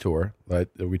crazy tour that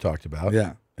we talked about.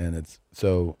 Yeah. And it's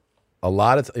so a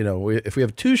lot of if we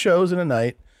have 2 shows in a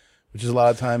night, which is a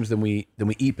lot of times, then we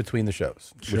eat between the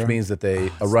shows, Sure. which means that a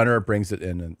runner brings it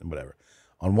in and whatever.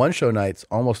 On one show nights,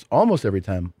 almost every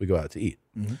time we go out to eat.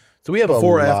 Mhm. So we have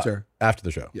Before or a lot, after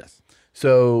the show. Yes.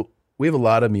 So we have a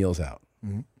lot of meals out.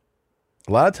 Mhm.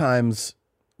 A lot of times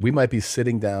we might be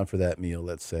sitting down for that meal.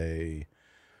 Let's say,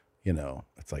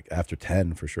 it's like after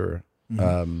 10 for sure.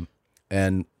 Mhm.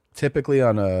 And typically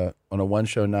on a one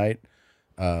show night,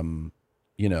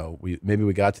 you know,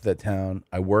 we got to that town.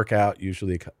 I work out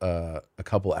usually a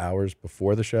couple hours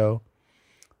before the show.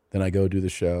 Then I go do the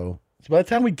show. So by the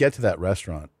time we get to that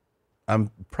restaurant,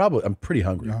 I'm pretty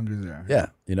hungry. You're hungry there. Yeah.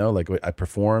 You know, like I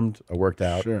performed, I worked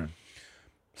out. Sure.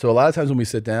 So a lot of times when we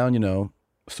sit down, you know,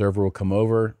 server will come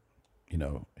over, you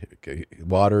know,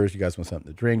 waters, you guys want something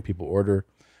to drink, people order.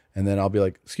 And then I'll be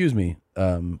like, excuse me,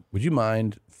 would you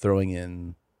mind throwing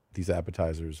in these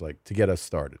appetizers, like, to get us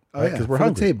started? Oh, right? yeah, Because we're for the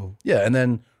hungry. table. Yeah, and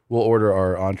then we'll order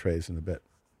our entrees in a bit.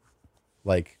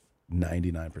 Like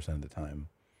 99% of the time,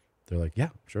 they're like, yeah,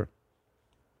 sure.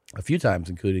 A few times,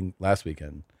 including last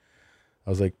weekend, I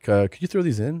was like, could you throw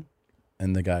these in?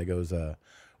 And the guy goes,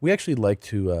 we actually like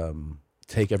to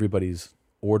take everybody's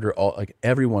order,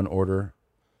 everyone order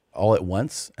all at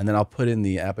once, and then I'll put in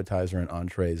the appetizer and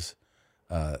entrees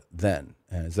then.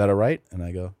 And is that all right? And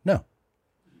I go, no.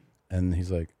 And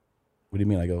he's like, what do you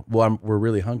mean? I go, well, we're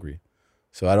really hungry,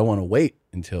 so I don't want to wait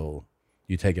until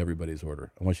you take everybody's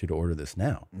order. I want you to order this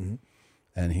now. Mm-hmm.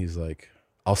 And he's like,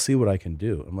 I'll see what I can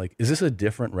do. I'm like, is this a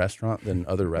different restaurant than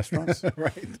other restaurants?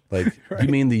 Right. Like, you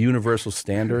mean the universal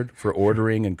standard for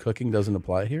ordering and cooking doesn't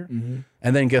apply here? Mm-hmm.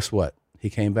 And then guess what? He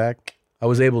came back. I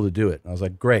was able to do it. I was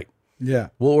like, great. Yeah.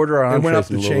 We'll order our It went entrees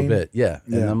up in a the little chain. bit. Yeah.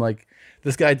 And Yeah. I'm like,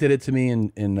 this guy did it to me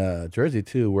in Jersey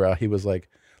too, where he was like,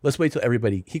 let's wait till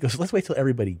everybody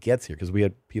gets here, because we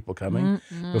had people coming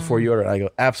before you order. And I go,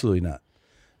 absolutely not.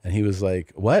 And he was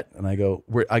like, what? And I go,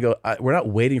 we're not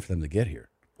waiting for them to get here.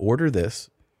 Order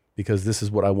this, because this is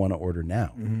what I want to order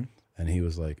now. Mhm. And he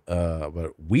was like,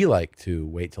 but we like to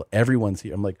wait till everyone's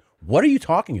here. I'm like, what are you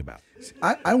talking about?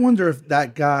 I wonder if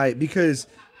that guy, because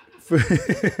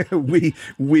we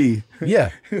yeah.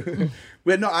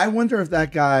 But no, I wonder if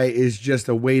that guy is just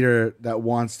a waiter that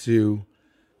wants to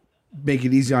make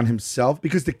it easy on himself,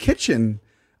 because the kitchen,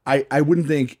 I wouldn't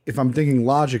think, if I'm thinking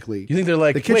logically, you think they're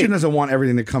like, the kitchen wait, doesn't want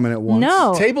everything to come in at once.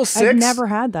 No, Table 6? I've never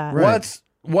had that.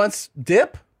 What's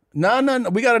dip? No.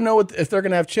 We got to know if they're going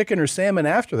to have chicken or salmon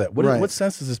after that. Right. What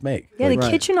sense does this make? Yeah, the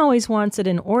kitchen always wants it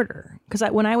in order. Because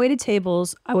when I waited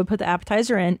tables, I would put the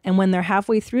appetizer in, and when they're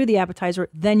halfway through the appetizer,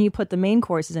 then you put the main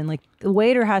courses in. Like, the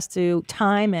waiter has to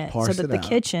time it Parse so that it the out.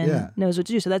 kitchen Yeah. knows what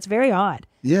to do. So that's very odd.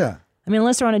 Yeah. I mean,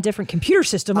 unless they're on a different computer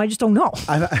system, I just don't know.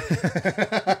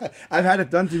 I've had it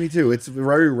done to me too. It's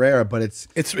very rare, but it's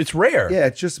rare. Yeah,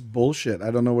 it's just bullshit.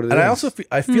 I don't know what it is. And I also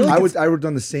I feel like I would have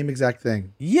done the same exact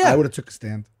thing. Yeah. I would have took a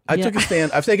stand. I took a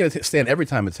stand. I've taken a stand every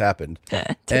time it's happened.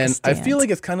 And I feel like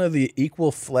it's kind of the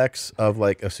equal flex of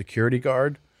like a security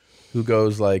guard who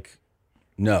goes like,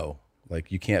 no,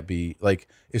 like you can't be, like,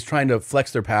 is trying to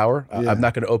flex their power. Yeah. I'm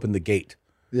not going to open the gate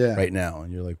right now.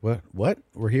 And you're like, what?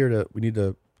 We need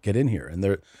to get in here. And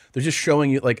they're just showing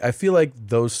you, like, I feel like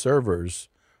those servers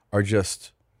are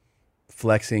just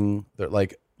flexing. They're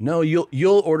like, no,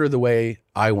 you'll order the way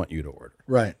I want you to order.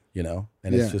 Right. You know?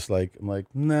 And it's just like, I'm like,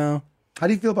 no. How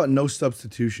do you feel about no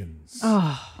substitutions?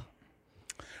 Oh.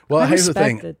 Well, I here's the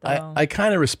thing. respect it, though. I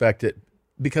kind of respect it,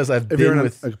 because I've If you're been in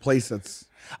with a place that's,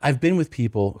 I've been with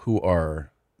people who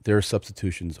their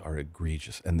substitutions are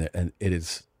egregious, and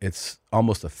it's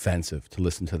almost offensive to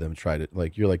listen to them try to,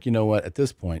 like, you're like, you know what, at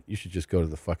this point you should just go to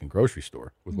the fucking grocery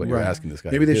store with what you're Right. asking this guy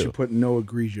Maybe to they do. should put no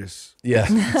egregious. Yeah,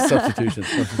 substitutions.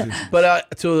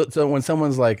 But so when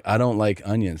someone's like, I don't like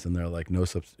onions, and they're like, no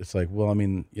it's like, well, I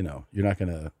mean, you know, you're not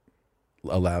going to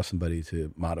allow somebody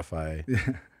to modify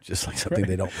just like something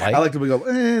they don't like. I like to go,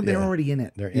 they're Yeah. already in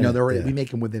it. They're you in know, it, they're already, yeah. we make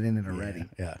them with it in it already.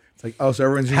 Yeah. It's like, oh, so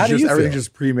everything's How do just you everything's feel?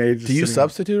 just pre-made. Just Do you sitting-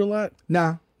 substitute a lot?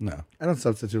 No. No. I don't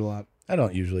substitute a lot. I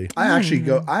don't usually. I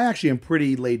actually am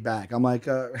pretty laid back. I'm like,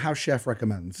 how chef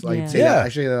recommends. Like, Yeah. say that. I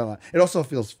say that a lot. It also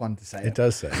feels fun to say. It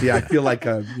does say. Yeah, I feel like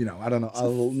you know, I don't know, a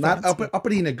little, not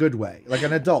uppity in a good way, like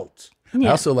an adult. I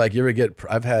also like, you ever get,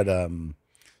 I've had,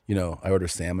 you know, I order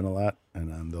salmon a lot,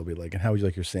 and they'll be like, and how would you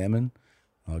like your salmon?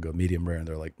 I'll go medium rare, and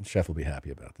they're like, chef will be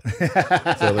happy about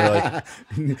that. So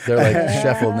they're like,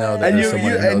 chef will know that. And there's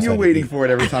someone who knows you're how to waiting eat. for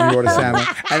it every time you order salmon.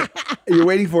 And you're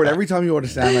waiting for it every time you order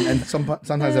salmon. And sometimes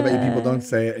I bet you people don't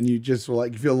say it, and you just will,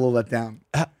 like, you feel a little let down.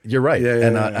 You're right. Yeah, yeah,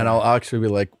 and yeah, and I'll actually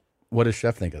be like, what does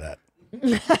chef think of that?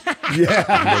 Yeah.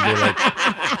 And they'll be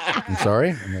like, I'm sorry.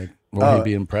 I'm like, won't he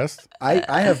be impressed?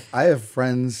 I have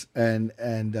friends and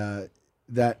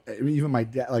that, I mean, even my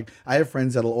dad, like, I have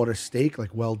friends that'll order steak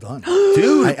like well done.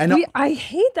 Dude, I know. I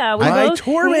hate that. We My both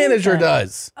tour hate manager that.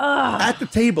 does. At the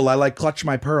table, I like clutch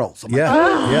my pearls. I'm like,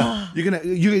 Yeah, yeah.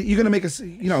 You're gonna make us.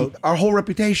 You know, our whole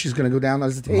reputation is gonna go down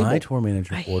as a table. My tour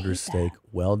manager orders steak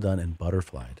well done and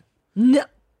butterflied. No.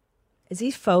 Is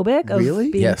he phobic of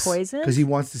being Yes. poisoned? Because he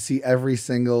wants to see every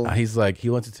single. He's like, he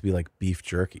wants it to be like beef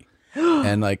jerky.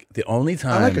 And like the only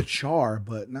time I like a char,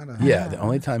 but not a. Yeah, the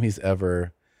only time he's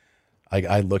ever,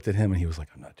 I looked at him and he was like,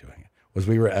 "I'm not doing it." Was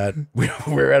we were at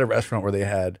a restaurant where they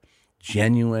had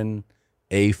genuine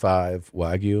A5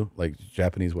 Wagyu, like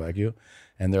Japanese Wagyu,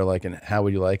 and they're like, "And how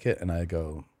would you like it?" And I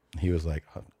go, he was like,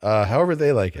 "However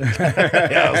they like it."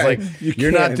 Yeah, I was like,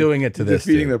 "You're not doing it to this."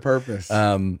 Defeating dude. the purpose.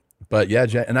 But yeah,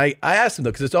 and I asked him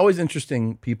though, because it's always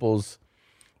interesting people's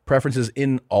preferences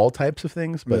in all types of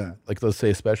things, but like let's say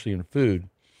especially in food.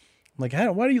 I'm like,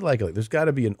 why do you like it? Like, there's got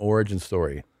to be an origin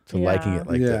story to liking it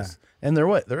like this. And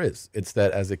there is. It's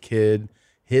that as a kid,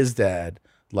 his dad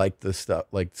liked the stuff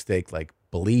like steak, like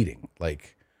bleeding,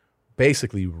 like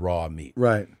basically raw meat.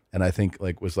 Right. And I think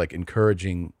like was like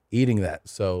encouraging eating that.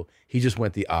 So he just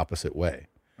went the opposite way.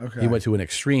 Okay. He went to an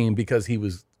extreme because he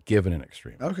was given an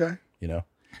extreme. Okay. You know?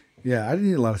 Yeah, I didn't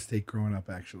eat a lot of steak growing up,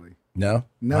 actually. No?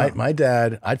 No. My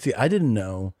dad, I didn't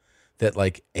know that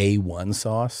like A1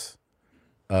 sauce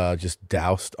just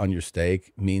doused on your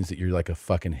steak means that you're like a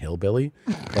fucking hillbilly.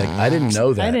 Like I didn't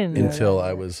know that until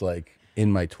I was like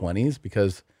in my 20s,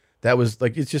 because that was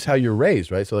like, it's just how you're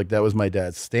raised, right? So like that was my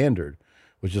dad's standard,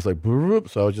 was just like,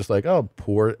 so I was just like, oh,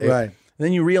 pour. Right. And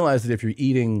then you realize that if you're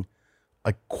eating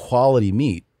a quality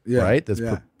meat, right, that's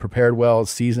prepared well,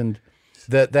 seasoned,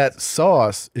 that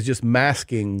sauce is just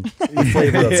masking the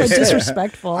flavor of So the steak.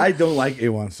 disrespectful. I don't like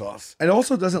A1 sauce. It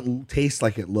also doesn't taste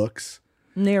like it looks.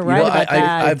 You're right about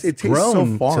that. I've it tastes grown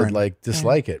so foreign. to like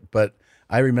dislike it, but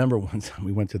I remember one time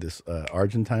we went to this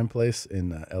Argentine place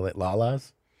in LA,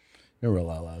 Lala's. Remember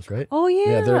Lala's, right? Oh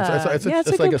yeah,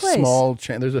 it's like a place. small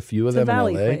chain. There's a few of It's a them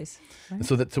valley in LA. place, right? And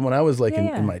so when I was like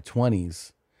in my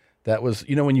 20s, that was,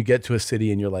 you know, when you get to a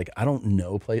city and you're like, I don't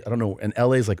know, and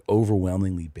LA is like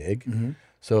overwhelmingly big. Mm-hmm.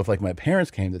 So if like my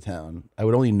parents came to town, I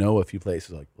would only know a few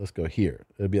places. Like, let's go here.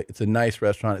 It'd be like, it's a nice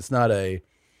restaurant. It's not a,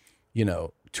 you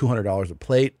know, $200 a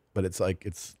plate, but it's like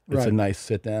it's Right. a nice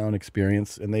sit down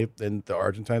experience. And the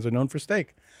Argentines are known for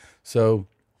steak. So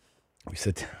we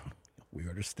sit down, we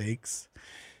order steaks,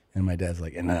 and my dad's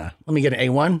like, and let me get an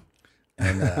A1,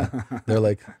 and they're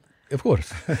like, of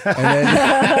course. And then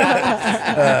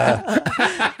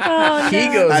he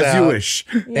goes As out, you wish.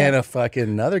 and a fucking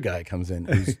another guy comes in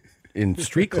who's in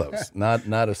street clothes,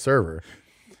 not a server,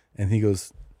 and he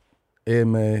goes,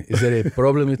 is there a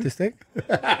problem with this steak?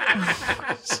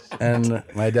 And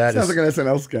my dad Sounds like an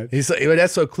SNL sketch. He's like, my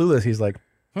dad's so clueless. He's like,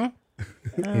 huh?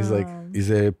 He's like, is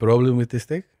there a problem with this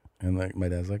steak? And like my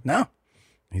dad's like, no.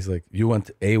 He's like, you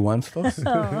want A1 sauce?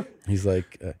 Oh. He's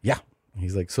like, yeah.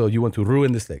 He's like, so you want to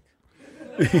ruin the steak?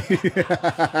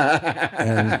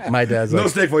 And my dad's like, No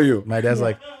steak for you. My dad's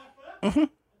like,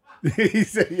 He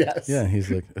said yes. yeah. He's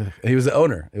like, he was the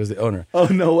owner. It was the owner. Oh,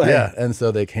 no way. Yeah. And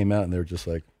so they came out and they were just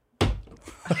like,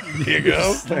 here you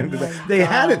go. They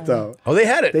had it though. Oh, they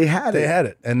had it. They had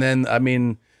it. And then,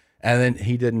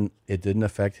 it didn't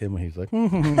affect him. He's like,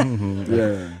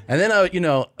 Yeah. And then you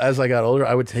know, as I got older,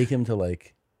 I would take him to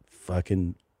like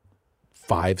fucking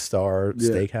 5-star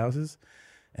steakhouses,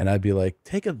 and I'd be like,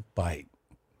 take a bite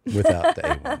without the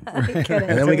A1.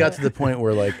 And then we got to the point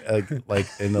where like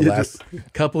in the last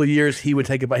couple of years, he would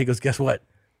take a bite. He goes, guess what?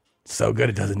 So good,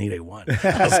 it doesn't need A1.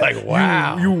 I was like,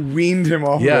 wow. You weaned him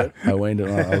off. Yeah, of it. I weaned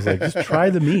him off. I was like, just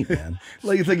try the meat, man.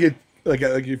 Like it's like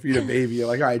you feed a baby. You're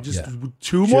like, all right, just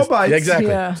two more bites. Yeah, exactly.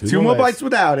 Yeah. Two more bites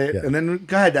without it, Yeah. and then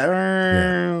go ahead.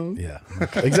 Yeah,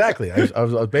 exactly. I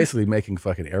was basically making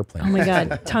fucking airplanes. Oh my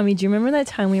God. Tommy, do you remember that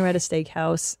time we were at a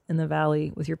steakhouse in the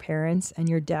valley with your parents and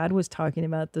your dad was talking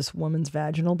about this woman's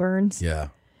vaginal burns? Yeah.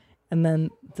 And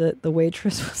then the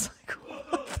waitress was like,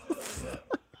 what the fuck?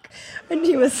 And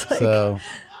he was like, So,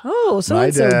 oh, so my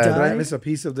and so dad- Did I died. miss a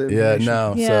piece of the yeah, information?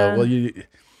 no. Yeah. So, well,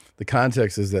 the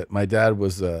context is that my dad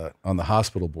was on the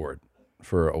hospital board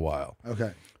for a while.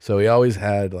 Okay. So he always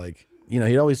had like, you know,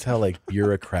 he'd always tell like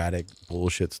bureaucratic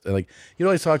bullshit. Like he'd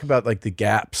always talk about like the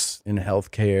gaps in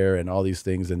healthcare and all these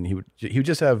things, and he would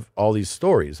just have all these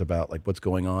stories about like what's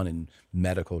going on in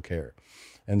medical care,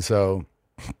 and so.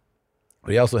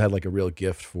 But he also had like a real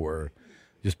gift for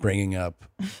just bringing up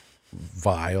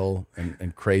vile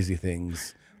and crazy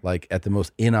things like at the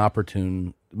most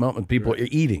inopportune moment people are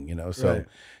eating, you know. So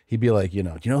he'd be like, you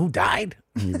know, do you know who died?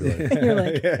 And you'd be like, You're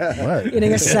like, what?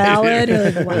 eating a salad.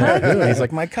 You're like, what? He's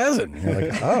like, my cousin. And you're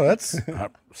like, oh, that's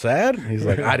sad. He's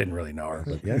like, I didn't really know her,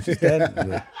 but yeah, she's dead. And you're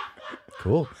like,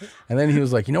 cool. And then he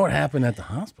was like, you know what happened at the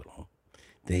hospital?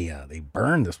 they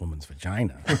burned this woman's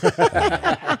vagina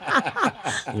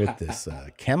with this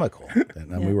chemical,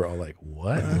 and we were all like,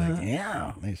 "What?" And like,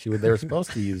 yeah, they were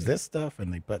supposed to use this stuff,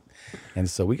 and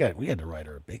so we had to write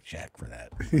her a big check for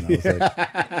that. And I was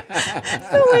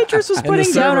like, the waitress was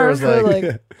putting down our food. like,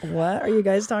 Like, what are you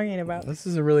guys talking about? This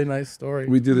is a really nice story.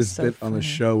 We do this bit on the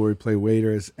show where we play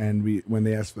waiters, and when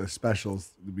they ask for the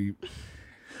specials, we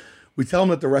tell them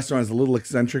that the restaurant is a little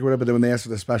eccentric, or whatever. But then when they ask for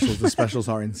the specials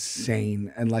are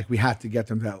insane, and like we have to get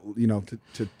them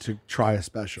to try a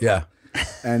special. Yeah.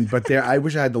 But I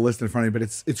wish I had the list in front of me, but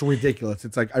it's ridiculous.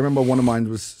 It's like I remember one of mine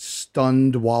was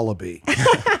stunned wallaby.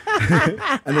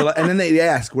 and then they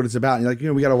ask what it's about. And you're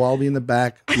like, we got a wallaby in the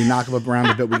back. We knock him up around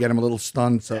a bit. We get him a little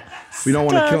stunned. So we don't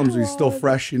want to kill him so he's still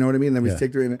fresh. You know what I mean? And then we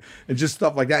take through and just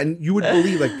stuff like that. And you would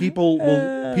believe like people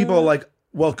are like,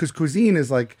 well, because cuisine is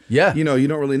like, you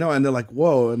don't really know. And they're like,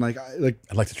 whoa. And like,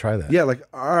 I'd like to try that. Yeah. Like,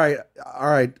 all right.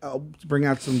 I'll bring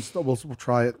out some, we'll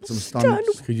try it. Some stun.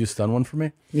 Could you stun one for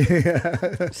me? Yeah.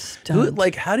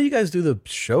 Like, how do you guys do the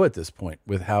show at this point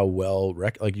with how well,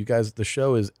 like you guys, the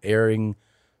show is airing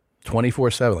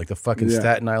 24/7, like the fucking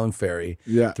Staten Island Ferry,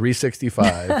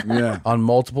 365 on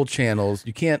multiple channels.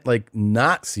 You can't like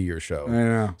not see your show. I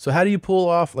know. So how do you pull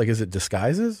off? Like, is it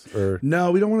disguises or no?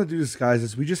 We don't want to do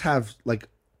disguises. We just have like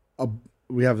a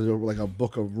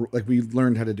book of like we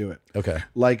learned how to do it. Okay.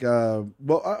 Like when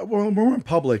we're in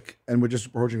public and we're just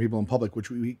approaching people in public, which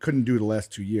we couldn't do the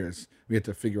last 2 years. We had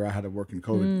to figure out how to work in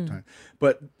COVID time.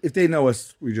 But if they know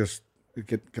us, we just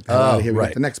get the hell out of here. We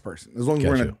get the next person. As long as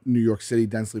we're in a New York City,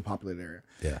 densely populated area.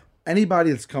 Yeah.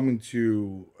 Anybody that's coming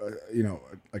to,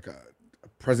 like a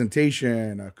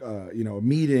presentation, a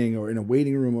meeting, or in a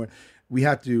waiting room, or we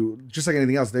have to, just like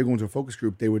anything else, they're going to a focus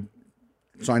group. They would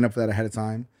sign up for that ahead of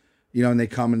time, and they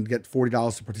come and get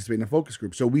 $40 to participate in a focus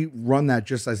group. So we run that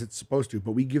just as it's supposed to,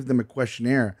 but we give them a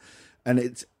questionnaire. And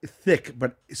it's thick,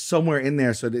 but somewhere in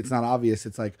there, so that it's not obvious.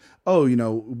 It's like, what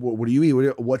do you eat?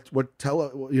 What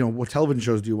television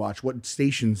shows do you watch? What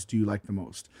stations do you like the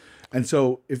most? And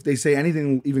so if they say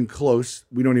anything even close,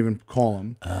 we don't even call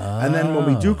them. And then when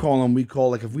we do call them, we call,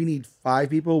 like, if we need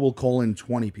 5 people, we'll call in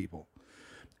 20 people.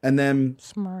 And then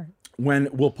smart. When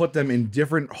we'll put them in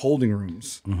different holding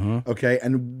rooms, okay,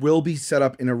 and we'll be set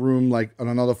up in a room like on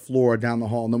another floor down the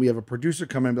hall, and then we have a producer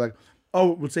come in and be like,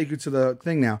 "Oh, we'll take you to the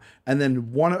thing now." And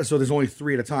then so there's only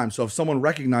 3 at a time. So if someone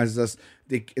recognizes us,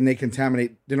 they don't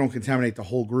contaminate the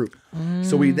whole group.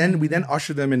 So we then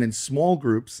usher them in small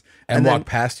groups and walk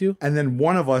past you. And then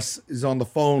one of us is on the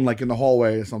phone, like in the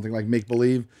hallway or something, like make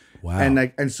believe. Wow.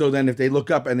 And so then if they look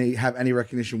up and they have any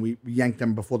recognition, we yank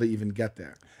them before they even get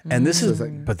there. And this is,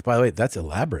 but by the way, that's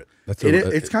elaborate.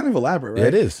 It's kind of elaborate, right?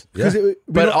 It is. Yeah.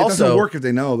 But it doesn't work if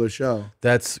they know the show.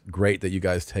 That's great that you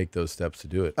guys take those steps to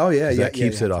do it. Oh yeah, that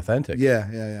keeps it authentic.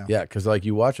 Yeah. Yeah, because like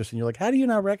you watch us and you're like, how do you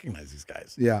not recognize these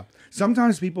guys? Yeah.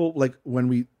 Sometimes people, like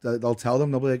when they'll tell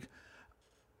them, they'll be like,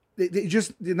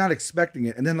 they're not expecting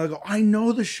it, and then they'll go, "I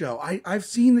know the show. I've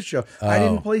seen the show. I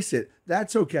didn't place it.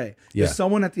 That's okay." Yeah. If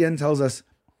someone at the end tells us,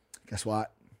 "Guess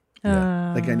what?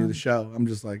 Like I knew the show," I'm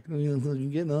just like, "You're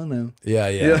getting on now."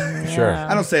 Yeah. Sure.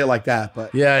 I don't say it like that,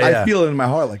 but I feel it in my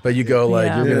heart like. But you go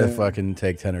like, you're gonna fucking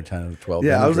take 10 or 10 or 12.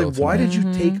 Yeah, I was like, why did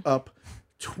you take up?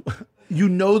 You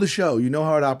know the show. You know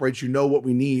how it operates. You know what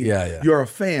we need. Yeah. You're a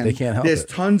fan. They can't help There's it.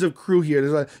 tons of crew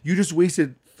here. You just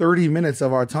wasted 30 minutes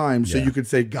of our time so you could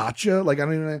say gotcha. Like I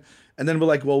don't even. And then we're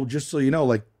like, well, just so you know,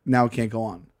 like now it can't go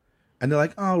on. And they're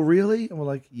like, oh really? And we're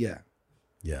like, yeah.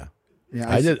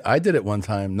 I did it one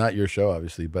time. Not your show,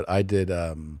 obviously, but I did.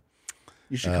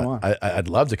 You should come on. I'd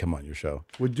love to come on your show.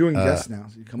 We're doing guests now.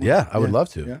 So you come on. Yeah, I would love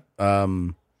to. Yeah.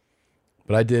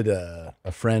 But I did. A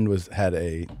friend had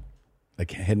a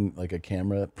hidden like a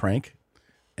camera prank,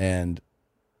 and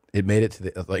it made it to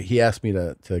the like. He asked me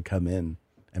to come in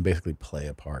and basically play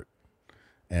a part,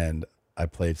 and I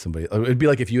played somebody. It'd be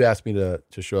like if you asked me to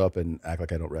show up and act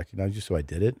like I don't recognize you, so I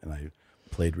did it, and I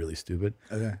played really stupid,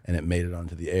 and it made it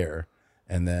onto the air.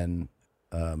 And then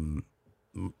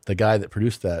the guy that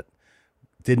produced that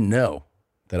didn't know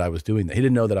that I was doing that. He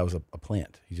didn't know that I was a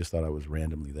plant. He just thought I was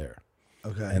randomly there.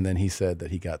 Okay. And then he said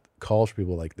that he got calls from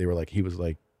people like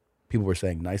people were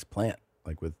saying nice plant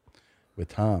like with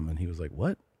Tom, and he was like,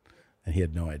 what? And he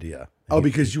had no idea. And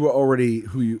because you were already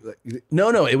who you.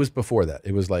 No, it was before that.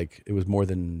 It was more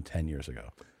than 10 years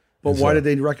ago. But why did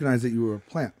they recognize that you were a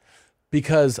plant?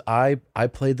 Because I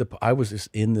was just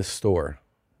in this store,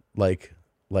 like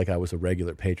I was a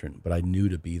regular patron, but I knew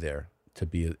to be there to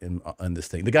be in this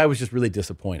thing. The guy was just really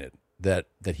disappointed that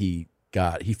he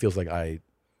feels like I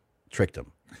tricked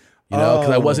him, because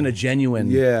I wasn't a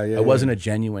genuine. I wasn't a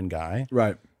genuine guy.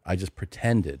 Right. I just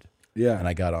pretended. Yeah. And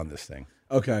I got on this thing.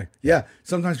 Okay. Yeah.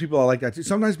 Sometimes people are like that too.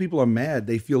 Sometimes people are mad.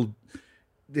 They feel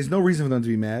there's no reason for them to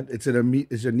be mad. It's a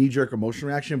knee-jerk emotion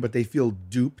reaction, but they feel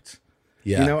duped.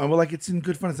 Yeah. You know, and we're like, it's in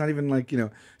good fun. It's not even like, you know,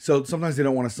 so sometimes they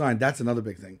don't want to sign. That's another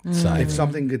big thing. Sign. If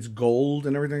something gets gold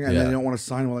and everything and they don't want to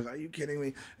sign, we're like, are you kidding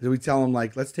me? So we tell them,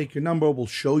 like, let's take your number. We'll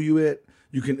show you it.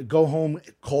 You can go home,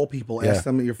 call people, ask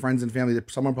them, your friends and family.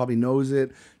 Someone probably knows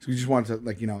it. So we just want to,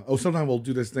 like, you know, sometimes we'll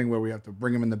do this thing where we have to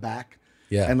bring them in the back.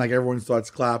 Yeah. And like everyone starts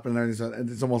clapping and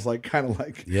it's almost like kind of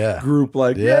like group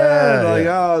like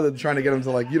they're trying to get them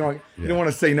to like you don't want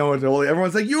to say no until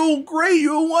everyone's like you're great,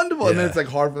 you're wonderful, and then it's like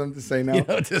hard for them to say no. You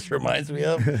know what this reminds me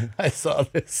of? I saw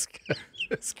this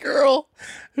girl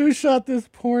who shot this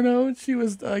porno and she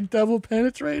was like double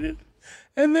penetrated.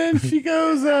 And then she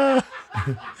goes,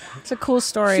 it's a cool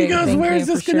story. She goes, where's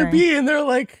this going to be? And they're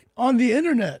like, on the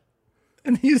internet.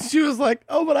 And she was like,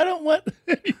 oh, but I don't want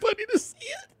anybody to see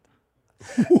it.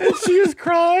 And she was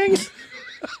crying.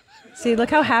 See,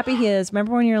 look how happy he is.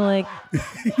 Remember when you're like,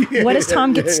 what does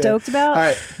Tom get stoked about? All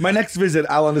right, my next visit,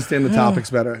 I'll understand the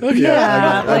topics better.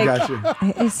 Yeah, I got you.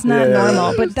 It's not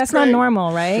normal, but that's not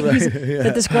normal, right?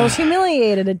 That this girl's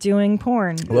humiliated at doing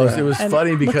porn. Well, it was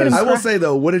funny because I will say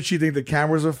though, what did she think the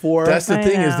cameras are for? That's the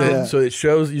thing is that so it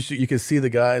shows you can see the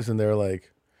guys and they're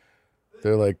like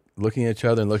looking at each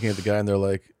other and looking at the guy and they're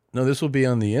like, no, this will be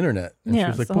on the internet. And she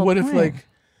was like, but what if like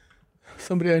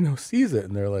somebody I know sees it?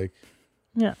 And they're like,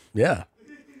 yeah,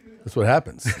 that's what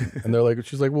happens. And they're like,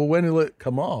 she's like, well, when will it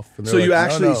come off? And so you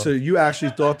actually, so you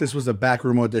actually thought this was a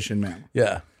backroom audition, man?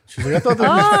 Yeah. She's like, I thought that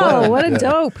was fun. Oh, what a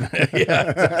dope!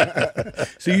 Yeah.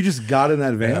 So you just got in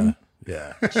that van?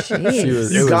 Yeah.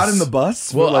 Jeez. You got in the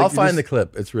bus? Well, I'll find the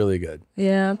clip. It's really good.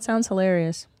 Yeah, it sounds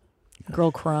hilarious.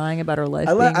 Girl crying about her life.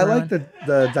 I like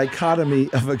the dichotomy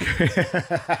of a.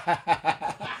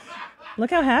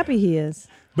 Look how happy he is.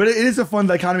 But it is a fun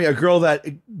dichotomy. A girl that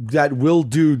will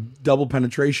do double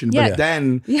penetration, but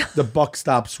then the buck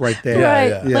stops right there.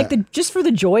 Right. Like just for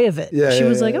the joy of it. She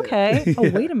was like, okay. Oh,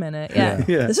 wait a minute. Yeah.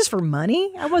 This is for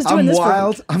money? I was doing this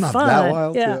wild. for I'm not fun. that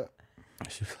wild. Yeah.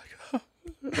 She was like,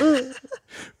 oh.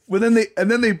 Well, then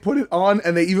they put it on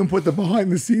and they even put the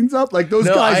behind the scenes up. Like those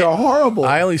guys are horrible.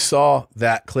 I only saw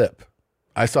that clip.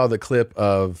 I saw the clip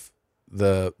of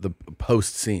the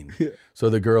post scene. Yeah. So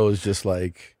the girl is just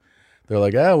like, they're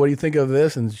like, oh, what do you think of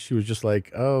this? And she was just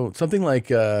like, oh, something like,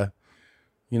 you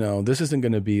know, this isn't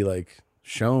going to be like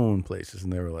shown places.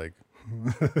 And they were like,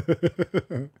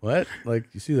 what? Like,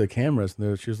 you see the cameras?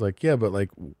 And she was like, yeah, but like,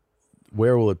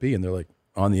 where will it be? And they're like,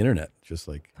 on the internet, just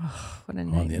like what a on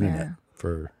the nightmare. internet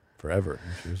for forever.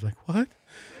 And she was like, what?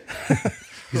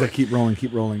 He's like, keep rolling,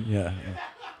 keep rolling. Yeah.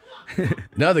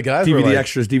 No, the guys DVD were like,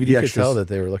 extras, DVD you extras. could tell that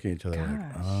they were looking at each other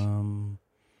like,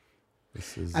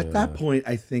 this is At that point,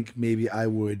 I think maybe I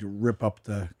would rip up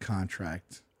the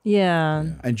contract. Yeah.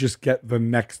 And just get the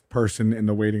next person in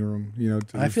the waiting room. You know,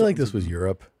 I feel like this was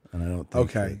Europe, and I don't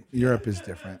think Europe is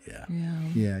different.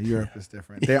 Yeah, Europe is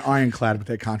different. They're ironclad with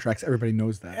their contracts. Everybody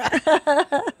knows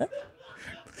that.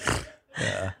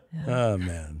 Yeah. Oh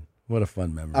man, what a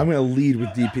fun memory. I'm gonna lead with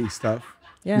DP stuff.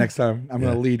 Yeah. Next time, I'm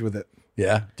gonna lead with it.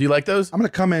 Yeah. Do you like those? I'm gonna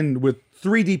come in with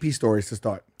 3 DP stories to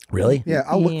start. Really? Yeah.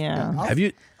 I'll look. Yeah. I'll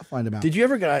find them out. Did you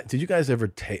guys ever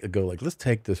go like, let's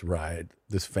take this ride,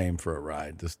 this fame for a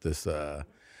ride, this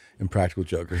Impractical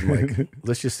Jokers? Like,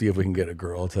 let's just see if we can get a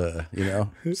girl to, you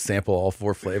know, sample all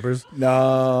 4 flavors.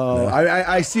 No.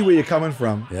 I see where you're coming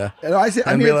from. Yeah. And I see.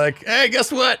 And be like, hey,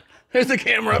 guess what? There's the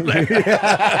camera up there.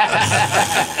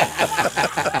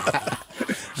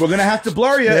 We're gonna have to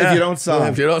blur you if you don't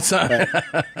sign. If you don't sign.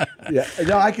 Yeah.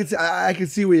 No, I can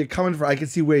see where you're coming from. I can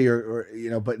see where you're,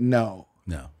 but no.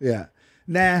 Yeah.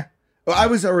 Nah. Well, I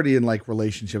was already in like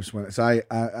relationships when, so I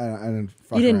didn't.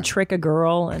 Fuck You didn't around. trick a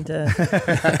girl into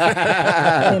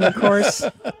intercourse.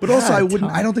 But also, I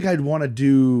wouldn't. I don't think I'd want to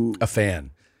do a fan.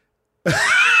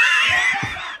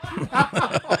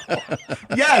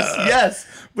 Yes.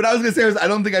 But I was gonna say I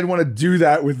don't think I'd want to do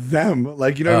that with them.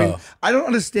 Like, you know what I mean? I don't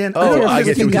understand. I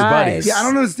get you with your buddies. Yeah, I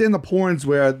don't understand the porns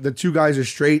where the 2 guys are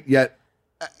straight yet.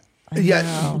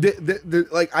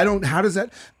 Like I don't. How does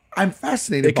that? I'm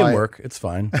fascinated. It can work. It's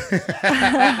fine.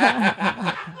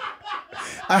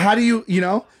 How do you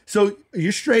know? So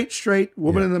you're straight,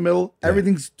 woman in the middle.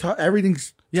 Everything's touching.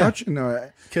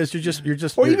 Because you're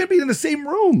just, or even being in the same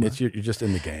room. You're just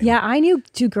in the game. Yeah, I knew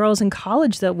 2 girls in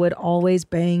college that would always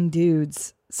bang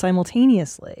dudes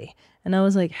simultaneously. And I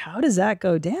was like, how does that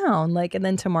go down? Like, and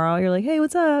then tomorrow you're like, hey,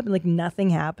 what's up? And like nothing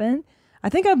happened. I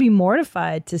think I'd be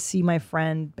mortified to see my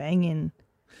friend banging.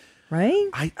 Right?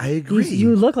 I agree.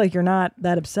 You look like you're not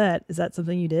that upset. Is that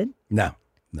something you did? No.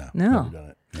 No. Never done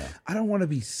it. No. I don't want to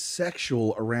be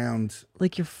sexual around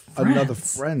like your another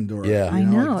friends. friend or Yeah. I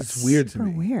know, like, it's weird to super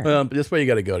me. Weird. But that's why you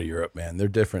got to go to Europe, man. They're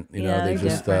different. You know, Yeah, they they're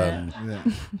just different.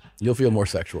 you'll feel more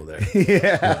sexual there.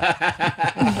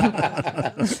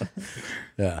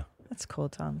 Yeah. That's cool,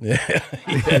 Tom. Yeah.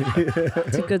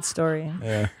 It's a good story.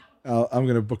 Yeah. I'm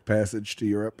going to book passage to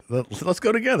Europe. Let's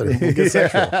go together. We'll get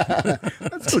sexual.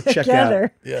 Let's go check out.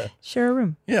 Together. Yeah. Share a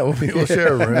room. Yeah, we'll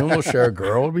share a room. We'll share a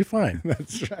girl. It'll be fine.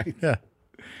 That's right. Yeah.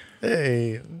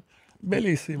 Hey,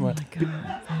 bellissima.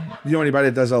 You know anybody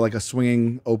that does like a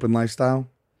swinging open lifestyle?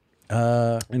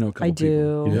 I know a couple I do.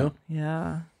 people. You know?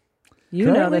 Yeah. You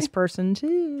know Currently? this person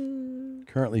too.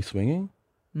 Currently swinging?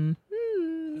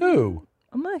 Mm-hmm. Who?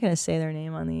 I'm not going to say their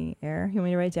name on the air. You want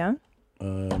me to write down?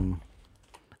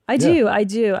 I yeah. do.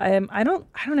 I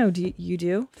don't know. Do you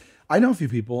do? I know a few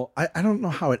people. I don't know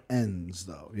how it ends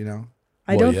though, you know?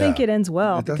 I don't think it ends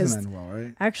well. It doesn't because end well,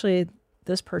 right? Actually,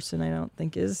 this person I don't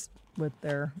think is with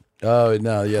their Oh,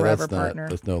 no. Yeah, forever that's partner. not.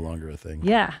 That's no longer a thing.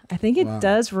 Yeah, I think it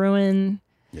does ruin.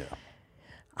 Yeah.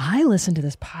 I listened to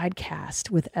this podcast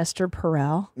with Esther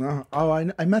Perel.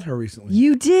 I met her recently.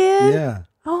 You did? Yeah.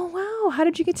 Oh, wow. How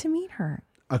did you get to meet her?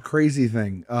 A crazy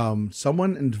thing.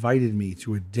 Someone invited me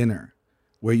to a dinner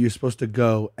where you're supposed to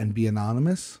go and be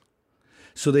anonymous.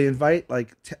 So they invite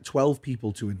like 12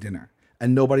 people to a dinner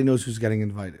and nobody knows who's getting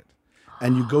invited.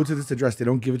 And you go to this address. They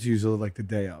don't give it to you until like the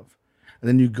day of. And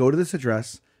then you go to this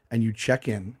address and you check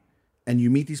in and you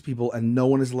meet these people and no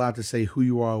one is allowed to say who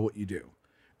you are or what you do.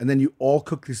 And then you all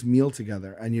cook this meal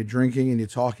together and you're drinking and you're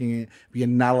talking, but you're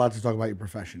not allowed to talk about your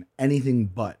profession, anything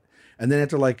but. And then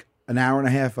after like an hour and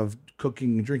a half of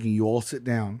cooking and drinking, you all sit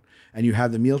down and you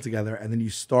have the meal together and then you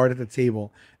start at the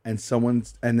table and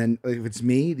then if it's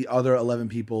me, the other 11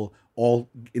 people all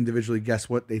individually guess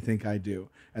what they think I do.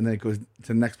 And then it goes to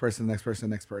the next person, next person,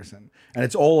 next person. And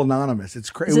it's all anonymous. It's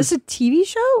crazy. Is this a TV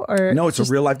show or No, it's just-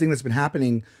 a real life thing that's been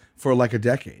happening for like a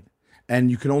decade. And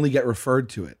you can only get referred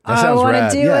to it. That sounds rad. I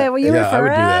want to do it. Will you refer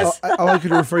us? I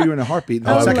could refer you in a heartbeat. I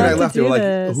The would second love I to left, they do were like,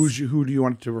 this. who do you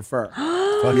want to refer?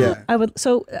 Fuck yeah. I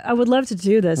would love to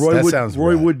do this.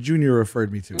 Roy Wood Jr.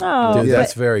 referred me to it. Oh, Dude, but-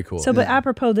 that's very cool. So, but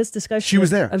apropos this discussion, She was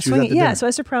there. Of She was at swinging, the yeah. dinner. So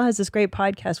Esther Perel has this great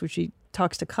podcast where she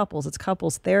talks to couples. It's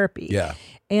couples therapy. Yeah.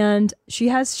 And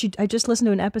I just listened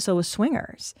to an episode with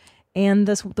swingers, and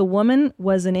the woman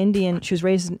was an Indian. She was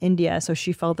raised in India, so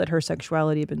she felt that her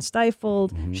sexuality had been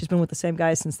stifled. Mm-hmm. She's been with the same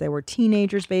guy since they were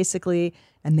teenagers, basically,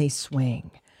 and they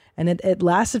swing. And it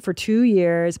lasted for 2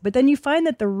 years. But then you find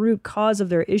that the root cause of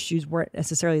their issues weren't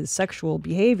necessarily the sexual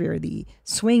behavior, the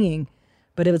swinging,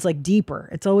 but it was like deeper.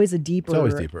 It's always a deeper,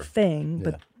 always deeper. thing.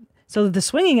 Yeah. But so the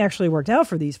swinging actually worked out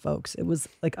for these folks. It was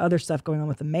like other stuff going on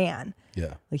with the man.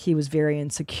 Yeah. Like he was very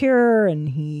insecure and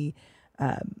he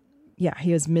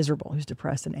was miserable. He was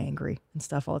depressed and angry and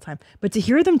stuff all the time. But to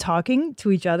hear them talking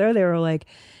to each other, they were like,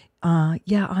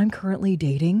 yeah, I'm currently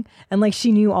dating. And like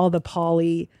she knew all the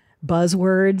poly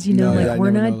buzzwords,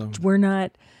 we're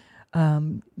not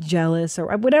jealous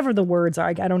or whatever the words are.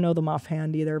 I don't know them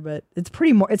offhand either, but it's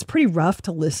pretty rough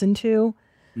to listen to.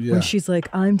 Yeah. When she's like,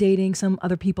 I'm dating some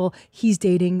other people, he's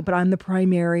dating, but I'm the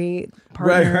primary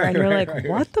partner. Right, and you're right, like, right,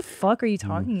 what the fuck are you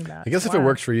talking about? I guess if it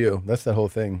works for you, that's the whole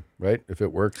thing, right? If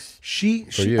it works for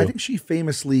you. I think she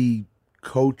famously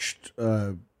coached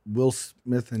Will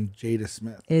Smith and Jada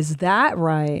Smith. Is that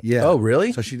right? Yeah. Oh,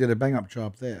 really? So she did a bang up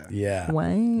job there. Yeah.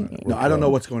 Wow. No, I don't know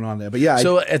what's going on there, but yeah.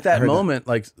 So I at that heard moment,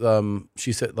 like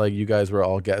she said, like you guys were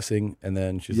all guessing, and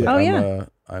then she's Yeah. like, Oh,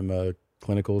 I'm a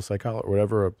clinical psychologist, or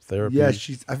whatever, a therapy. Yeah,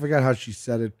 I forgot how she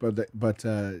said it, but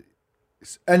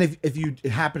and if you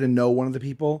happen to know one of the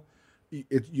people,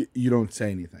 you don't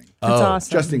say anything. That's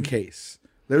awesome. Just in case.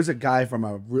 There was a guy from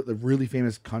a really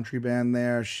famous country band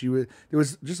there. There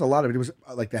was just a lot of it. It was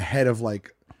like the head of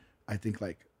like, I think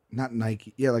like not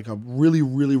Nike. Yeah, like a really,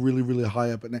 really, really, really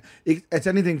high up. And it's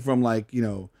anything from like,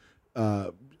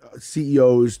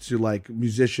 CEOs to like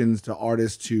musicians to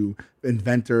artists to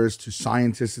inventors to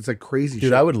scientists. It's like crazy shit.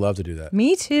 Dude, I would love to do that.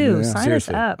 Me too. Yeah. Sign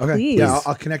Seriously. us up, Okay. please. Yeah,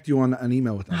 I'll connect you on an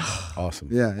email with them. Awesome.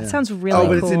 Yeah. That sounds really Oh,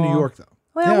 but it's in New cool. York though.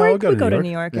 Well, Yeah, we I'll go go to to New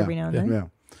New York. York every now and then. Yeah.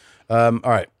 All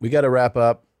right, we got to wrap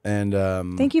up. And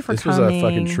Thank you for this coming. was a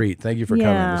fucking treat. Thank you for Yeah.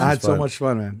 coming. This I was had so fun. much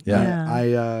fun, man.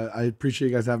 Yeah. I appreciate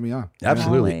you guys having me on.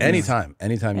 Absolutely. Always. Anytime you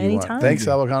want. Anytime. Thanks,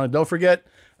 Vulcano. Don't forget,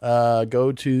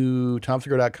 go to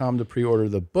tomsegura.com to pre-order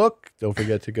the book. Don't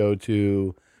forget to go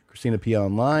to Christina P.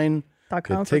 Online. .com Get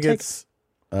for tickets.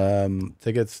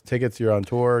 Tickets. You're on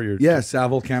tour.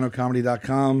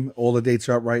 SalVulcanoComedy.com. All the dates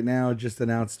are up right now. Just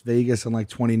announced Vegas and like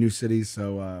 20 new cities.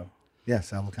 So,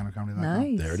 SalVulcanoComedy.com.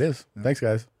 Nice. There it is. Thanks,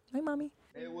 guys. Hi, mommy.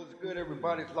 Hey, what's good,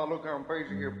 everybody? It's Lalo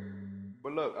Crazy here.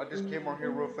 But look, I just came on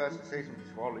here real fast to say something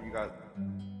to all of you guys.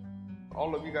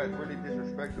 All of you guys really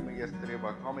disrespected me yesterday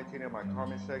by commenting in my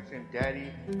comment section,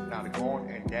 Daddy not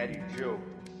going and Daddy Jill.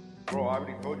 Bro, I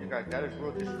already told you guys, that is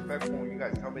real disrespectful when you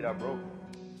guys tell me that, bro.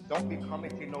 Don't be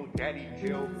commenting no Daddy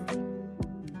Jill.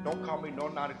 Don't call me no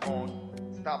not going.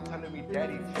 Stop telling me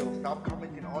Daddy Jill. Stop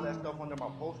commenting all that stuff under my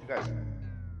post, you guys.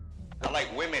 I like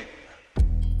women.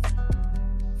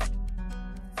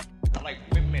 I like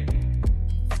women.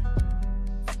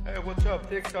 Hey, what's up,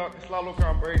 TikTok? It's Lalo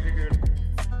Crazy here.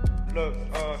 Look,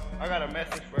 I got a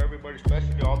message for everybody,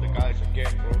 especially all the guys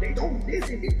again, bro. They don't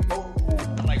listen, bro.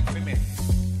 I like women.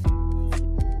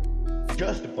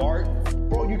 Just bark.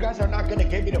 Bro, you guys are not gonna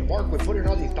get me to bark with putting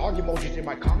all these dog emojis in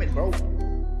my comments, bro.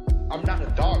 I'm not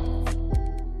a dog.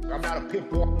 I'm not a pit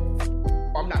bull.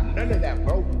 I'm not none of that,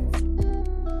 bro.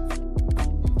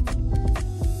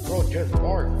 Bro, just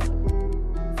bark.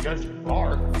 Just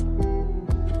bark.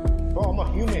 Bro, I'm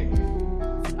a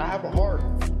human. I have a heart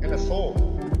and a soul.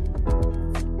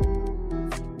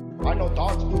 I know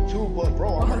dogs do too, but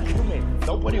bro, I'm a human.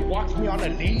 Nobody walks me on a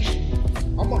leash.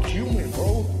 I'm a human,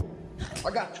 bro.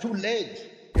 I got 2 legs.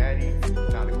 Daddy,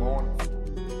 not going.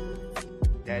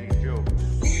 Daddy Jill.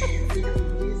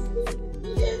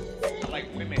 I like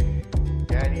women.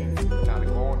 Daddy, not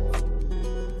going.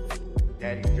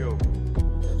 Daddy Jill.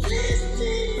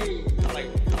 I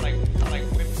like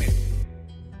women.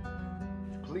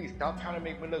 Please stop trying to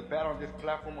make me look bad on this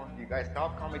platform. You guys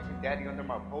stop commenting Daddy under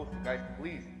my post, you guys,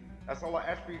 please. That's all I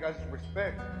ask for you guys is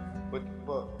respect. But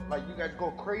like you guys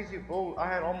go crazy, bro. I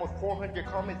had almost 400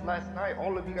 comments last night.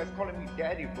 All of you guys calling me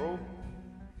Daddy, bro.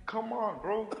 Come on,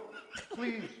 bro.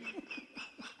 Please.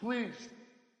 Please.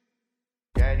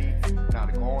 Daddy,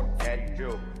 not going. Daddy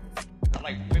Jill. I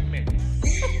like women.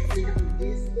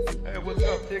 Hey, what's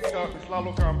up, TikTok? It's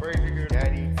Lalo Crazy here.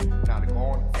 Daddy, not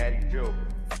going. Daddy Jill.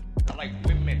 I like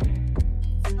women.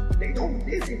 They don't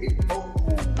listen, bro.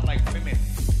 I like women.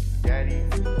 Daddy,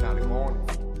 not going.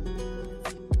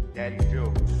 Daddy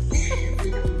Jill.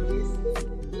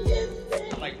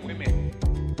 I like women.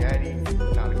 Daddy,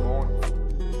 not going.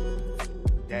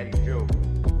 Daddy Jill.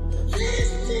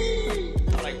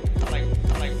 I like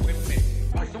women.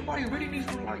 Like somebody really needs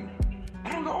to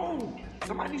I don't know.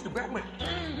 Somebody needs to grab my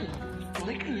so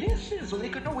they can listen, so they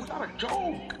can know it's not a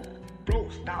joke. Bro,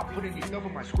 stop putting these stuff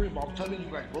on my screen, bro. I'm telling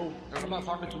you guys, bro. And I'm not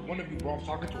talking to one of you, bro. I'm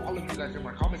talking to all of you guys in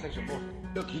my comment section, bro.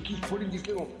 Look, he keeps putting these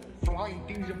little flying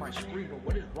things in my screen, bro.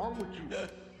 What is wrong with you?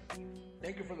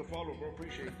 Thank you for the follow, bro.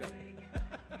 Appreciate that.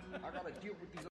 I gotta deal with these